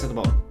all the way to the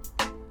bottom.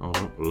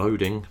 Oh,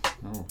 loading.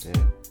 Oh dear.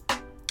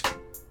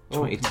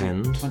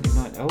 2010.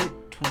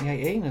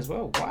 2018 as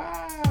well.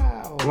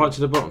 Wow. Right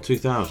to the bottom,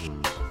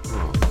 2000s.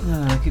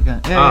 Oh. Keep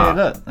going. Yeah,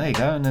 look. There you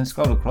go, and then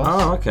scroll across.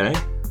 Oh, okay.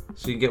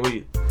 So you get what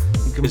you...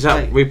 Is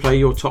that replay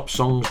your top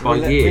songs by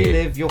year?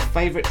 Relive your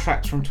favourite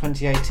tracks from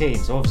 2018.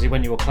 So obviously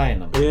when you were playing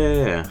them.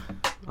 Yeah.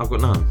 I've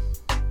got none.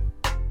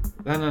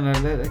 No.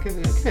 Give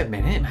it a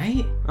minute,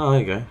 mate. Oh, there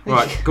you go.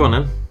 Right, go on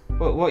then.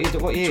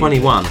 What year?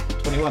 21.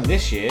 21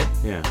 this year.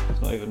 Yeah.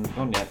 It's not even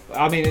gone yet.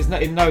 I mean, it's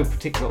not in no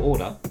particular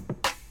order.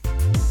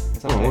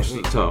 What's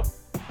at the top?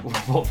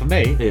 What, for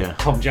me? Yeah.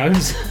 Tom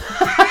Jones.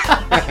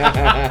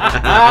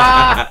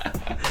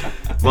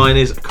 Mine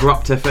is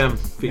Corrupt FM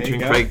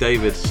featuring Craig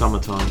David,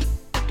 Summertime.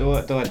 Do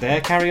I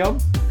dare carry on?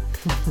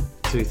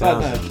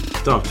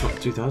 2000. Oh,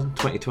 2000?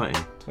 2020.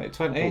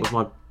 2020. What was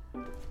my...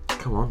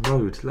 Come on,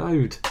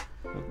 load.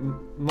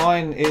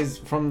 Mine is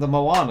from the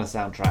Moana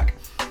soundtrack.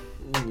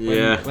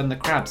 Yeah. When the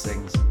crab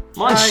sings.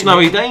 Mine's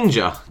Snowy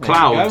Danger.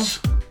 Clouds.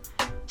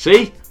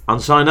 See?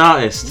 Unsigned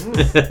artist.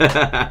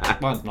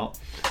 Mine's not.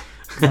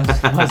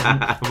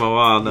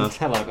 Moana.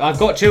 I've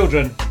got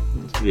children.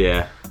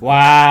 Yeah.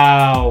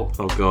 Wow.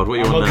 Oh God, what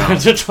are you I'm on not now? going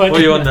to 20. What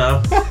are you on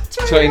now?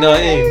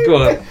 2019.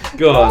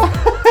 Go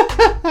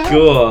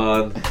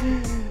on.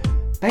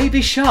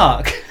 Baby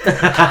Shark.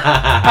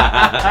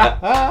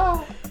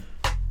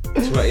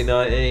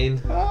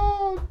 2019.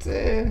 Oh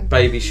dear.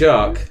 Baby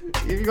Shark.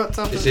 You've got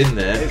top. It's in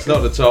there. It's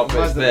not the top,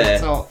 but it's there.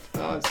 The top.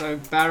 Oh, it's so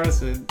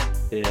embarrassing.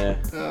 Yeah.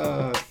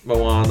 Oh.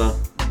 Moana.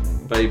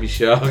 Baby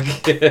Shark.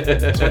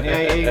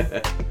 2018.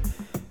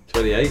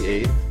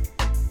 2018.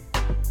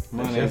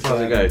 How far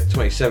does it go?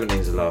 2017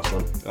 is the last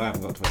one. I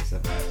haven't got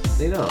 27.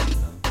 Do you not? No.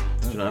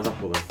 Did you not have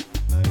Apple then?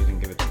 No, you didn't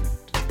give it to me.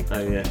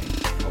 Oh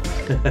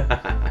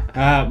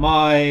yeah.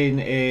 Mine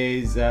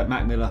is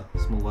Mac Miller,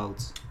 Small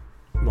Worlds.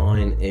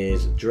 Mine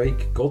is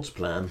Drake, God's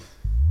Plan.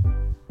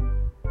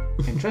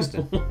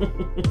 Interesting.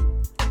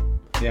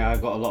 Yeah,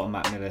 I've got a lot of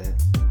Mac Miller here.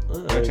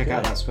 Oh, Go check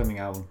out that Swimming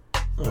album. I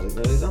didn't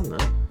know they'd done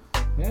that.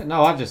 Yeah,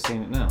 no, I've just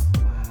seen it now.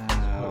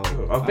 Wow.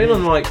 Cool. I've been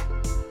on like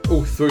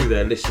all through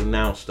their Listen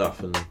Now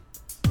stuff, and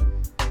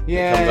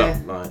yeah, it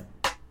comes up like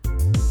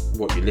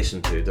what you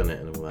listen to, doesn't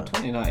it, and all that.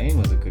 2019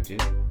 was a good year.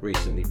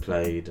 Recently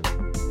played,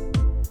 and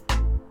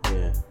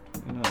yeah.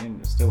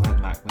 2019 still had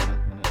Mac Miller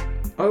in it.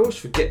 I always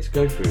forget to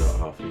go through like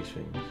half these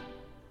things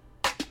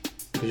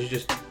because you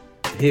just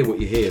hear what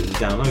you hear and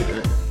download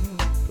it.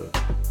 But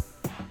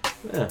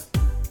yeah,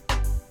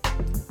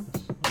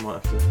 I might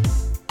have to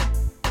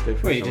go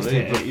through. Well,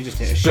 you just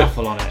hit a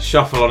shuffle on it.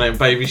 Shuffle on it, and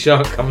Baby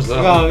Shark comes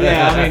up. Well,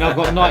 yeah, I mean, I've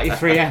got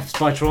 93 Fs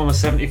by Trauma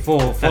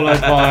 74,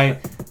 followed by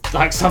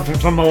like something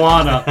from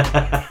Moana,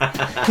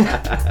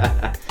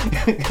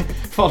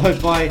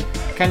 followed by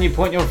Can You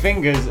Point Your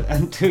Fingers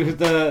and do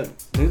the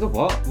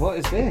what? What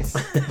is this?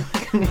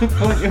 Can you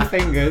point your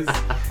fingers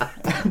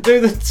and do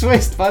the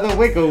twist by the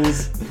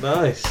Wiggles?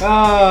 Nice.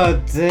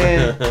 Oh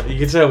dear. You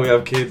can tell we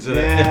have kids, innit?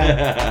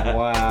 Yeah.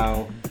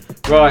 Wow.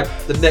 Right,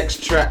 the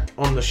next track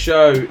on the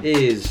show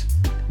is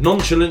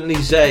Nonchalantly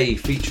Zay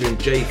featuring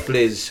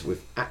JFliz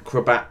with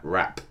Acrobat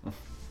Rap.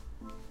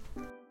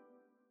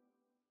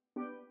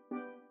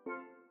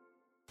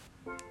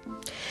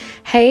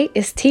 Hey,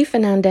 it's T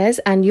Fernandez,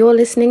 and you're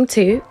listening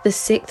to The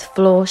Sixth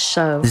Floor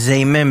Show.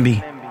 Zay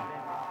Memby.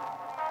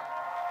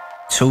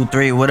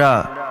 2-3, what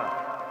up?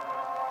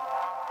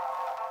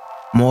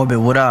 Morbid,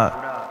 what up?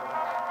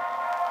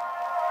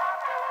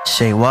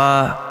 Say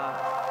what?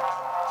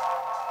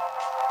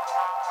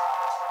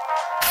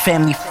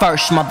 Family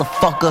first,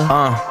 motherfucker.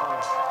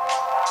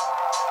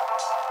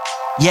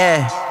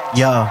 Yeah,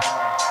 yo.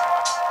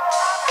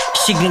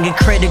 She can get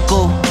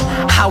critical.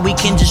 How we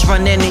can just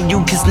run into you,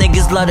 cause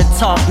niggas love to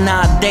talk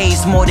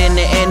nowadays more than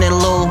the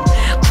interlude.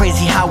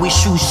 Crazy how we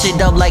shoot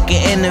shit up like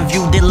an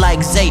interview. They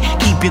like Zay,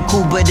 keep it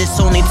cool, but it's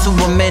only to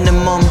a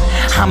minimum.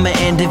 I'm an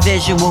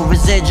individual,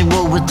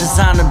 residual with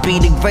designer be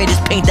the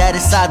greatest, paint that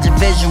inside your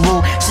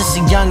visual. Since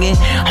a youngin',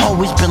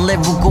 always been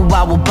lyrical,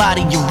 I will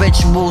body your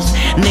rituals.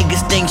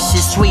 Niggas think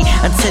shit sweet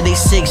until they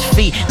 6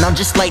 feet. Now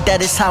just like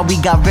that is how we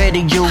got rid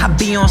of you. I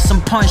be on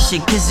some punch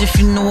shit, cause if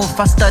you knew if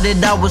I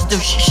studied I would still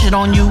shit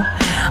on you.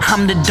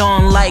 I'm the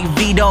Dawn like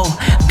Vito,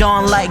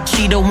 Dawn like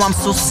Cheeto. I'm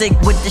so sick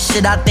with this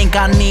shit, I think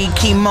I need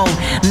chemo.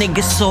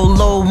 Niggas so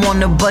low on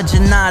the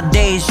budget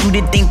nowadays, you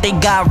did think they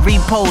got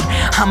repoed.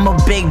 I'm a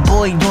big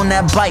boy on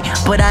that bike,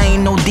 but I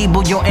ain't no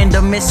Debo. You'll end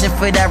up missing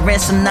for that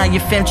ransom. Now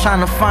your fam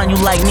tryna find you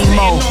like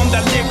Nemo. Spitting on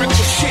that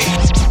lyrical shit.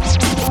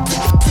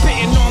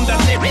 Spitting on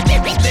that lyrical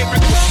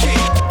shit.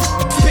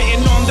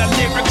 Spitting on that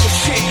lyrical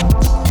shit.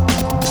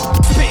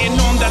 Spitting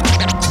on that.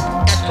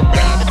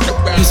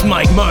 This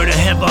mic murder,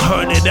 ever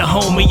heard of the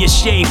homie,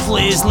 it's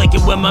JFliz.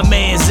 Linking with my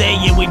man Zay,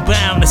 yeah, we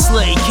bound to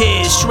slay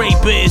kids. Straight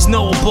biz,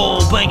 no bull,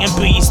 banging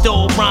beats,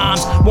 dope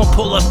rhymes. Won't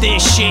pull up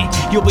this shit,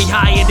 you'll be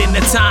higher than the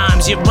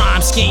times. Your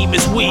rhyme scheme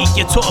is weak,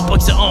 your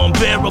topics are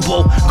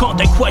unbearable.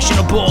 Content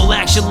questionable,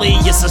 actually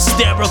it's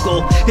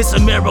hysterical. It's a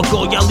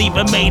miracle, y'all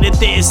even made it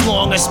this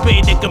long. I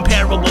spit the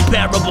comparable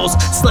parables,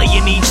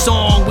 slaying each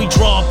song. We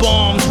draw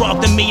bombs,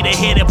 rock the meter,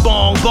 hit it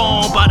bong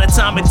bong. By the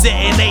time it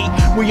detonate,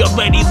 we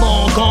already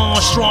long gone.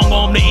 Strong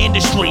on the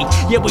industry,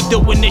 yeah, we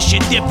doing this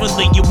shit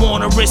differently. You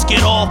wanna risk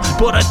it all,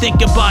 but I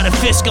think about it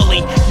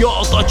fiscally.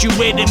 Y'all thought you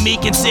rid of me,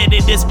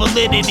 consider this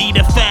validity.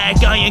 The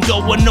fact I ain't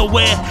going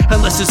nowhere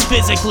unless it's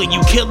physically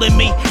you killing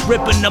me.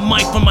 Ripping the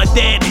mic from my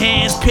dead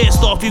hands,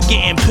 pissed off you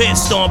getting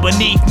pissed on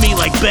beneath me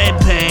like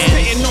bedpans.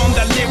 Spitting on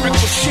that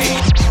lyrical shit.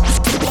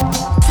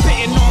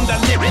 Spitting on that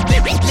lyrical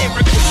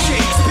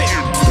shit.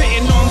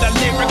 Spitting on that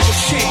lyrical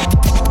shit.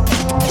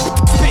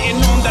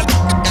 Spitting on that.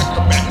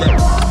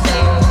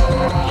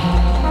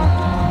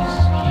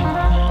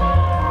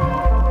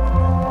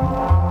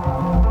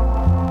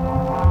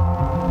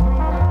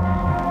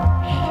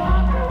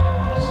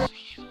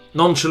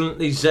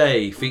 Nonchalantly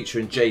Zay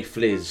featuring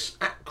JFliz,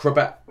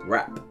 Acrobat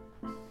Rap.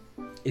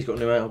 He's got a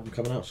new album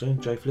coming out soon,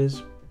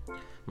 JFliz.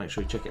 Make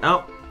sure you check it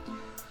out.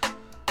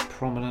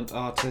 Prominent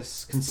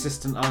artist,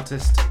 consistent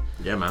artist.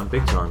 Yeah, man,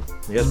 big time.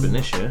 He has been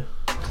this year.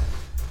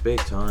 Big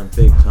time,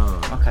 big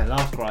time. Okay,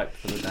 last gripe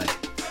for the day.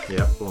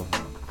 Yeah, go on.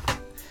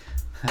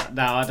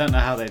 Now, I don't know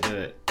how they do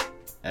it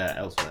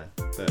elsewhere,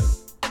 but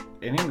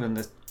in England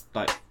there's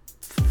like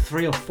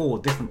 3 or 4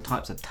 different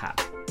types of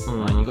tap.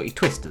 Right? You got your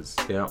twisters.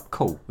 Yeah.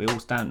 Cool. We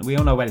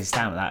all know where to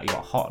stand with that. You got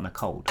a hot and a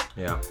cold.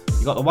 Yeah.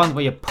 You got the ones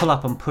where you pull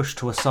up and push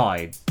to a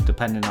side,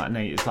 depending on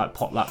it's like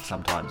pot luck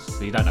sometimes.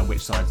 So you don't know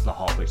which side's the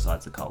hot, which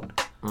side's the cold.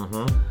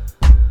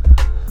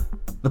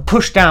 The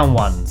push down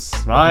ones,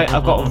 right?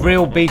 I've got a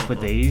real beef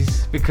with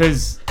these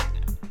because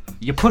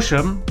you push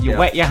them, you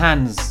wet your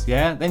hands,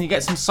 yeah. Then you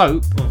get some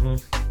soap.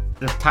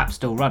 The tap's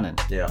still running.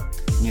 Yeah.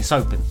 And you're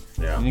soaping.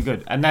 Yeah. And you're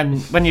good. And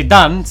then when you're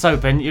done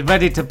soaping, you're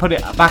ready to put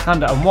it back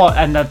under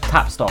and the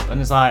tap stop.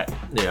 And it's like...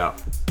 Yeah.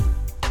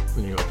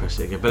 And you got to press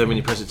it again. But then when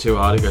you press it too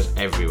hard, it goes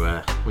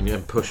everywhere. When you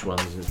then push ones...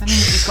 And then you've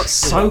just got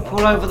soap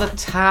all over the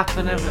tap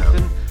and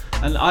everything.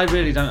 And I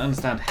really don't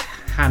understand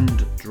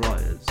hand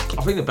dryers.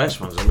 I think the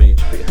best ones are when you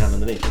just put your hand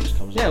underneath, it just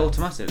comes Yeah, out.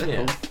 automatic. They're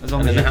cool. As And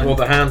long as then you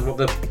can... what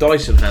the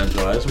Dyson hand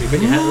dryers, when you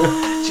put your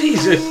hand...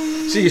 Jesus!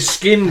 See your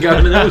skin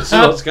going and all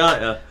sorts,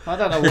 can't you? I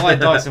don't know why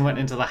Dyson went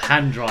into the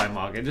hand dryer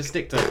market. Just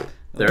stick to...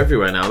 They're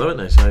everywhere now, though, aren't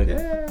they? So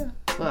yeah.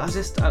 Well,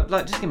 just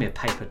give me a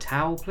paper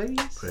towel,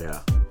 please.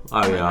 Yeah.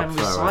 Oh yeah. And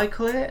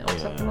recycle it or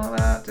something like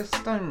that.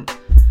 Just don't.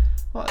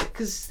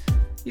 Because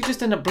you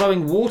just end up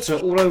blowing water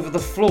all over the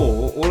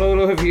floor, all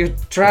over your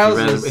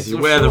trousers. If you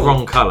wear the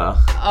wrong colour,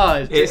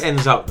 it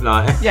ends up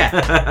like...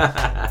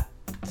 Yeah.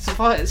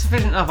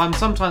 Sufficient enough. I'm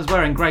sometimes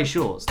wearing grey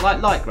shorts,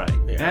 like light grey,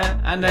 yeah.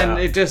 And then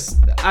it's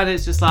just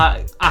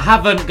like I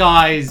haven't,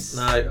 guys.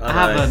 No, I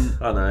haven't.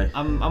 I know.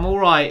 I'm all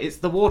right. It's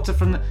the water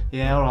from the.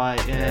 Yeah, all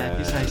right. Yeah, if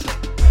you say so.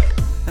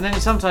 And then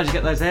sometimes you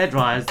get those air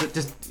dryers that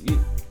just,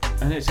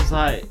 and it's just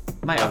like,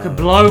 mate, I could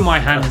blow my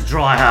hands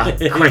drier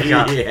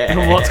quicker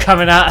than what's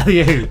coming out of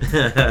you.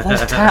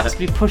 Those taps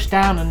be pushed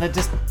down, and they're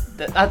just.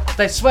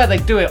 They swear they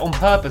do it on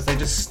purpose. They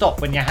just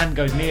stop when your hand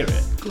goes near it.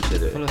 Of course they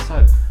do. Full of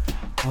soap.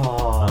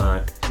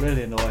 Oh,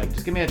 really annoying.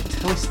 Just give me a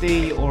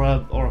twisty or a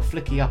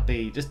flicky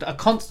uppy. Just a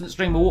constant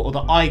stream of water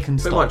that I can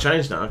stop. It might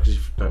change now because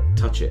you don't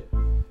touch it.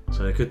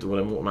 So they could, them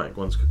automatic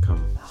ones could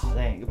come.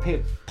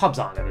 Pubs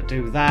aren't going to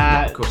do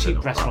that. No, of course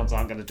cheap restaurants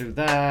aren't going to do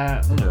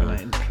that. They're not going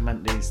to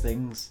implement these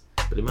things.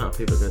 But the amount of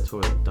people that go to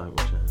the toilet don't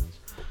wash their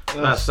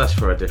hands. That's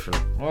for a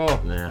different...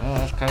 Oh,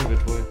 that's COVID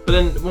for you. But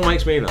then what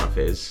makes me laugh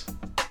is,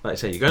 like I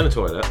say, you go in the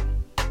toilet,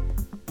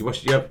 do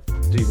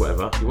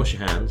whatever, you wash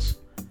your hands,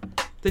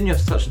 then you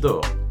have to touch the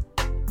door.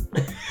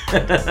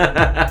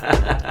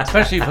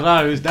 Especially for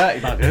those dirty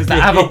buggers that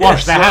haven't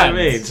washed their hands.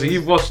 What I mean. So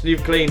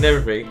you've cleaned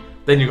everything,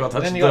 then you've got to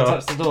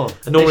touch the door.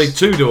 And normally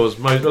 2 doors,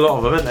 a lot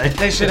of them, aren't they?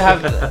 They should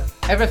have,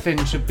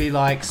 everything should be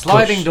like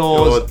sliding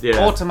doors,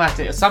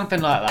 automatic, or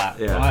something like that.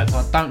 Yeah. Right? So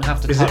I don't have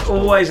to touch Because it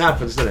always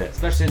happens, doesn't it?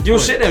 Especially in You'll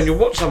toilets. sit there and you'll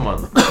watch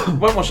someone,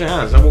 won't wash their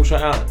hands, they'll walk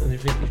straight out, and you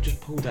think, you've just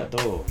pulled that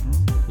door.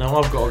 Now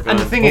I've got to go and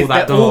the thing pull is,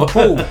 that they're door. all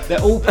pull.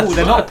 They're all pull.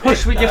 They're not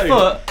push with your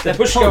foot. They're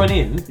push going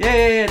in.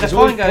 Yeah. They're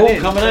fine going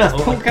in. There's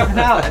pull coming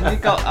out, and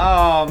you've got,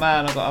 oh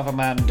man, I've got other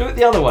man. Do it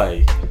the other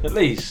way, at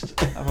least.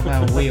 Other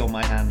man wee on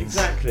my hands.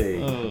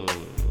 Exactly. Oh,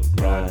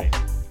 right.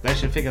 They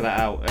should figure that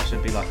out. There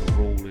should be like a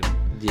rule in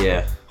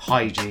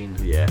hygiene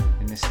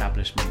in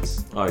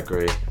establishments. I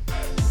agree.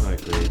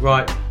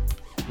 Right,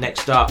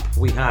 next up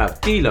we have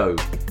Karlow,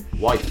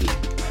 Wifey.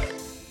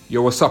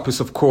 Yo, what's up? It's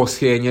of course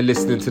here, and you're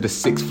listening to the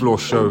 6th Floor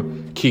Show.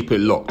 Keep it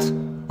locked.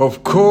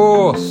 Of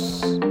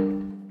course.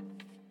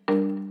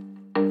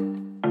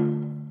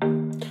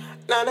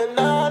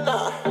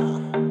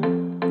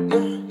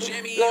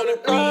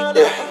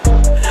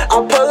 I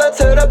pull up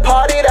to the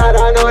party that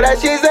I know that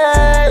she's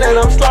in, and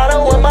I'm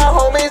sliding with my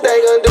homies,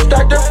 they gon'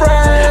 distract her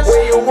friends.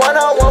 When you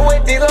one-on-one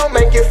with D-Lo,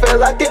 make you feel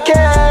like a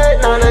kid.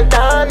 Na na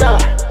na na,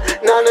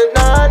 na na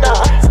na na.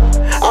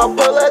 I'll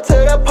pull her to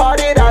the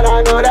party that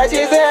I know that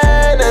she's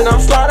in, and I'm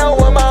sliding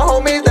with my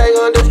homies. They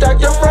gon'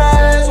 distract your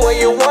friends. When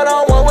you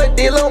one-on-one with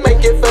D-Lo,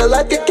 make you feel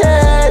like a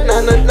kid.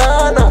 Na na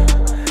na na,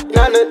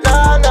 na na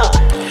na na.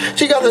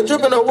 She got the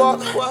drip in her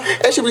walk,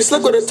 and she be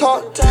slick with her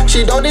talk.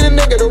 She don't need a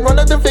nigga to run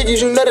up the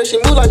figures, you know that she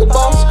move like a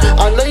boss.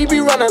 I know you be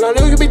running, I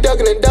know you be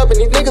ducking and dubbing,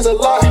 these niggas a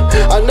lot.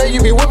 I know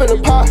you be whipping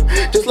the pot,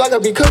 just like I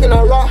be cooking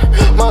a rock.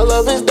 My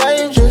love is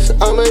dangerous,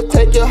 I'ma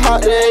take your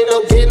heart, there ain't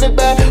no getting it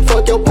back.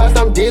 Fuck your past,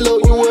 I'm D-Lo,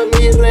 you and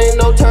me, there ain't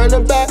no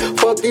turning back.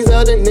 Fuck these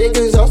other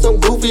niggas, y'all some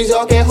goofies,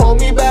 y'all can't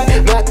hold me back.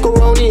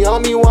 Macaroni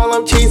on me while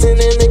I'm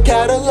cheesing in the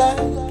Cadillac.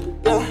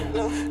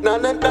 Na na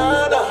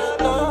na na na.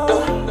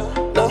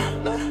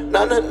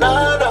 Na na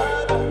na na,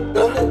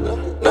 na na na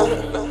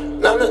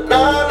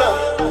na,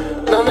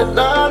 na na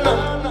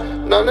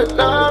na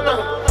na, na.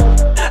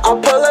 I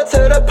pull her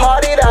to the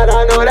party that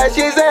I know that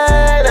she's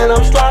in, and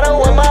I'm sliding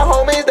with my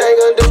homies. They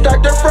gon'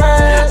 distract her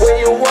friends. When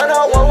you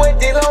one-on-one with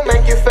D-Lo,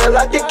 make you feel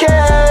like a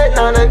kid.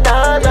 Na na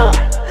na na,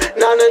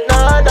 na na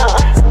na na.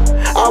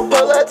 I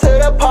pull her to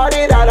the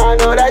party that I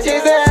know that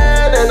she's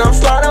in, and I'm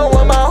sliding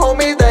with my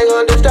homies. They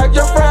gon' distract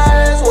your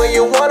friends. When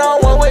you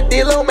one-on-one with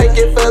D-Lo, make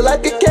you feel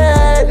like a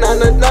kid. Na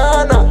na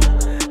na na,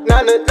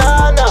 na na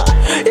na na.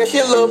 Yeah, she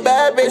a little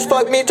bad bitch.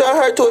 Fuck me, turn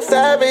her to a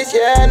savage.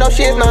 Yeah, no,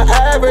 she's not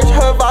average.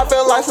 Her vibe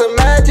feel like some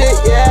magic.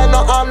 Yeah,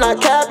 no, I'm not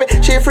capping.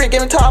 She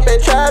freaking top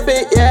in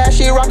traffic. Yeah,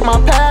 she rock my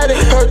paddock.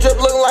 Her drip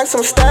look like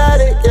some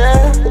static.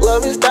 Yeah,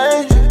 love is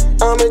dangerous.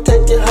 I'ma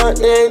take your heart,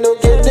 there ain't no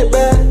getting it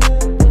back.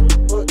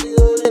 Fuck these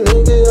other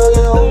niggas, I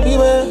can hold me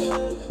back.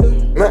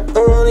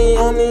 Macaroni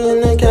on me in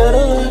the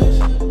Cadillac.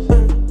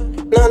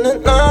 Na na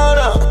na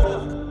na.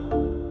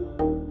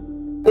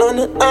 Na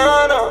na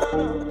na na.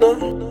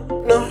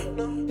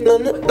 Na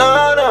na na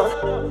na na.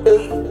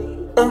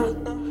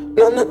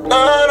 Na na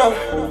na na.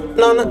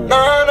 Na na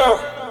na na.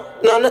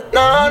 Na na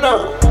na na.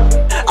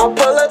 I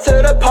pull her to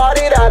the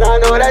party that I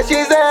know that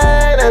she's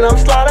in, and I'm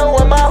sliding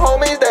with my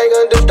homies. They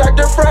gon' distract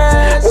her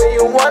friends. When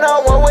you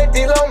one-on-one with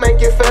D-Lo, make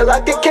you feel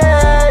like a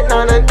kid.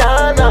 Na na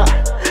na na.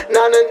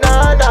 Na na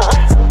na na.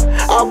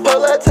 I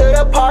pull her to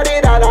the party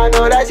that I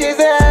know that she's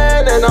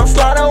in, and I'm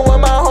sliding with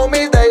my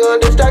homies. They gon'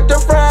 distract her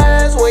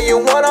friends. When you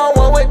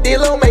one-on-one with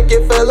D-Lo, make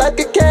you feel like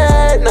a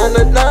kid. Na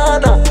na na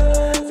na.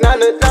 Na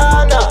na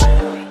na na.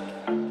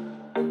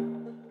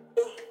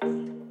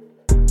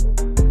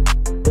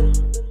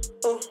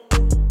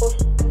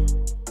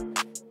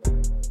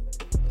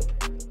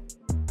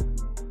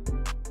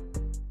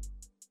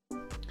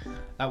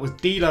 That was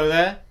D-Lo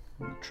there.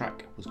 The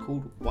track was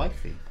called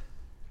Wifey.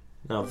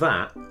 Now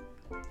that,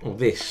 or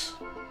this,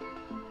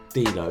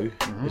 D-Lo,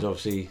 is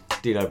obviously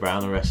D-Lo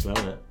Brown, the wrestler,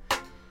 isn't it?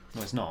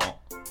 No, it's not.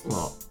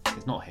 What?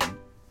 It's not him.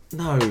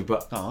 No,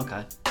 but... Oh,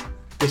 okay.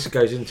 This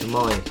goes into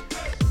my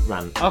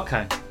rant.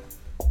 Okay.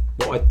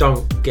 What I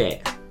don't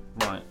get...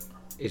 Right.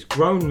 Is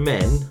grown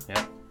men...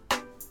 Yeah.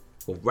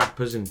 Or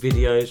rappers in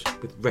videos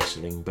with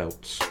wrestling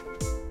belts.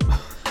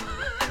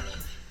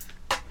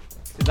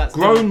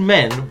 Grown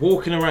men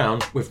walking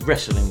around with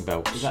wrestling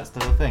belts. Is that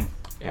still a thing?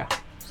 Yeah.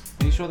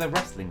 Are you sure they're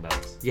wrestling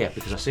belts? Yeah,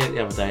 because I see it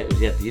the other day.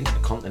 He had the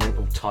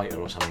Intercontinental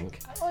title or something.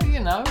 Oh, you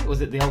know.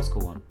 Was it the old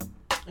school one?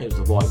 It was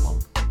the white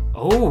one.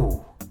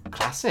 Oh,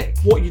 classic.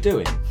 What are you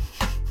doing?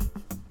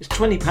 It's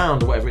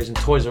 £20 or whatever it is in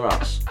Toys R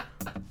Us.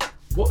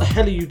 What the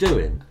hell are you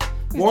doing?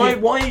 Why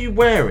are you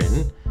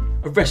wearing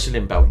a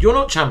wrestling belt? You're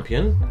not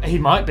champion. He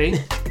might be.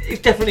 He's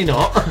definitely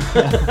not.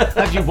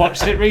 Have you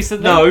watched it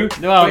recently? No,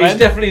 Well, but he's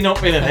definitely not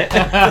been in it.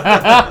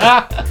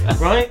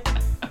 Right?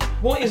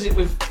 What is it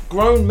with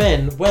grown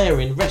men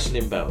wearing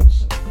wrestling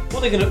belts?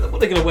 What are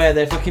they gonna wear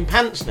their fucking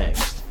pants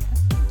next?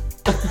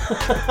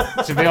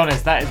 To be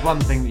honest, that is one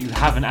thing that you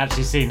haven't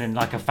actually seen in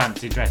like a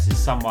fancy dress is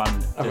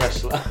someone A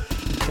wrestler.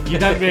 You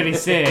don't really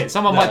see it.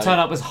 Someone might turn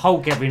up as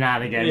Hulk every now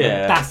and again,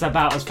 Yeah. but that's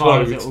about as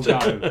far as it will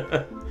Clothed.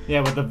 go. Yeah,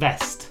 with the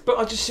vest. But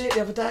I just see it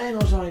the other day and I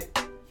was like,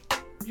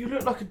 you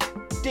look like a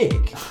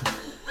dick.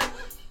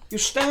 You're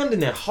standing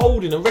there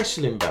holding a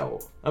wrestling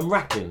belt and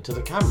rapping to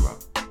the camera.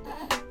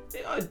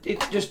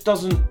 It just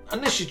doesn't,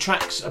 unless your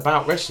track's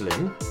about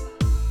wrestling,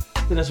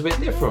 then that's a bit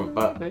different.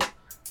 But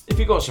if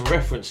you've got some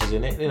references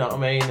in it, you know what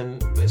I mean,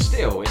 but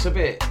still, it's a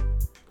bit,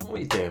 what are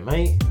you doing,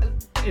 mate?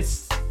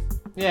 It's,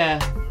 yeah,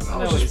 I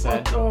know what you're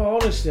saying.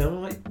 Honestly,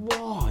 I'm like,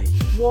 why?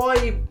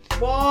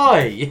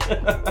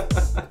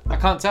 I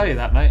can't tell you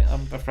that, mate,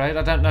 I'm afraid.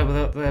 I don't know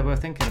whether they were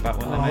thinking about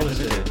when they made the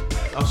video.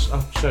 I'll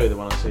show you the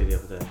one I see the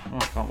other day. Oh,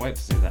 I can't wait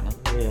to see that now.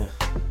 Yeah.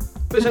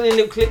 But it's only in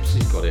little clips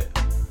he's got it.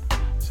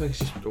 So it's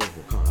just, we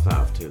can't have that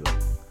of too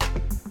long.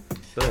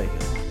 So there you go.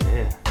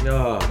 Yeah.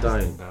 Oh,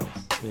 don't.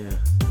 Yeah.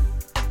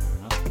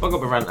 I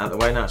got my rant out of the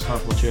way, now it's time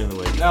for my tune of the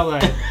week. Oh,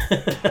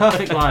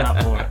 perfect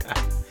lineup for it.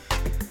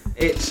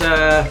 It's,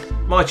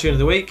 my tune of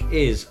the week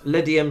is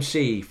Leddie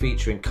MC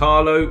featuring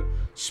Karlow,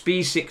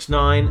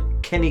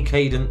 Spee69, Kenny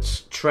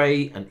Cadence,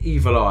 Trey and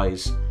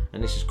Evileyz,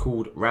 and this is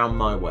called Round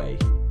My Way.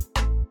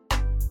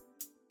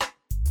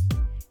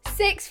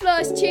 Sixth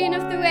Floor's tune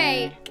of the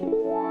week.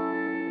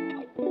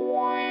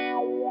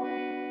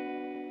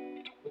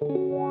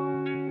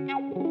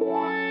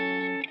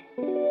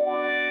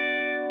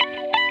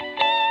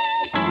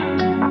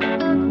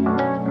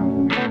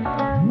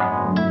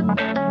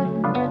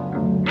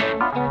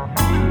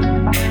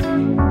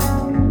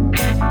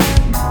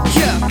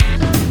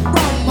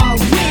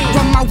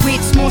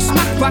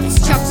 Smack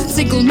rats, chaps and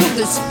single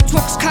mothers,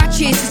 trucks, car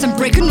chases and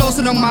breaking laws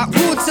along my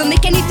roads. They'll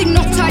make anything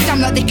not tied down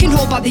that they can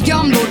hold by the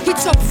armload. We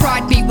top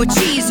fried meat with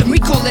cheese and we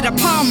call it a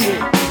palm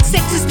roll.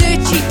 Sex is dirt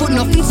cheap but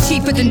nothing's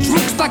cheaper than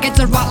drugs. Baguettes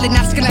are rattling,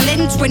 asking a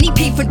lend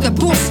 20p for the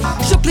bus.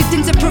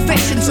 Shoplifting's a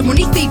profession, so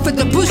money thief for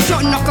the bus.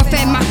 Shot and knock off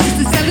air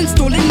mattresses and selling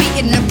stolen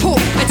meat in a pub.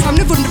 A town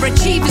of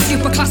underachievers,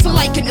 superclass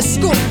alike in a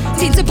scum.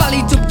 Teens are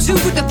ballied up too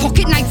with a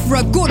pocket knife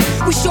for a gun.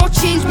 We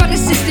shortchanged by the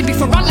system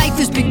before our life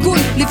has begun.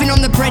 Living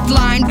on the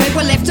breadline, where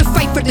we're left to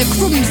fight for the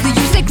crumbs. They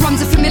use their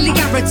grams of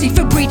familiarity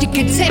for breeding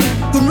contempt.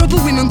 Vulnerable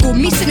women go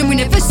missing and we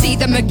never see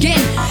them again.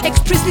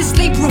 Ex-prisoners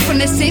sleep rough on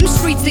the same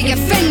streets they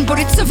offend, but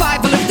it's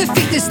survival of the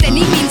fittest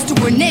any means to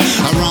an end.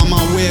 Around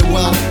my way,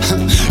 well,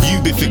 you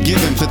be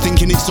forgiven for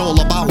thinking it's all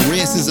about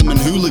racism and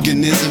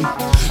hooliganism.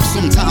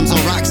 Sometimes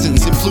our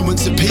accents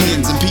influence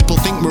opinions and people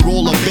think we're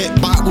all a bit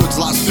backwards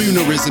like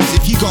spoonerisms.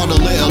 If you got a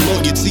little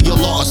look, you'd see a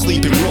lot of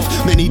sleeping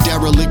rough. Many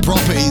derelict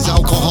properties,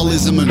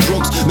 alcoholism and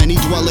drugs. Many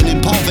dwelling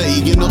in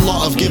poverty and a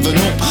lot of giving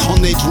up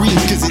on their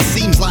dreams cause it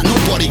seems like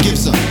nobody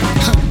gives them.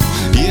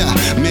 Yeah,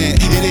 man,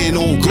 it ain't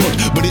all good,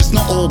 but it's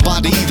not all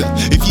bad either.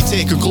 If you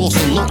take a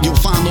closer look, you'll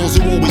find those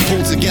who always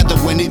pull together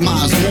when it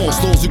matters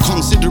most. Those who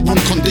consider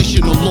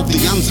unconditional love the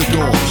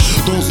antidote.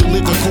 Those who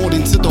live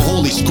according to the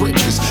holy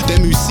scriptures.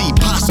 Them who see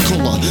past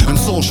colour and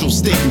social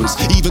stigmas.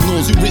 Even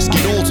those who risk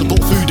it all to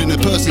put food in a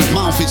person's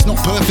mouth. It's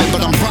not perfect,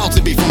 but I'm proud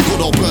to be from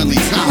good old Burnley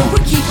town. Well,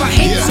 we keep our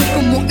heads up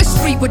and walk the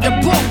street with a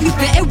bob. You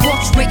better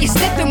watch where you're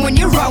stepping when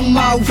you're round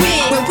my way.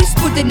 Where we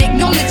spud an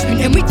acknowledgement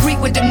and we greet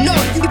with a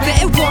nod. You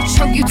better watch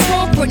how you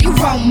talk when you're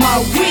round my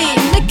way.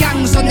 The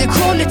gangs on the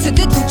corner to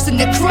the drugs and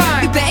the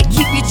crime. You better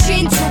keep your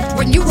chain tucked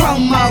when you're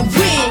round my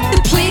way.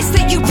 The place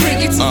that you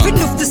bring, it's tough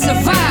enough to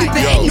survive. You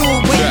better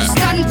know where you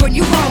stand when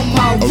you're round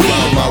my way.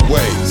 Around my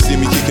way, see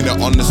me kicking it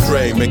on the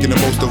stray, making the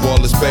most of all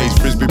the space.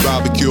 Frisbee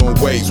barbecue and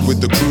waves with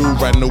the crew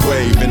riding the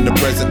wave. In the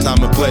present time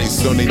and place,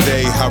 sunny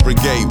day,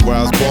 Harrogate, where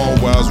I was born,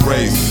 where I was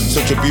raised.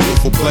 Such a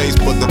beautiful place,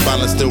 but the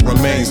balance still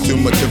remains. Too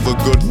much of a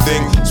good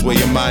thing, sway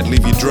your mind,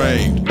 leave you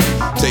drained.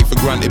 Take for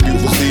granted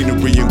beautiful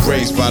scenery and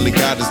grace. Valley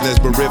Gardens,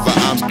 Nesborough River,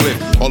 I'm split.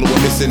 All that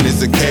we're missing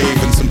is a cave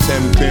and some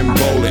 10-pin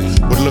bowling.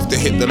 Would love to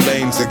hit the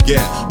lanes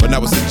again, but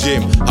now it's a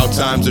gym. How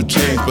times have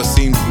changed, but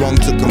seems wrong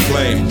to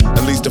complain.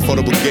 At least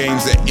affordable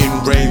games are in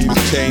range with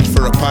change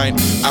for a pint.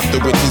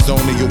 After which is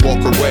only a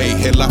walk away.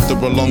 Hear laughter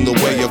along the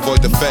way,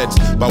 avoid the feds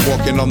by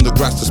walking on the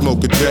grass to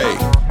smoke a J.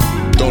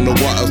 Don't know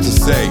what else to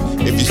say.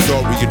 If you're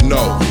sorry, you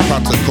know.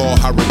 Proud to call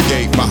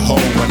Harrogate my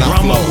home when I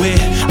Round flow. my way,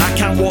 I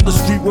can't walk the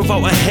street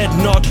without a head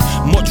nod.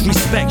 Much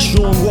respect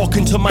shown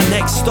walking to my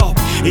next stop.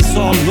 It's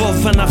all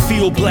love and I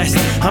feel blessed.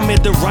 I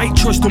made the right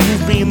choice to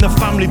move me and the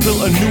family,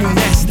 built a new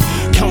nest.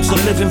 Council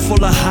living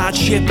full of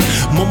hardship.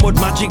 Mum would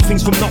magic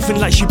things from nothing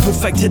like she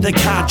perfected a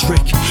card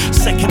trick.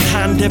 Second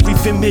hand,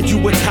 everything made you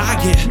a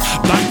target.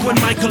 Back when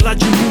Michael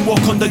had you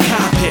moonwalk on the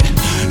carpet.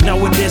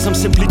 Nowadays I'm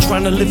simply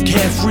trying to live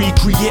carefree.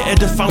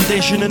 Created a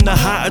foundation in the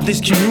heart of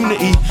this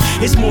community.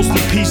 It's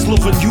mostly peace,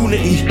 love and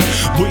unity.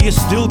 But you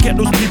still get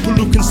those people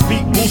who can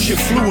speak bullshit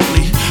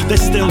fluently.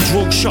 There's still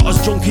drug shotters,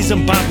 junkies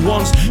and bad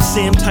ones.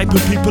 Same type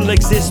of people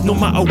exist no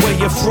matter where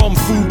you're from.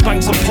 Food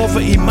banks and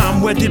poverty,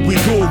 man, where did we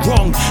go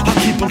wrong? I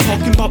keep on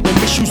talking about them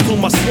issues till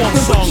my swan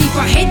song. We keep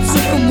our heads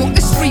up and walk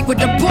the street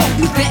with a bob.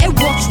 You better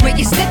watch where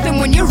you're stepping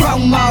when you're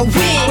round my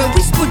way. Where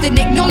we spud an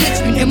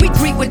acknowledgement and we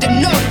greet with a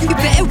nod. You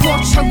better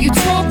watch how you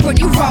talk when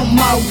you're round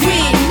my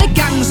way. The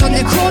gangs on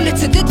the corner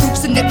to the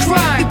drugs and the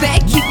crime. You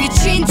better keep your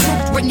chain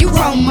tucked when you're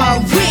round my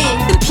way.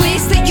 The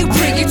place that you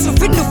bring, it's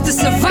tough enough to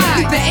survive.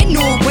 You better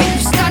know where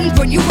you stand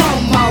when you're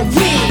round my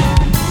way.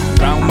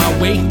 Round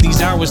my way, these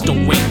hours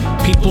don't wait.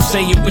 People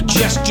say it with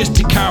just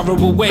to carry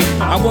away.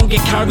 I won't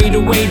get carried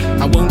away,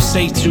 I won't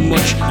say too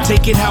much.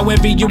 Take it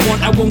however you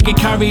want, I won't get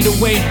carried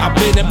away. I've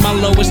been at my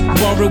lowest,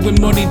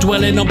 borrowing money,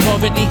 dwelling on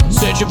poverty.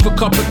 Searching for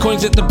copper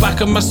coins at the back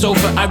of my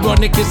sofa.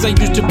 Ironic as I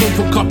used to run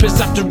from coppers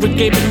after a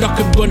game and knock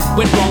and run.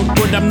 Went wrong,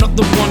 but I'm not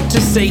the one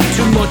to say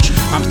too much.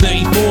 I'm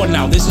 34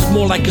 now, this is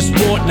more like a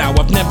sport now.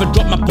 I've never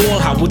dropped my ball,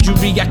 how would you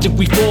react if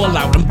we fall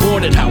out? I'm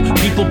bored at how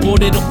people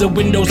boarded up the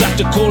windows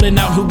after calling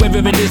out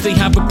whoever it is they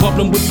have a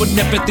problem with, but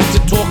never think to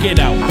talk it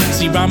out.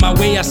 See, round my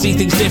way I see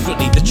things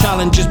differently. The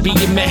challenge is being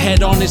met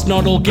head on, it's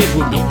not all give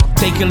with me.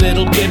 Take a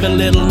little, give a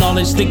little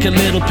knowledge, think a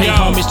little, pay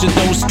homage to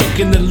those stuck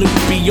in the loop.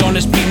 Be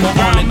honest, be more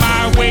honest. Round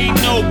my way,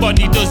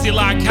 nobody does it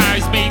like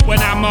ours, mate. When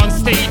I'm on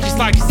stage, it's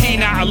like a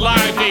scene out of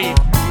Live Aid.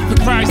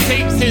 For Christ's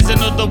sakes, is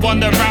another one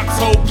that raps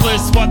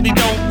hopeless. What they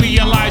don't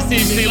realise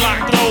is they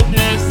lack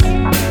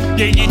dopeness.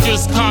 Yeah, you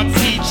just can't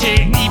teach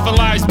it.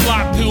 Evileyz,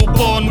 Blackpool,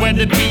 born where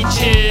the beach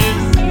is.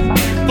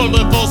 Full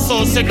of all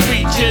sorts of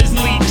creatures,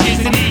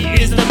 leeches and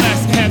eat is the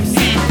best kept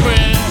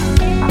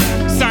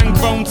secret. Sang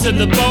grown to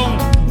the bone,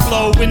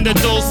 flow in the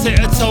dulcet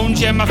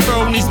tones, yeah my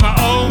throne is my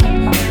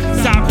own.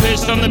 Sat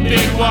perched on the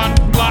big one,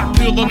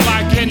 Blackpool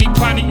unlike any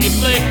planet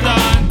you've lived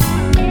on.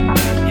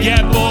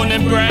 Yeah, born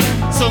and bred.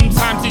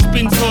 Sometimes it's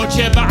been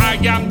torture, but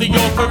I am the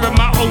author of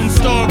my own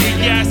story.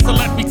 Yeah, so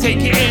let me take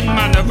it in,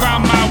 man.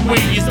 Around my way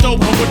is dope,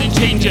 I wouldn't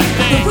change a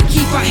thing. We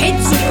keep our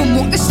heads up and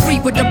walk the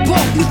street with a book.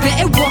 You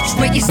better watch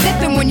where you're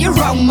stepping when you're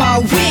on my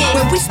way.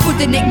 When we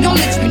split an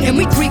acknowledgement and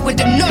we greet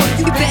with a nod.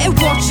 You better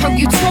watch how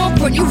you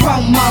talk when you're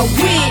on my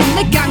way. And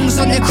the gang's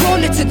on the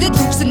corner to the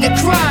drugs and the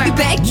crime. You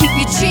better keep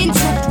your chin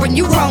tucked when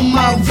you're on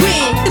my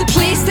way. The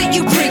place that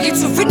you bring,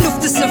 it's tough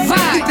enough to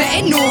survive. You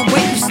better know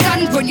where you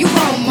stand when you're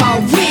on my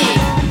way.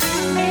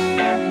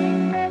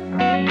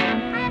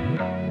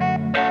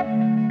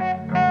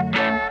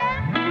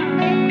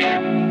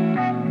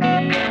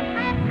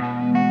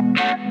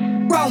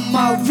 On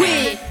my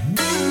way.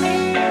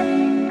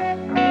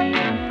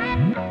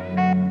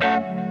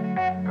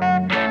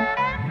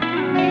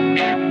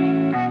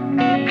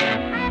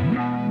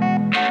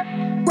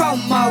 On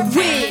my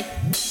way.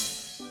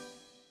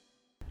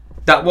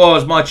 That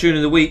was my tune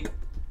of the week.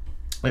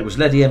 It was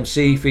Leddie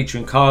MC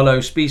featuring Karlow,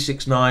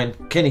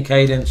 Sp69, Kenny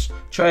Cadence,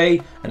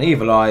 Trey and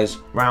Evileyz,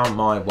 Round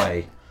My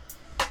Way.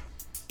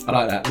 I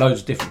like that.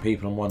 Loads of different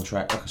people on one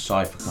track, like a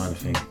cypher kind of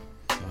thing. So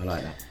I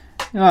like that.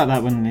 You like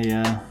that when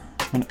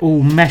when it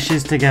all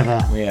meshes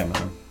together. Yeah,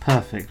 man.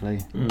 Perfectly.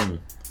 I'm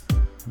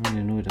really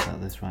annoyed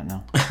about this right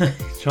now.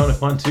 Trying to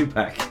find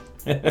Tupac.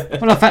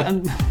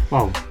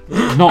 Well,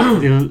 not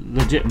the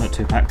legitimate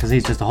Tupac because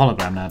he's just a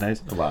hologram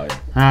nowadays. Oh, wow,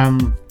 yeah.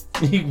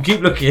 You can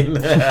keep looking.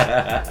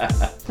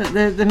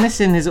 They're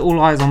missing his All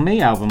Eyes on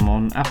Me album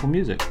on Apple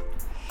Music.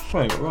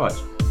 Right.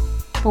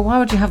 But why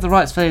would you have the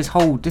rights for his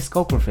whole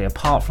discography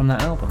apart from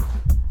that album?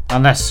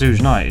 Unless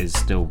Suge Knight is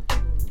still...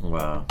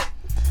 Wow.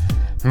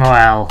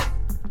 Well,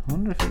 I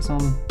wonder if it's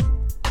on...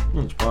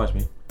 Wouldn't surprise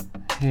me.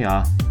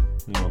 Yeah.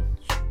 Hang on.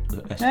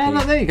 The SP. Yeah,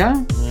 look, there you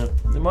go. Yeah,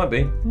 it might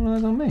be. All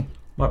Eyes on Me.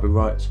 Might be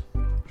right.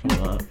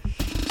 Something like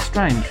that.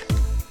 Strange.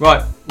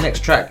 Right,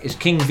 next track is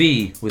King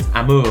V with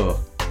Amour,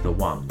 The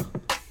One.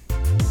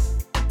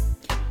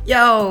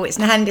 Yo, it's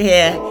Nahanda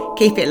here.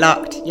 Keep it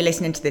locked. You're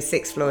listening to the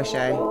Sixth Floor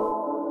Show.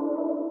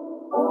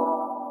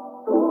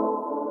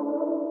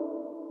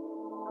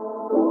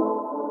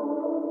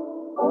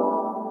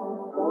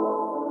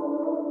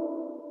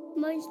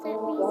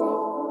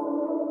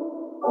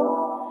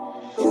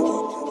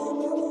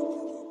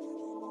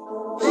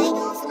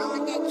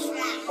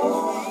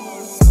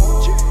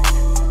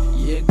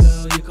 Yeah,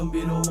 girl, you can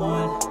be the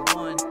one.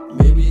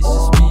 Maybe it's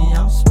just me,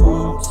 I'm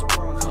sprung.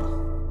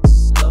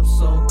 Love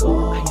so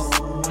cold.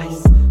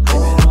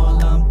 Give it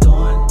all, I'm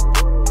done.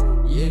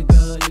 Yeah,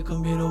 girl, you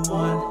can be the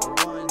one.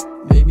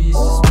 Maybe it's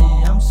just me,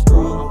 I'm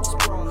sprung.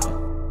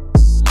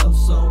 Love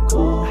so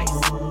cold. Give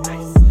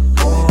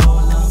it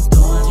all, I'm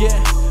done. Yeah,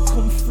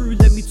 come through,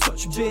 let me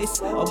touch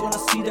base. I wanna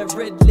see that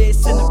red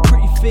lace and a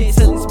pretty face.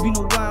 Hell, it's been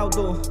a while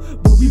though,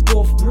 but we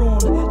both grown.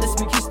 Let's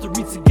make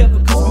history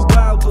together, cause we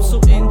wild. I'm so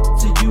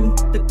into you,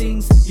 the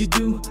things you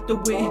do, the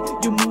way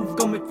you move,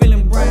 got me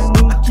feeling brand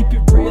new. I keep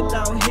it real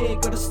out here,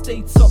 gotta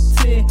stay top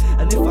tier.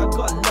 And if I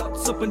got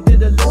locked up and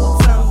did a little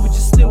time, would you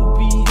still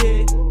be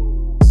here?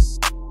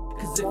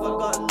 Cause if I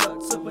got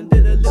locked up and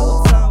did a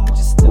little time, would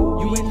you still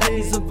be here? You ain't like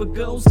these other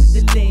girls,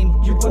 they're lame.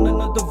 You run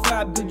another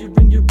vibe, girl, you're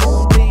in your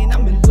own lane.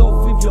 I'm in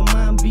love with your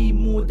mind, be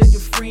more than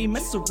your frame.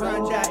 Mess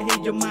around out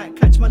here, you might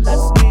catch my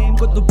last name.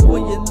 Got the boy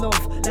you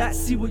love, let's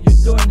see what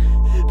you're doing.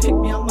 Pick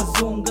me out my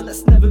zone, girl,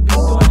 that's never been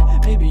done.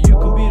 Maybe you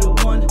can be the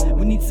one,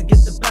 we need to get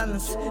the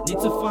balance. Need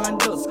to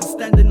find us, cause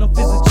standing up is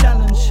a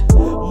challenge.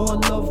 More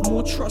love,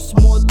 more trust,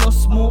 more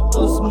lust, more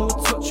us, more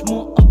touch,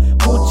 more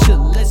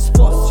chill, less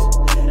fuss.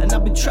 And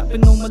I've been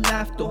trapping all my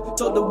life though.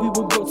 Thought that we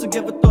would grow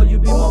together, thought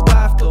you'd be my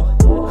wife though.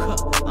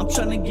 I'm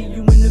tryna get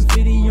you in the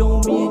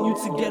video, me and you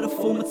together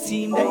form a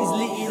team that is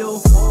lit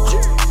though.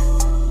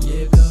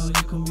 Yeah, girl,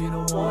 you can be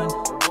the one.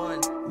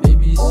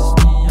 Maybe it's just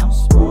me, I'm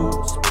sprung.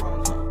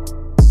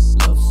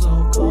 Love so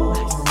cold.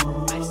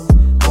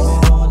 Give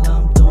it all,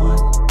 I'm done.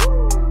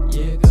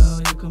 Yeah, girl,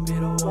 you can be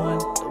the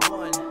one.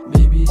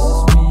 Maybe it's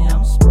just me,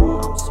 I'm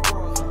sprung.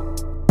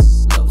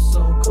 Love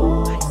so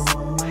cold.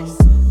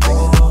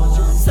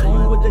 Tell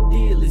you what the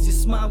deal is, your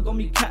smile got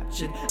me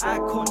captured. Eye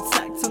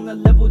contact on a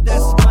level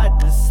that's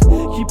madness.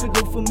 Keep it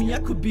low for me, I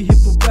could be here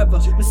forever.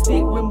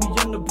 Mistake when we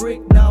on the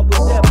break, now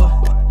whatever.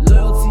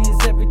 Loyalty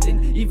is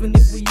everything, even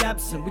if we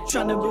absent. We're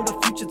trying to build a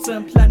future,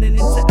 turn planning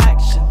into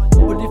action.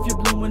 But if you're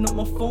blowing up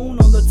my phone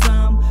all the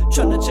time,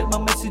 trying to check my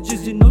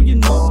messages, you know you're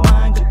not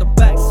mine. Got the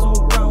back so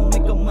round,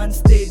 make a man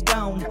stay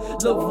down.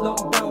 Love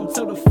lockdown,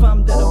 tell the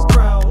fam that I'm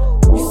proud.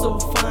 You so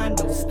fine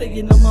though,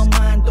 staying on my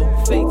mind though.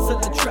 Fatal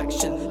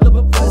attraction, love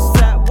at first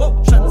sight,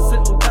 whoa, trying to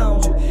settle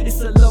down.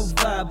 It's a love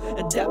vibe,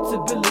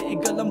 adaptability,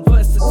 girl, I'm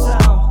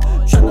versatile.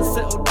 Trying to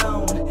settle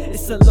down,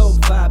 it's a love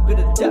vibe, good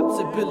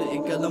adaptability,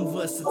 girl, I'm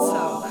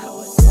versatile.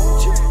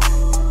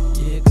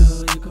 Yeah, girl,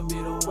 you can be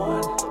the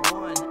one.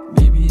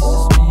 Maybe it's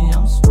just me,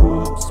 I'm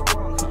sprung.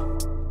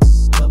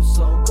 Love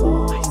so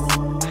cold.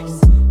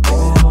 Give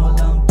it all,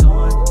 I'm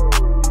done.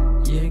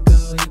 Yeah,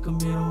 girl, you can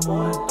be the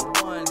one.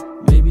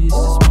 Maybe it's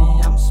just me,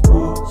 I'm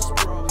sprung.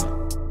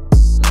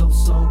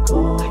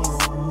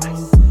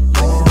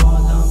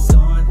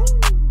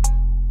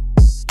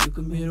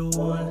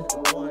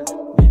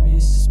 Maybe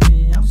it's just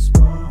me, I'm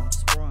sprung.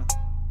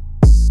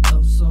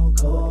 Love so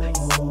cold. Leave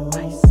it all, I'm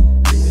done.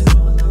 Leave it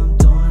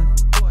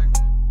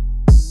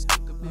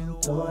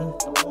all,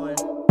 I'm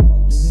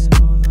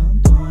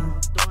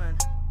done.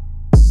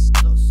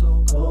 Love so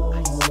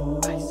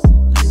cold. Leave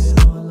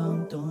it all,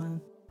 I'm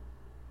done.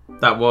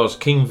 That was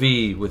King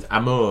V with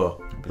Amour,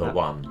 the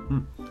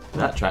one.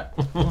 That track.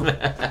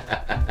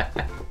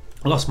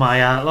 I lost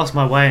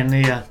my way in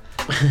the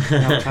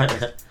track.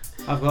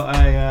 I've got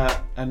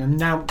an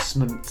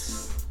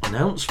announcement.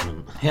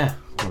 Announcement? Yeah.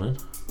 Go on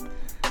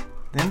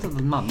The end of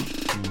the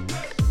month,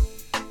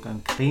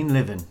 going clean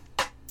living.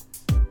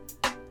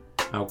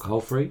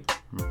 Alcohol free?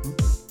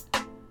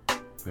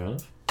 Fair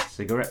enough.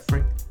 Cigarette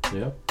free?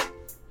 Yeah.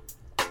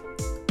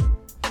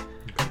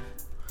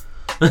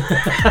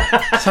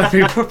 So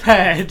be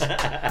prepared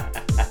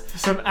for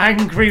some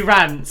angry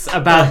rants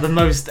about the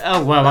most.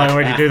 Oh well, I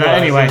already do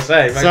that anyway.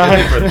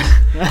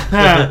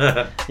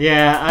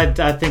 Yeah,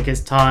 I think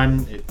it's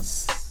time.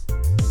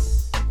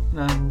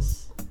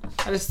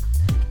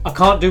 I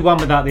can't do one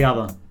without the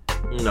other.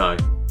 No.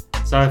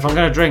 So if I'm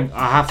gonna drink,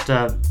 I have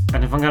to.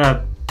 And if I'm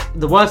gonna,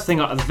 the thing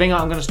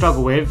I'm gonna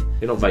struggle with.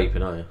 You're not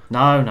vaping, are you?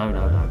 No.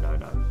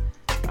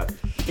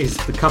 Is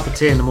the cup of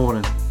tea in the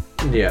morning.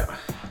 Yeah.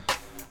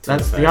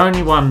 That's the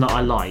only one that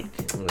I like.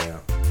 Yeah.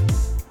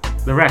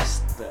 The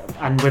rest,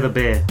 and with a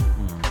beer,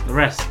 the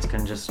rest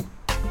can just.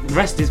 The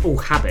rest is all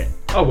habit.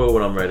 I will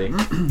when I'm ready.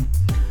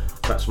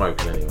 About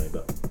smoking anyway,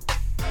 but.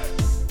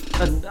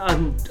 And I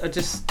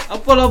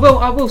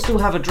will still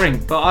have a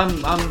drink, but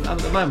I'm at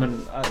the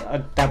moment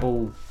I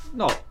dabble.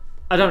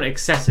 I don't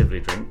excessively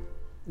drink.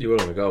 You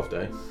will on a golf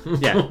day.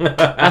 Yeah,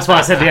 that's why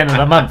I said the end of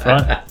the month,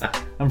 right?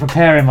 I'm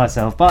preparing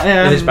myself, but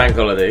and it's bank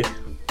holiday.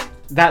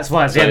 That's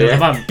why it's the end of the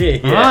month.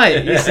 Yeah.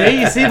 Right, you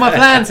see my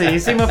plans here. You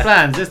see my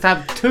plans. Just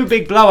have 2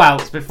 big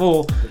blowouts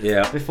before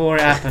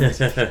it happens.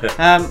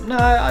 No,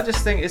 I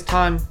just think it's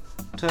time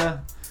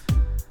to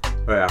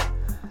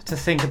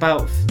think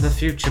about the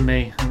future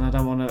me, and I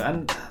don't want to.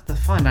 And the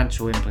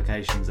financial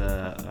implications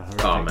are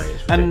horrific. Oh mate,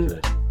 it's ridiculous.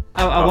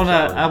 And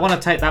I want to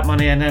take that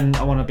money, and then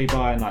I want to be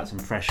buying like some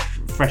fresh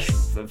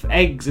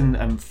eggs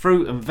and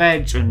fruit and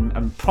veg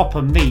and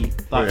proper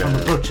meat from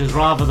the butchers,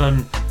 rather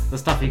than the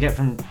stuff you get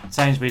from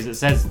Sainsbury's that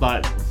says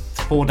like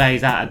 4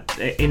 days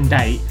in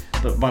date,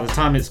 but by the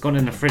time it's gone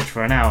in the fridge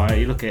for an hour,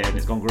 you look at it and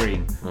it's gone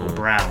green or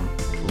brown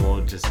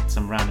or just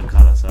some random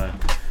colour. So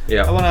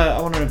yeah, I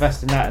want to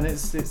invest in that, and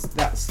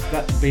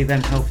that will be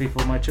then healthy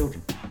for my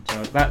children.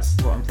 So that's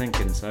what I'm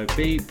thinking. So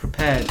be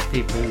prepared,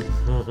 people,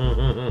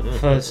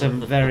 for some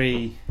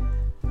very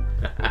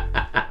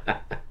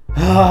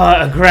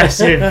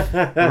aggressive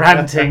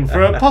ranting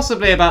for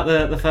possibly about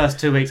the first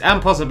 2 weeks,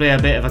 and possibly a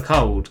bit of a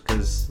cold,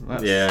 because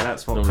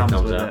that's what comes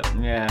with out. it.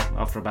 Yeah,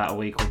 after about a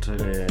week or two.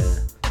 Yeah.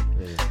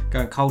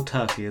 Going cold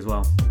turkey as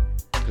well,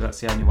 because that's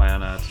the only way I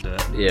know how to do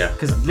it. Yeah.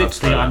 Because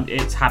literally,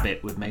 it's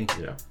habit with me.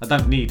 Yeah. I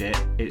don't need it.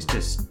 It's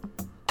just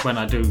when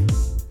I do.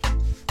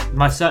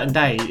 My certain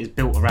day is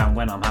built around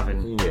when I'm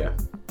having. Yeah.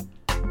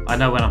 I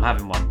know when I'm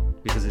having one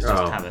because it's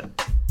just habit.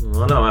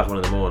 I know I have one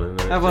in the morning.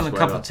 I have one a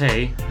cup of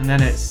tea, and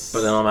then it's.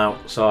 But then I'm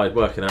outside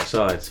working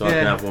outside, so I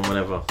can have one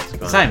whenever.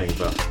 Same.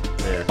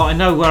 But I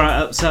know where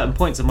at certain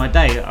points of my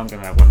day I'm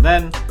going to have one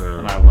then,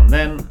 and I have one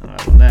then, and I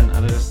have one then, and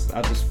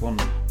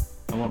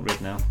I want rid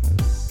now.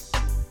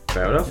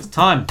 Fair enough. It's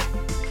time.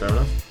 Fair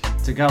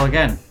enough. To go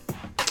again.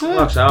 Like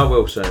I say, I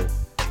will soon.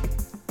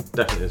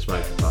 Definitely the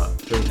smoking part.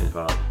 Drinking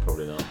part,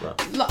 probably not.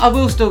 But I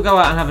will still go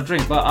out and have a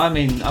drink, but I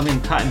mean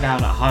cutting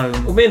down at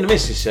home. Well, me and the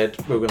missus said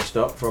we were going to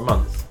stop for a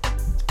month.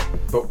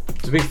 But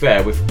to be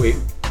fair,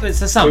 it's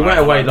the summer. We went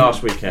away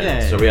last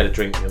weekend, so we had a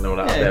drink and all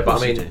that up there.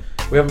 But I mean,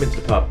 we haven't been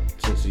to the pub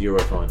since the Euro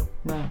final.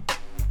 No.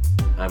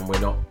 And we're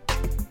not.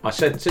 I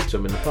said to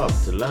him in the pub,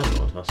 to the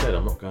landlord, I said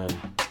I'm not going.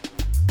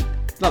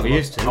 Like we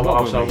used to. I'm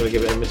going to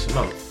give it a miss a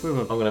month.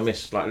 I'm going to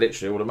miss like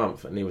literally all a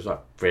month. And he was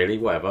like, really,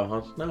 whatever.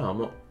 I said, no, I'm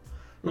not.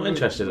 Not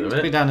interested at the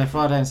minute. We down there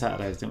Friday and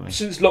Saturdays, didn't we?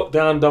 Since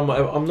lockdown, done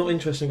whatever. I'm not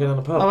interested in going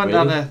down the pub. I went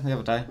down there the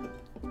other day.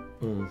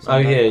 Oh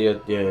yeah.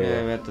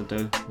 Yeah, we had to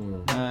do.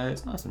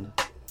 It's nice in there.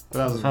 But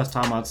that was the first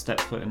time I'd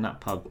stepped foot in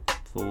that pub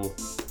for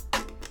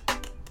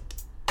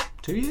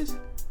 2 years.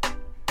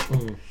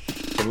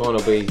 So mine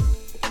will be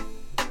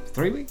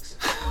 3 weeks.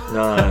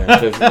 No.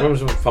 So when was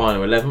the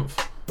final?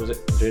 11th? Was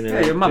it June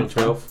 11th? Yeah, a month.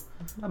 June 12th.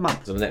 A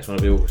month. So the next one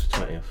will be August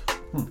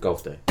 20th.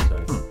 Golf day.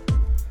 So.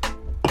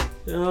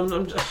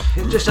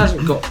 It just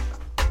hasn't got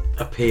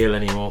appeal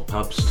anymore,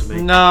 pubs, to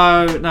me.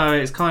 No,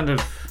 it's kind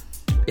of.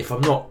 If I'm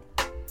not,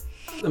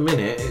 at the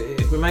minute,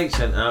 if my mates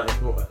sent out,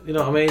 you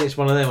know what I mean? It's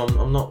one of them,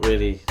 I'm not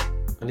really,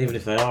 and even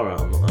if they are out,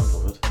 I'm not that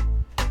bothered.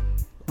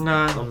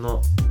 No. I'm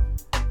not.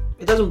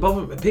 It doesn't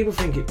bother me. People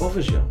think it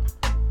bothers you.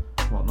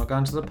 What, not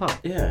going to the pub?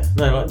 Yeah,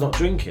 no, like not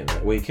drinking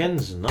at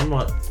weekends, and I'm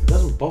like, it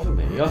doesn't bother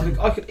me.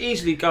 I could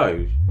easily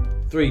go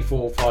 3,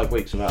 4, 5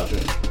 weeks without a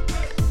drink.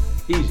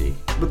 Easy.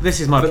 But this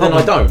is my problem.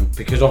 problem. Then I don't,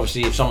 because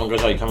obviously if someone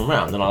goes, "Oh, you coming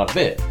round?" then I'll have a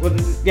bit. Well,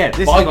 yeah.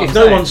 This but is what if I'm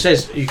no saying. one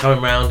says, "Are you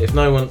coming round?" if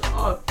no one,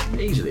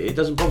 easily. It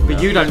doesn't bother me.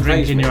 But you don't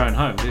drink in me. your own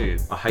home, do you?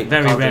 I hate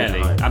very can't drink rarely,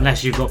 at home.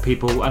 unless you've got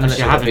people, unless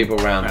you have have people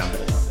around.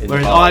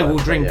 Whereas I will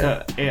drink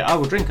I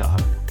will drink at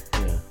home.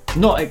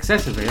 Not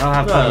excessively. I'll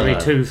have probably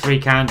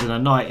 2-3 cans in a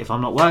night if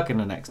I'm not working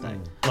the next day.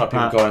 Like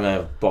people going there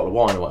a bottle of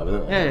wine or whatever,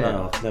 don't they? Yeah.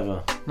 No, I've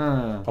never.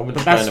 No. I wouldn't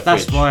But go in the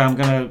that's fridge. why I'm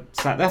going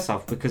to sack this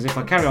off, because if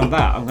I carry on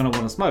that, I'm going to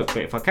want to smoke.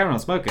 But if I carry on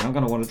smoking, I'm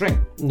going to want to drink.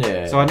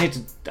 Yeah. So I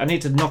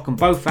need to knock them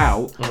both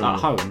out at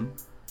home.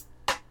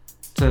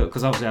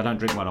 Because obviously I don't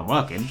drink when I'm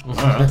working,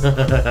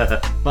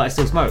 but I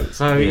still smoke.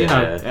 So you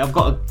know, I've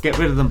got to get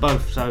rid of them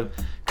both. So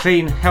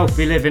clean,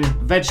 healthy living,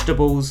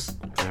 vegetables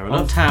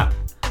on tap.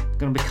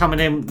 Going to be coming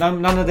in.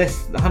 None of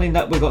this honey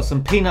nut. We've got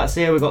some peanuts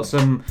here. We've got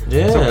some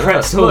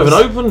pretzels. I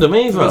haven't opened them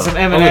either. We've got some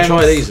M&Ms. I'm going to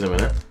try these in a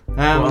minute.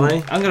 I'm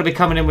going to be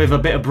coming in with a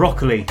bit of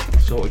broccoli,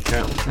 sorted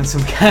cow, and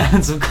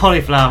some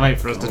cauliflower, mate,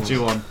 for us to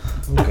chew on.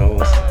 Oh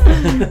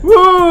god!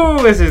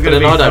 Woo! This is going to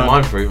be I don't fun.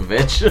 mind fruit and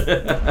veg.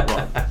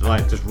 What,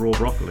 like just raw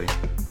broccoli?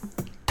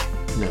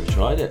 Never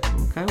tried it.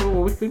 Okay,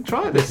 well we can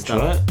try this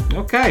Try stuff. it.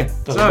 Okay,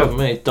 Doesn't so bother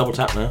me. Double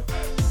tap now.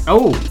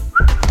 Oh,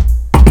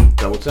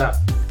 double tap.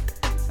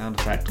 Sound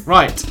effect.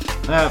 Right.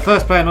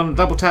 First playing on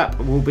double tap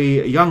will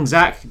be Young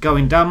Zach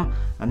Going Dumb,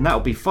 and that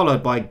will be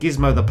followed by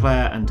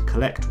GizmoThaPlaya and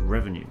Collect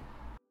Revenue.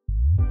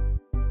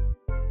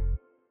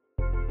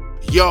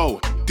 Yo,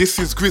 this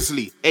is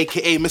Grizzly,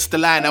 aka Mr.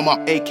 Line, I'm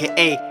up,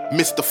 aka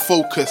Mr.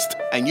 Focused,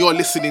 and you're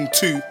listening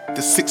to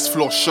The Sixth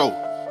Floor Show.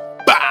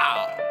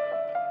 Bow!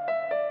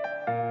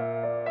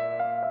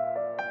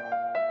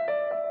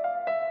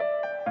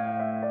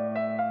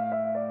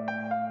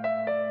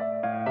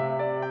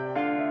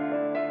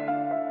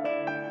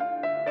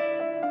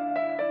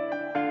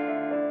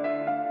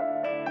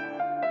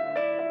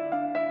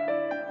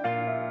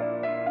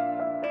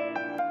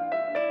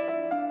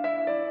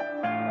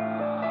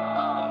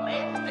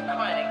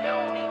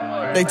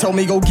 They told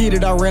me go get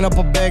it, I ran up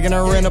a bag and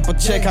I ran up a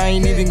check. I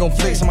ain't even gon'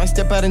 flex. I might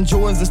step out in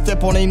Jordans and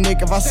step on they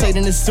neck. If I say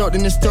then it's stuck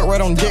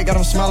right on deck. Got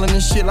him smiling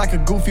and shit like a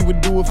goofy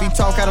would do. If he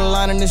talk out of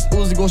line and this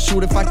Uzi gon'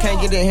 shoot. If I can't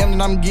get to him,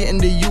 then I'm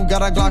getting to you.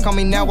 Got a Glock on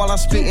me now while I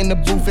spit in the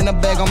booth. And a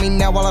bag on me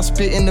now while I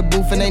spit in the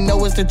booth. And they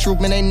know it's the truth,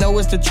 man, they know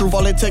it's the truth.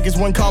 All it take is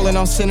one call and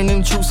I'm sending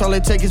them troops. All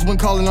it take is one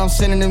call and I'm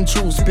sending them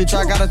troops. Bitch,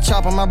 I got a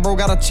chopper, my bro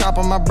got a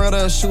chopper. My brother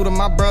a shooter,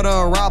 my brother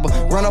a robber.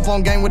 Run up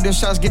on game with them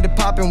shots, get the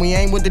poppin'. We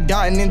aim with the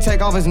dot and then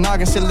take off his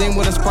noggin. Still in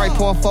with a Sprite,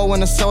 pour 4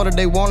 in a soda.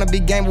 They wanna be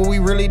game, but we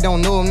really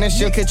don't know them. That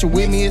shit catch you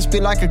with me, it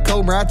spit like a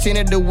cobra. I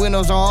tinted the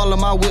windows on all of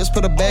my whips.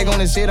 Put a bag on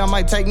his head, I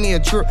might take me a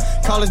trip.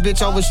 Call this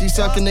bitch over, she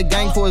sucking the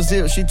gang for a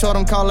zip. She told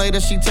him call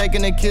later, she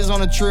taking the kids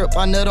on a trip.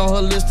 I nut on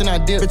her list and I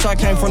dip. Bitch, I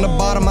came from the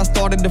bottom, I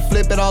started to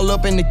flip it all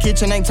up in the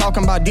kitchen. Ain't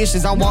talking about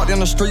dishes. I walked down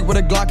the street with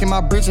a Glock in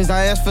my britches.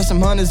 I asked for some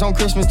hundreds on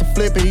Christmas to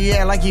flip it. He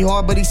act like he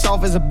hard, but he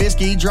soft as a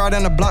biscuit. He drive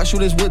down the block,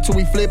 shoot his whip till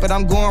we flip it.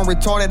 I'm going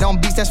retarded on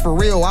beats, that's for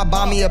real. I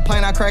buy me a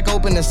plane, I crack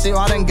open the seal.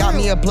 I done got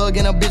me a plug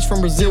and a bitch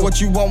from Brazil.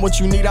 What you want, what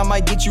you need, I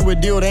might get you a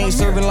deal. They ain't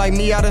serving like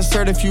me, I done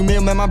served a few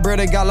mil. Man, my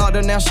brother got locked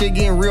up, now shit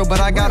getting real. But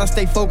I gotta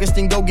stay focused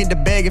and go get the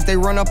bag. If they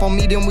run up on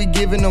me, then we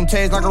giving them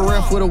tags. Like a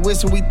ref with a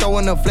whistle, we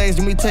throwing up flags.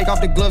 Then we take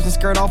off the gloves and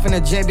skirt off in a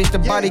jet. Bitch, the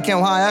body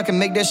count high, I can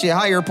make that shit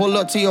higher. Pull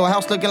up to your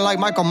house looking like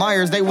Michael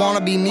Myers. They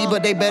wanna be me,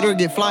 but they better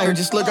get flyer.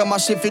 Just look at my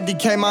shit,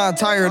 50K my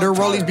attire. The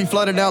rollies be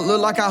flooded out,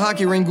 look like a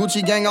hockey ring.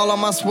 Gucci gang all on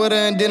my sweater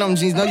and denim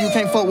jeans. No, you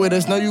can't fuck with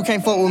us, no, you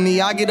can't fuck with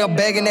me. I get a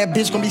bag and that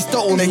bitch gon' be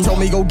stolen. They told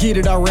me go get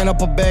it, I ran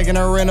up a bag and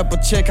I ran up a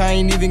check. I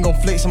ain't even gon'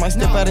 flex. I might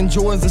step out in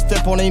Jordans and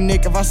step on they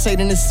neck. If I say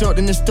then it's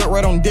stuck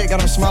right on deck.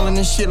 Got him smiling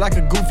and shit like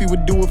a goofy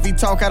would do. If he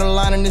talk out of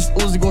line and this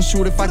Uzi gon'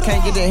 shoot. If I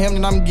can't get to him,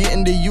 then I'm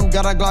getting to you.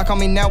 Got a Glock on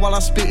me now while I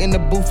spit in the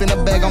booth. And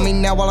a bag on me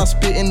now while I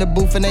spit in the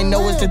booth. And they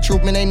know it's the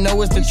truth, man, they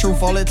know it's the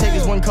truth. All it take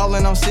is one call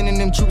and I'm sending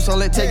them troops.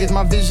 All it take is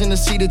my vision to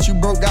see that you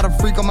broke. Got a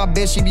freak on my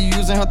bed, she be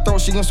using her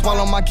throat. She gon'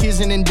 swallow my kids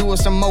and then do it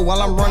some more.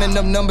 While I'm running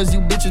up numbers,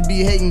 you bitches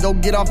be hating. Go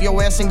get off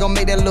your ass and go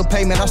make that little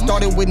payment. I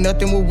started with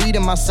nothing with weed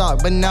in my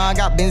sock, but now I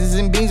got Benzes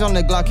and beans on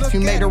the Glock. If you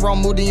make the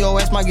wrong move, then your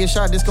ass might get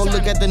shot. Just go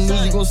look at the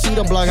news, you gon' see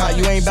the block hot.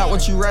 You ain't about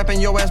what you rapping,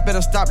 your ass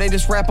better stop. They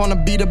just rap on a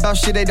beat about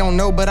shit they don't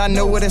know. But I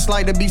know what it's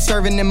like to be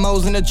serving them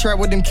moles in the trap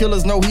with them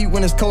killers. No heat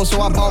when it's cold,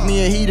 so I bought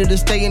me a heater to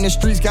stay in the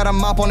streets. Got a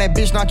mop on that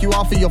bitch, knock you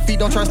off of your feet.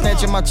 Don't try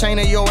snatching my chain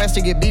or your ass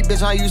to get beat.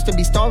 Bitch, I used to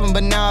be starving,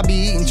 but now I be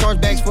eating. Charge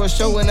bags for a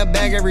show in a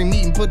bag every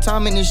meeting. Put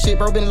time in this shit,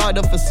 bro, been locked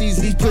up for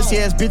seasons. These pussy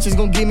ass bitches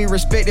gon' give me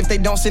respect if they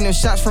don't send them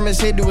shots from his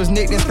head to his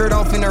neck. Then skirt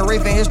off in a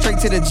Wraith and head straight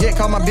to the jet.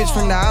 Call my bitch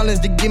from the islands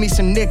to give me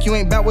some neck. You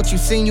ain't about what you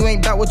seen, you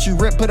ain't about what you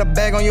rip. Put a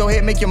bag on your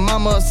head, make your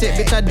mama upset.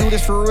 Bitch, I do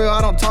this for real,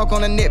 I don't talk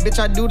on the net. Bitch,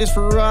 I do this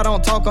for real, I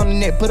don't talk on the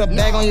net. Put a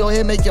bag on your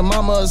head, make your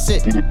mama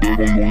upset. Put a bag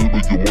on your head,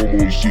 make your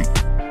mama upset.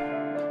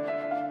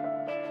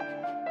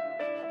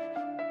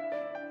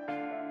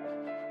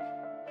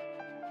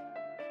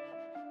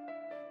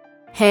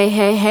 Hey,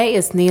 hey, hey,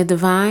 it's Nia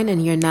Divine,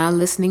 and you're now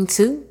listening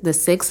to The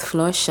Sixth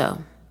Floor Show.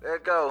 There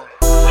it go.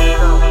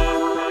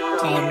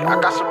 I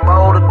got some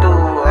more to do.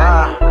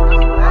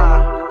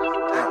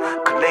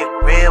 Collect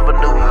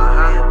revenue.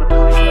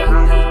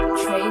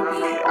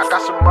 I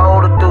got some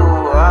more to do.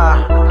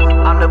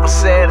 I'm never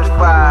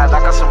satisfied. I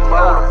got some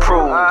more to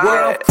prove.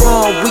 Where I'm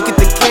from, we get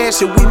the cash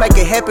and we make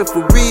it happen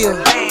for real.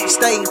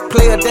 Stay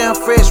player down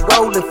fresh,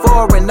 rolling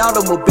foreign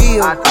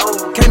automobile.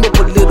 Came up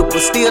a little, but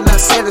still not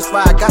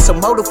satisfied. Got some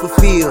more to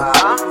fulfill.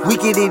 We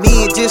get it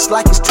in just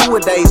like it's 2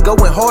 a days,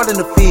 going hard in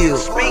the field.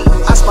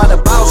 I spot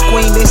a boss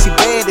queen, and she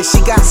bad, and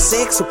she got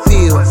sex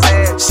appeal.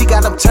 She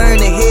got them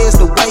turning heads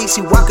the way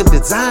she walkin'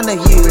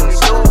 designer heels.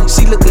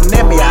 She looking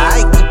at me,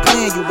 I keep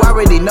playing, you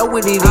already know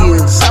what it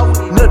is.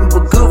 Nothing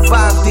but good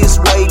vibes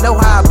this way, know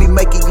how I be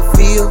making you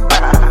feel.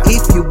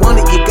 If you want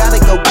it, you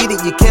gotta go get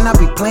it, you cannot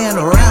be playing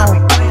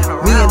around.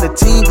 Me and the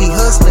team be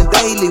hustling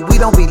daily,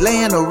 we don't be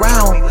laying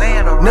around.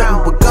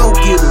 Nothing but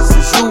go-getters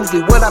is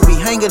usually what I be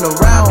hanging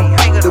around.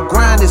 The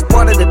grind is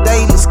part of the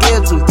daily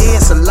schedule,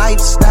 yeah, it's a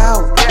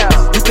lifestyle.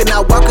 You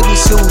cannot walk in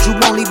these shoes, you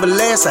won't even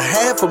last a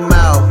half a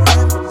mile.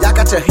 Y'all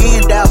got your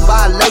hand out,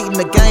 violating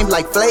the game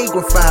like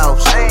flagrant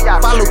fouls.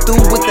 Follow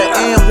through with the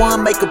and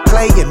one, make a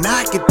play and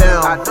knock it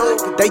down.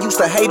 They used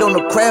to hate on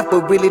the craft,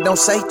 but really don't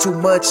say too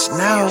much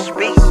now.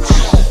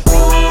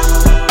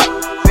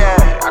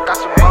 Yeah, I got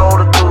some more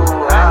to do.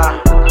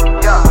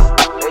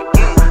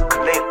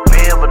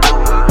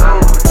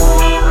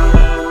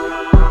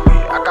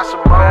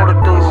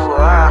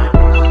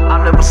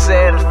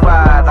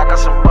 Satisfied, I got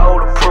some more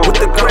to prove. With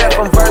the craft,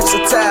 I'm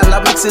versatile. I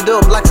mix it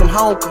up like some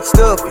home cooked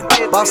stuffing.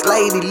 Boss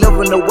lady,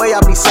 loving the way I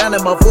be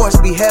sounding. My voice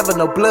be having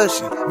no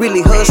blushing.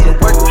 Really hustling,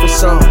 working for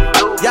something.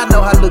 Y'all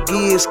know how the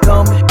gears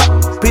coming.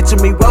 Picture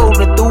me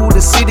rolling through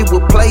the city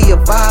with player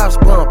vibes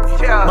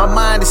bumping. My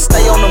mind is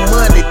stay on the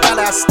money.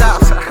 Thought I'd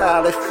stop.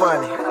 That's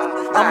funny.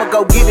 I'ma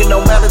go get it no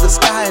matter the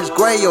sky is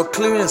gray or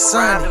clear and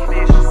sunny.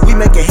 We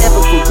make it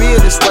happen for real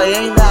this way,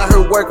 ain't out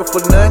here working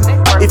for nothing.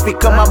 If it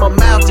come out my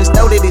mouth, just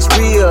know that it's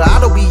real. I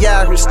don't be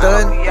out here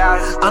stunning.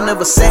 I'm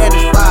never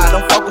satisfied,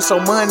 I'm focused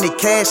on money,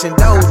 cash and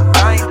dough.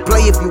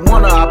 Play if you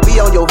wanna, I'll be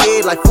on your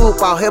head like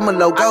football helmet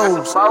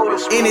logos.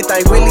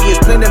 Anything really is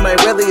plenty, man,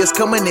 whether it's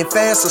coming in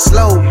fast or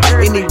slow.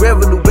 Any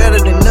revenue better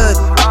than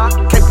nothing.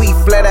 Can't be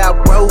flat out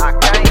broke.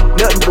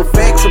 Nothing but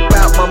facts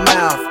about my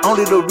mouth,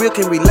 only the real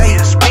can relate.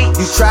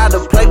 You try to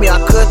play me, I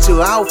cut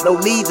you off, no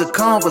need to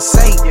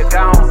conversate.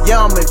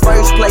 Yeah, I'm in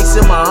first place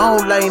in my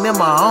own lane, in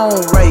my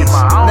own race.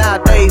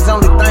 Nowadays,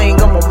 only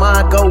thing on my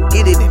mind, go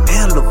get it and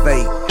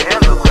elevate.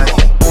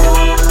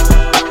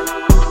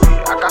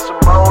 I got some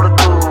more to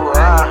do.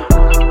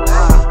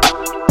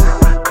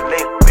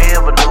 Collect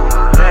revenue.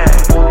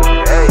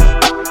 Hey,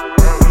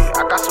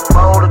 I got some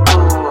more to do.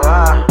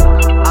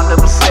 I'm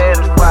never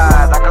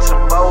satisfied, I got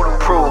some more to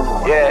prove.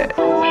 Yeah. I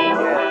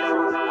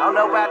don't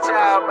know about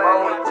y'all,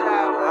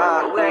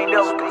 man. We ain't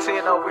never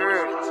content over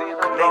here.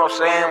 You know what I'm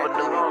saying?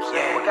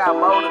 Yeah. We got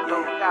more to do.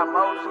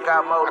 We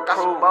got more to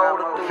prove. More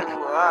to do.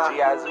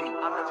 G.I.Z.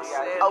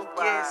 Oh,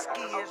 yes,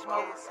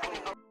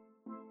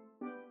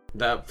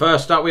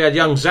 First up, we had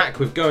Young Zach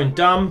with Going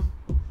Dumb,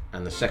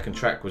 and the second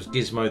track was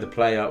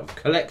GizmoThaPlaya with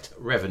Collect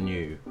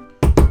Revenue.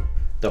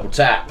 Double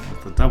tap.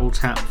 The double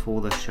tap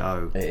for the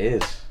show. It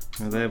is.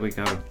 Well, there we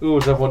go. We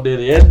always have one near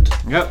the end.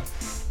 Yep.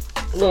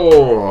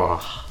 Oh.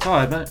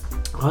 Tired, mate.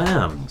 I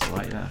am. That's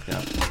right, you don't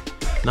have to go.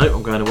 Nope,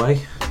 I'm going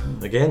away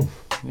again.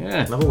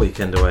 Yeah. Another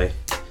weekend away.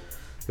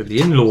 With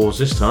the in-laws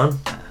this time.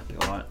 That'll be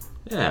alright.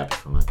 Yeah,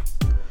 it'll be fine.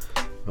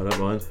 I don't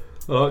mind.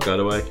 I like going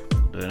away.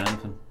 Doing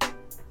anything.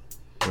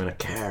 I'm in a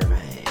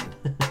caravan.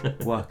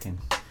 Working.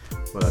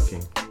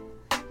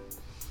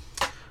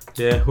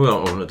 Yeah, well, I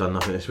wouldn't have done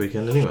nothing this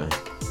weekend anyway.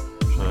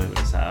 So we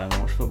just sat home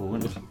and watch football,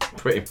 wouldn't we?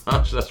 Pretty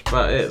much, that's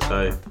about it.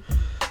 So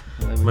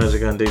may as well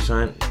go and do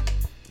something.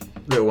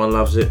 Little one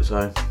loves it,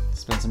 so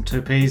spend some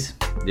 2p's.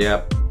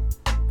 Yep.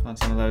 Find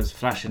some of those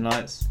flashing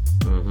lights.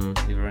 Mm-hmm.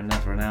 Leave her in there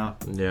for an hour.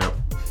 Yeah.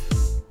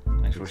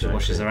 Make sure she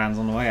washes her hands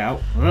on the way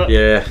out.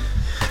 Yeah.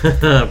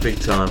 Big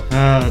time.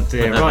 Oh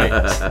dear. Right.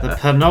 The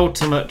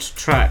penultimate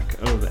track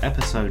of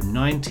episode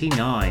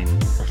 99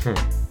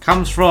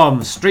 comes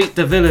from Street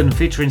the Villan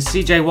featuring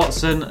CJ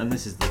Watson, and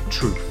this is The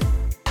Truth.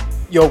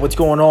 Yo, what's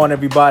going on,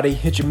 everybody?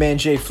 It's your man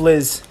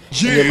JFliz,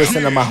 and you're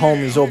listening to my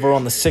homies over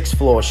on the 6th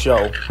Floor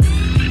Show.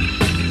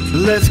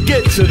 Let's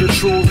get to the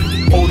truth.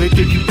 Oh, they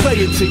think you play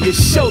it till you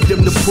show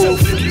them the proof.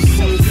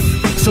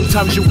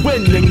 Sometimes you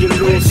win and you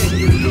lose.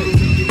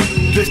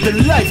 This the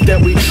life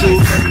that we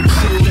choose.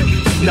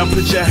 Now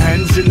put your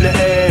hands in the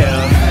air.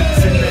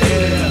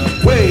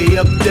 Way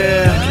up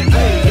there.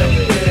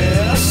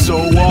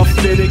 So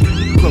authentic.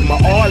 Put my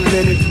all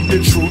in it. The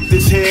truth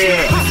is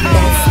here.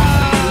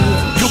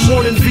 Good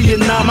morning,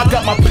 Vietnam. I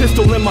got my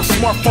pistol in my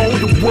smartphone,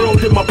 the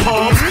world in my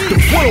palms. The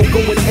world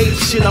going ape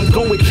shit, I'm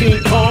going King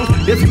Kong.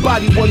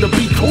 Everybody wanna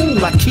be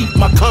cool, I keep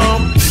my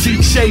calm.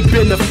 CJ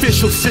been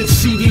official since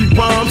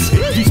CD-ROMs.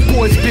 These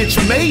boys bitch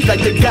made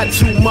like they got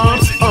 2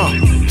 moms.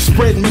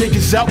 Spreading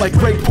niggas out like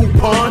Grey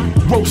Poupon.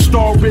 Roast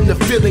star in the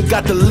feeling,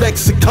 got the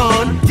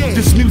lexicon.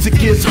 This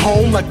music is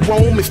home like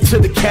Rome is to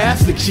the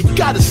Catholic. She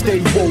gotta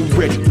stay roll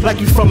ready, like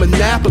you from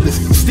Annapolis.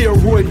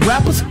 Steroid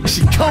rappers,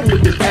 she come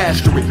with an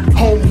asterisk.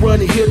 Home run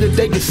money here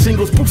today, get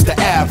singles, boost the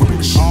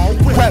average.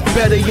 Rap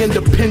better,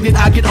 independent,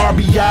 I get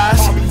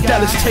RBIs.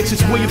 Dallas,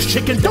 Texas, Williams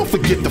chicken, don't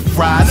forget the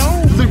fries.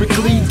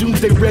 Lyrically,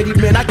 doomsday ready,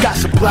 man, I got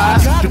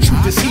supplies. The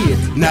truth is here,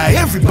 now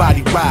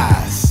everybody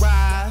rise.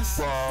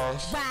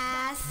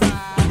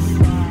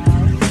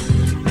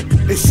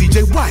 It's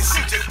CJ Weiss.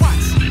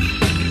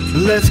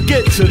 Let's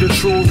get to the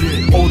truth.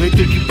 Oh, they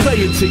think you play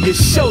it till you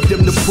show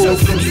them the proof.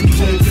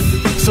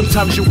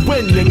 Sometimes you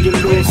win and you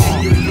lose.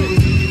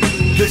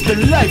 This the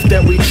life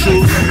that we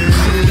choose.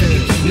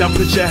 Now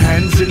put your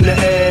hands in the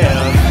air.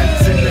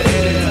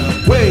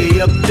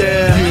 Way up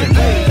there.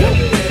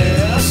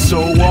 So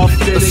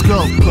often, let's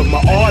go. Put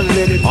my all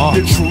in it.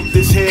 The truth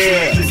is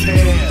here.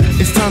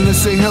 It's time to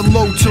say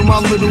hello to my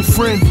little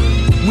friend.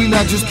 We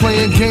not just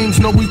playing games,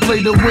 no, we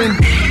play to win.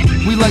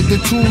 We like the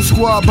Toon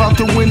Squad, about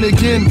to win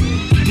again.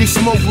 Get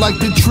smoked like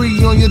the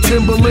tree on your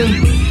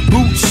Timberland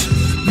boots.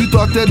 You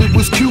thought that it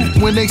was cute.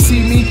 When they see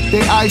me,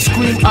 they ice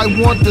scream, I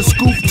want the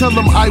scoop. Tell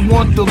them I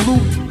want the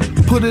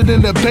loot. Put it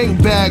in a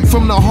bank bag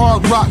from the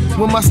Hard Rock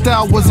when my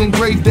style was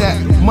engraved at.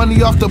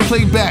 Money off the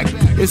playback.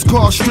 It's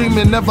called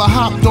streaming. Never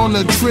hopped on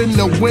a trend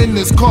to win.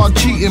 It's called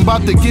cheating.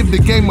 About to give the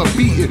game a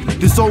beating.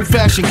 This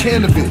old-fashioned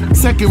cannabis.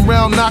 Second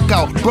round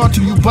knockout brought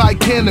to you by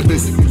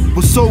cannabis.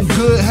 Was so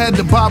good, had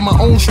to buy my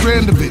own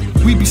strand of it.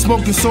 We be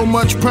smoking so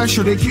much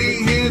pressure, they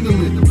can't handle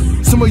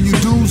it. Some of you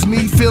dudes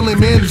need feeling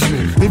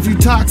management. If you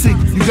toxic,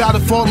 you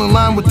gotta fall in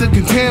line with the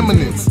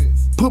contaminants.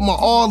 Put my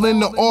all in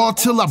the all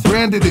till I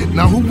branded it.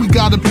 Now who we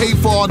gotta pay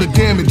for all the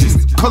damages?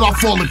 Cut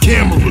off all the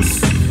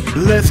cameras.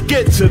 Let's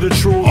get to the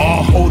truth.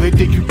 Oh, they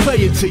think you play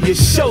it till you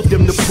show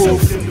them the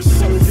proof.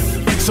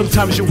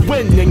 Sometimes you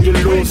win and you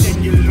lose.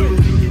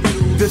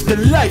 This the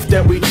life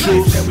that we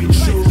choose.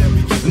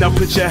 Now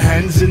put your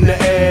hands in the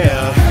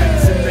air.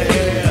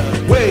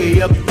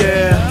 Way up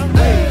there.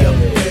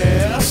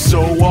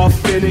 So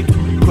authentic.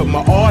 Put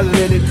my all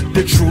in it.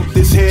 The truth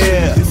is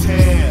here.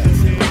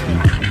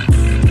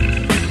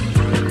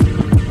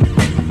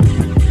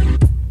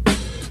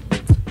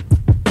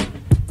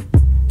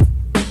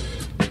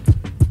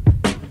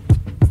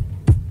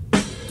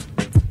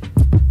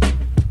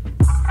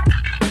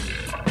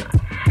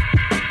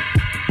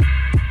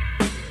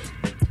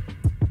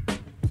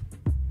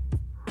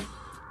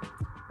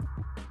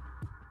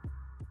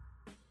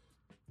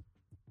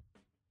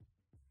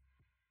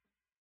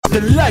 The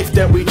life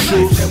that we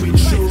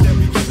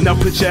choose. Now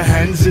put your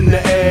hands in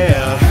the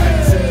air.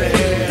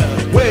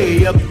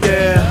 Way up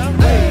there.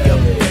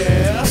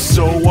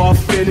 So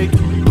authentic.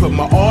 Put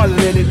my all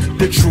in it.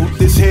 The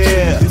truth is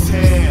here.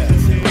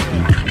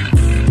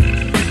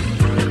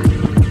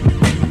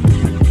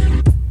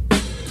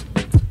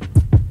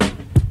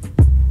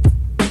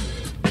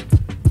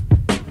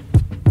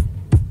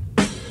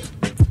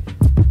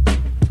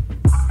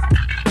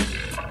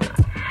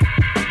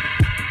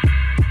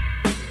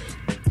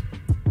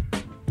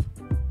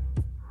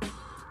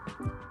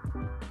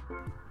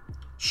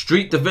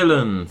 Street the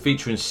Villain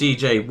featuring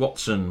CJ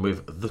Watson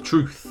with The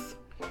Truth.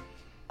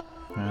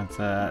 And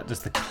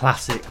just the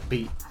classic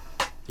beat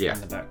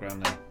in the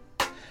background there.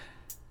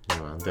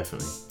 Yeah, well,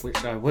 definitely.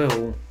 Which I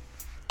will.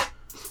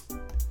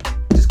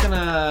 Just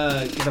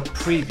gonna give a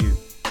preview.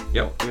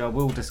 Yep. I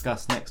will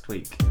discuss next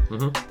week.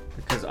 Mm-hmm.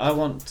 Because I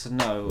want to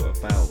know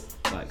about,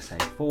 like, say,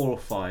 4 or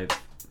 5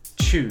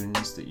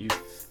 tunes that you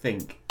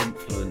think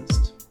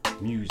influenced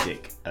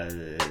music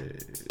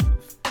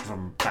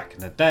from back in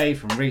the day,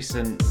 from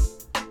recent.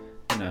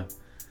 You know,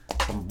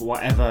 from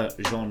whatever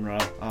genre,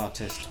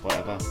 artist,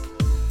 whatever.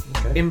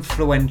 Okay.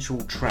 Influential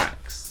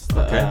tracks.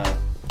 That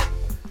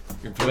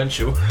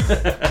Influential.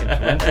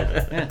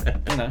 Yeah,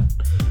 you know.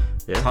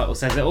 Yeah. Title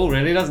says it all,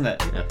 really, doesn't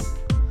it? Yeah.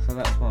 So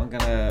that's what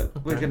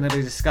we're gonna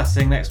be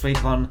discussing next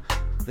week on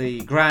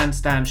the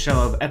grandstand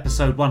show of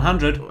episode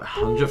 100.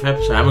 100th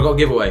episode. And we've got a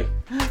giveaway.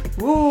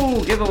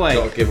 Woo, giveaway.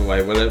 Got a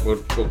giveaway.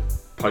 We'll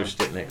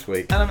post it next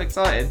week. And I'm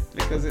excited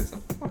because it's a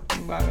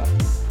fucking banger.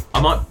 I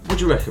might. What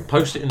do you reckon?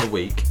 Post it in the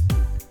week,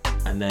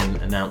 and then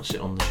announce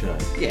it on the show.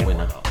 Yeah,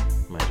 winner.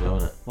 Might as well,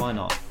 isn't it? Why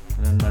not?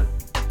 And then the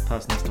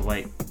person has to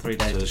wait 3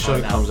 days. So the to show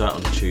find comes out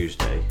on the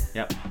Tuesday.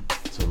 Yep.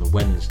 So on the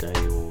Wednesday,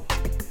 or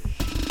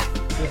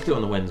let's do it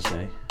on the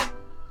Wednesday. You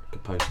can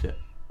post it,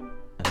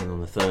 and then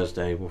on the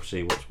Thursday we'll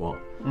see what's what.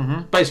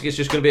 Mm-hmm. Basically, it's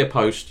just going to be a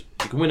post.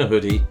 You can win a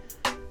hoodie.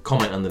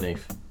 Comment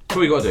underneath. That's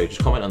all you got to do.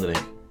 Just comment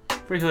underneath.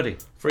 Free hoodie.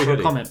 Free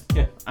hoodie. A comment.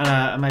 Yeah.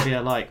 And maybe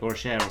a like or a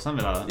share or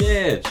something like that.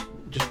 Yeah.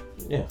 Just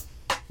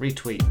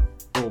retweet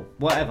or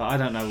whatever. I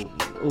don't know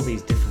all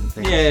these different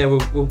things. Yeah,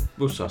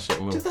 we'll suss it.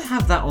 And Do they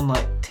have that on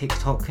like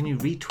TikTok? Can you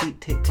retweet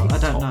TikTok? I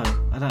don't know.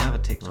 I don't have a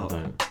TikTok.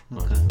 I don't.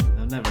 Okay.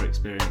 I've never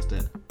experienced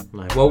it.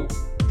 No. Well,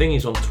 thing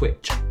is on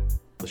Twitch,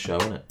 the show,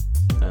 isn't it?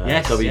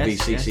 Yes.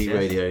 WBCC yes.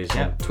 Radio is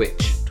on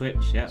Twitch.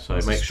 Yeah. So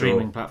it's make a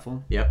streaming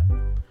platform. Yep.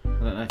 I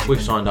don't know if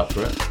We've signed up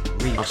for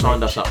it. I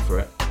signed us up for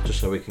it just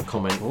so we can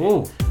comment.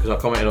 Because I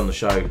commented on the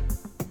show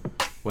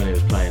when he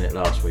was playing it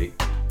last week.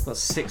 Got a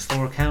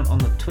 6'4" account on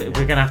the Twitter.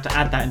 We're gonna have to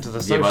add that into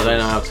the socials. Yeah, but I don't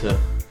know how to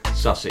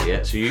suss it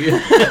yet, so you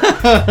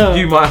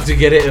you might have to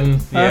get it and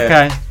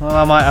Okay, well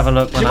I might have a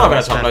look. You might be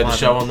able to upload the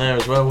show on there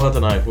as well. I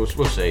don't know. We'll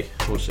see.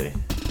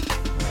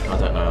 I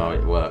don't know how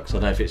it works. I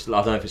don't know if it's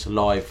a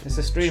live. It's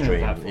a streaming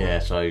platform. Yeah,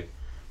 so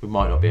we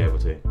might not be able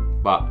to,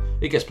 but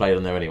it gets played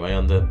on there anyway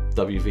under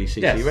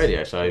WVCC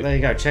Radio. So there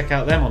you go. Check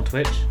out them on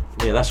Twitch.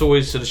 Yeah, that's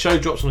always. So the show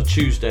drops on a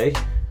Tuesday,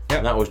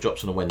 and that always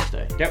drops on a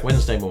Wednesday. Yep.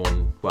 Wednesday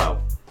morning.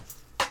 Well,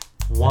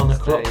 1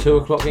 o'clock, 2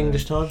 o'clock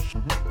English time.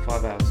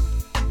 5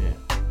 hours. Yeah.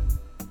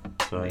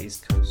 So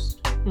East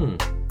Coast.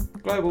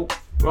 Global.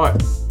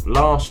 Right.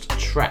 Last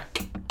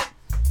track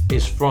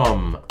is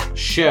from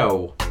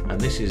Chel, and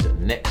this is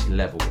Next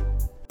Level.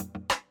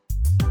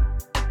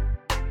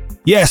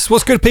 Yes,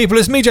 what's good, people?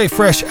 It's me,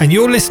 JFresh, and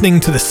you're listening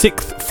to the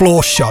 6th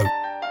Floor Show.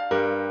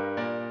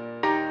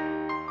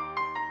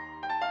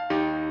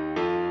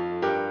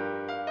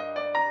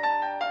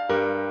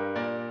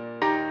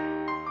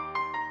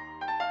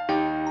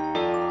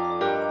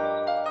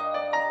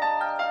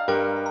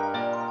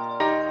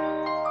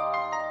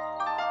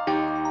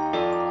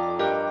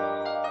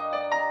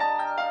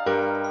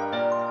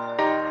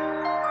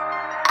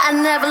 I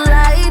never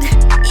lied,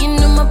 you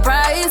knew my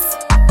price.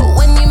 But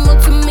when you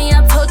moved to me,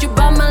 I told you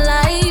about my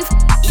life.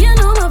 You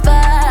know my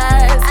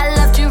vibes, I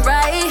loved you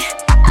right.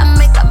 I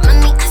make up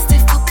money, I stay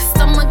focused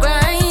on my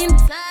grind.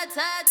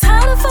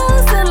 Tired of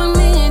falling, selling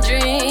me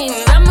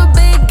dreams. I'm a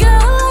big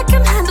girl, I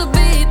can handle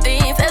big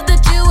things. Said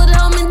that you would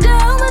hold me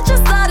down, I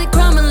just started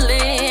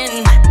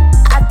crumbling.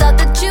 I thought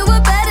that you were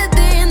better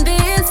than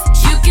this.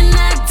 You can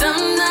act dumb,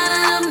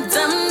 da-da-dum,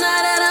 dumb,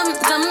 da-da-dum,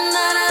 dumb,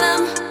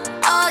 da-da-dum.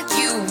 All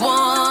you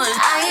want,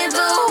 I ain't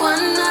the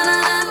one,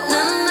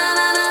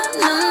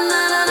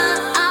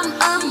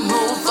 I'm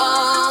move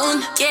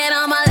on. Get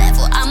on my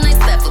level, I'm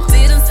next level,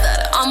 didn't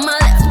stutter. On my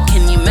level,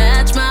 can you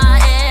match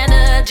my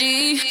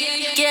energy?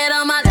 Get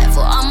on my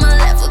level,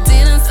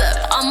 didn't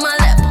stutter. On my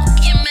level,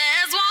 your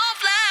mans won't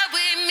fly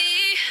with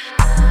me.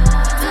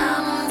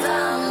 Dum,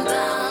 dum,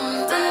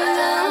 dum,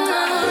 dum,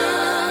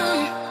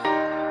 dum.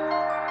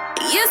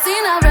 You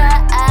seem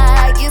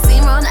alright, you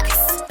seem real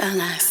nice, real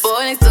nice.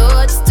 Boy next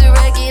door, just a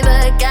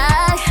regular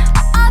guy.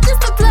 I'll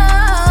just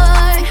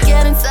apply,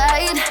 get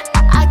inside.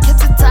 I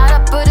kept it tight, I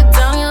put it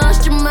down, you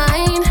lost your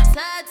mind.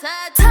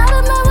 Tired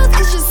of my with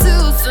issues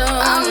too soon.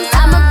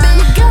 I'm a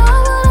big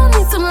girl, but I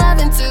need some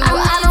loving too. I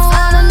don't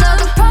want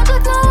another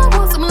project, no, I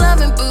want some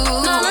loving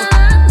boo.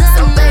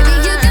 So baby,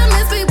 you can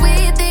miss me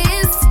with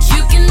this. You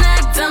can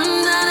act dumb,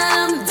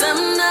 da-da-dum,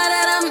 dumb,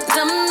 da-da-dum,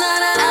 dumb,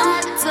 da-da-dum.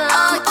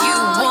 All you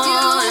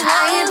want,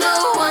 I ain't the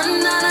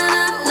one,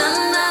 da-da-dum,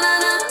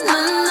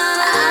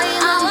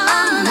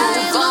 I'm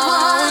move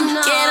on.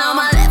 Get on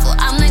my level,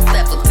 I'm next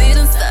level,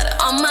 didn't stutter.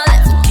 On my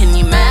level, can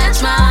you match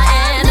my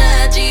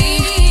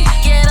energy?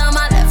 Get on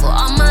my level,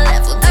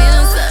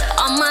 didn't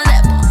stutter. On my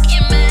level,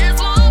 your mans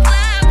won't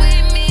fly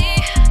with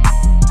me.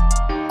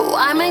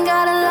 Why men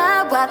gotta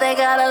lie? Why they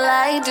gotta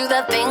lie? Do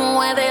that thing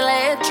where they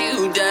let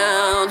you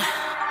down.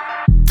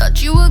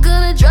 Thought you were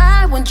gonna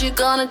try, weren't you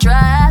gonna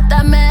try?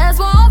 That mess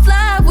won't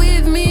fly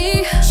with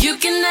me. You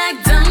can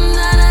act dumb,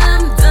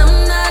 da-da-dum,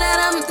 dumb,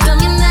 da-da-dum, dumb,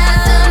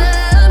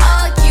 da-da-dum.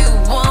 All you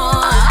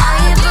want,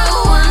 I ain't the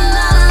one,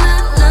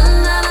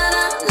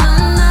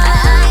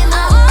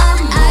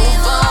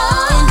 move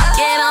on.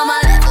 Get on my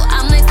level,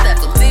 I'm next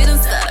level,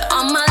 didn't stutter.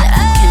 On my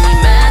level, can you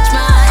match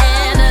my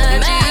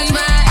energy?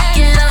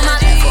 Get on my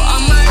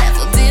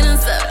level, didn't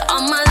stutter.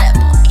 On my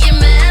level, your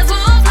mans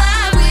won't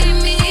fly with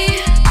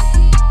me.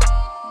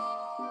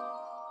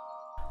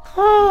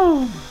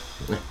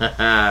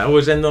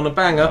 Always end on a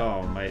banger.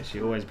 Oh mate,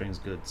 she always brings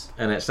goods.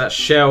 And it's that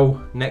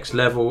Chel Next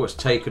Level. It's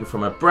taken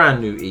from a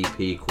brand new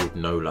EP called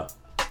Nola,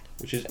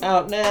 which is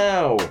out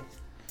now.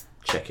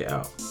 Check it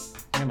out.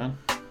 Yeah, man.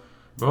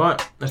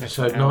 Right,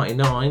 episode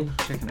 99.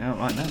 Checking it out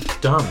right now.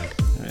 Done.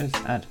 There it is.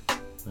 Add.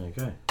 There you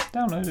go.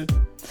 Downloaded.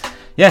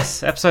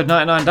 Yes, episode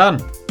 99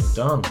 done.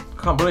 Done.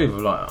 I can't believe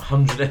we've like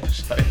 100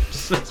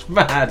 episodes. That's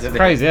mad, isn't it?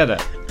 Crazy, isn't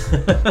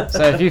it?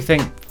 So if you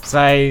think,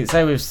 say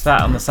we've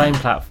sat on the same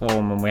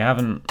platform and we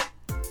haven't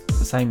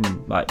the same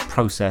like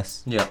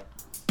process. Yeah.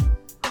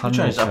 We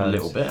changed up a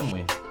little bit, haven't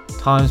we?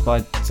 Times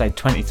by say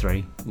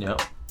 23. Yeah.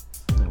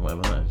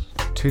 Whatever that is.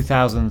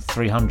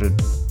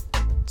 2,300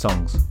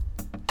 songs.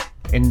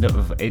 Of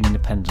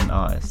independent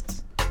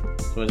artists.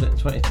 So is it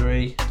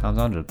 23 times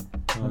 100?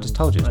 I just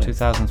told you it's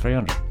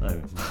 2,300.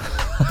 No.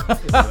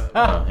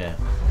 Oh, yeah.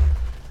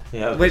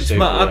 Yeah. Which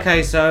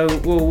okay, so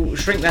we'll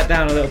shrink that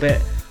down a little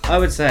bit. I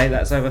would say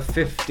that's over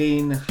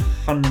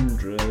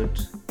 1,500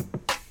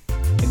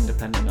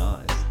 independent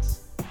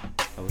artists.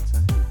 I would say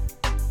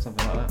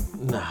something like that.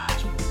 Nah.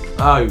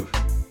 Oh.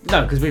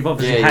 No, because we've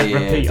obviously had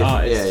repeat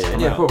artists.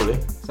 Yeah, probably.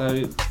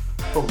 So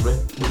probably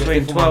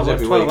between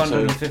 1,200 week,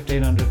 and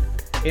 1,500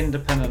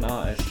 independent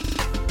artists.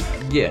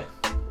 Yeah.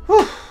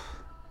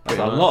 That's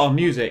a lot of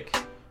music.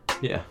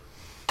 Yeah.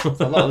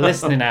 That's a lot of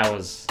listening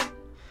hours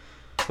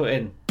put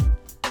in.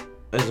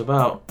 There's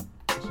about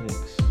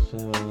 6,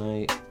 7,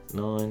 8,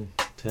 9,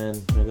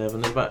 10,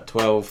 11. There's about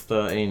 12,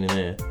 13 in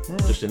here.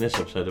 Just in this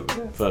episode,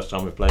 the first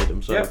time we played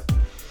them. So,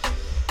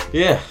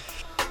 yeah.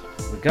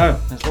 There we go.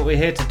 That's what we're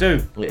here to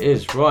do. It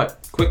is. Right.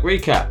 Quick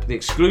recap. The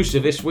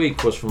exclusive this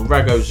week was from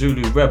Raggo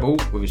Zulu Rebel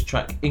with his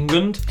track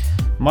England.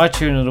 My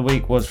tune of the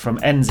week was from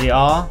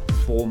NZR,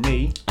 For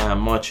Me. And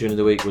my tune of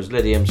the week was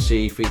Leddie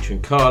MC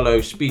featuring Karlow,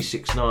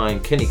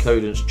 Speed69, Kenny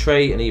Cadence,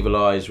 Trey and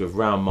Evileyz with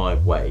Round My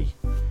Way.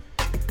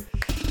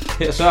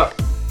 Hit us up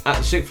at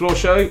the Sixth Floor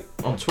Show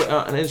on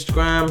Twitter and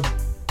Instagram.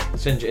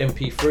 Send your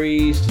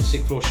MP3s to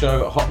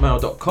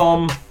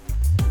sixthfloorshow@hotmail.com.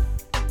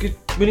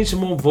 We need some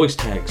more voice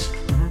tags.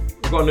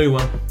 We've got a new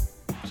one,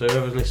 so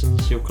whoever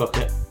listens, you'll clock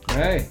it.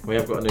 Hey. We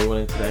have got a new one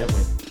in today, haven't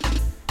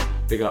we?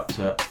 Big up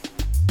to...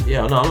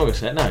 Yeah, no, I'm not going to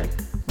say it, no.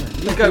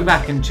 You go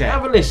back and check.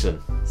 Have a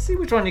listen. See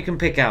which one you can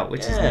pick out,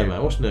 which is new. Yeah,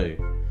 man, what's new?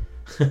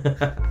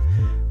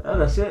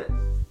 And that's it.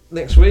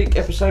 Next week,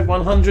 episode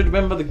 100.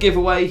 Remember, the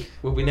giveaway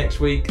will be next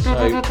week, so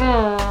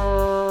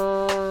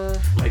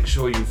make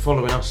sure you're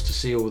following us to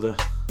see all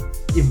the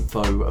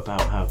info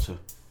about how to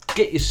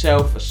get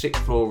yourself a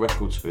Sixth Floor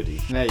Records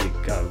hoodie. There you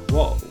go.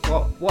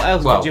 What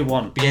else could you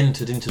want? Be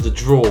entered into the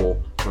draw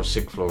for a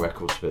Sixth Floor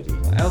Records hoodie.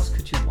 What else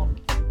could you want?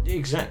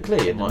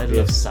 Exactly. In the middle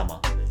of summer.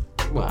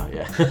 Well,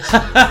 yeah.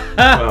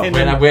 Well,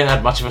 we ain't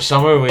had much of a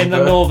summer, have we? In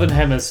the Northern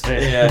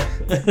Hemisphere. Yeah.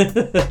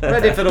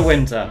 Ready for the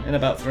winter in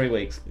about 3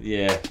 weeks.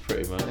 Yeah,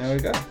 pretty much. There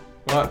we go.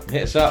 Right,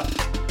 hit us up.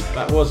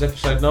 That was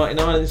episode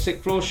 99 of the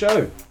Sixth Floor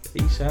Show.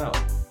 Peace out.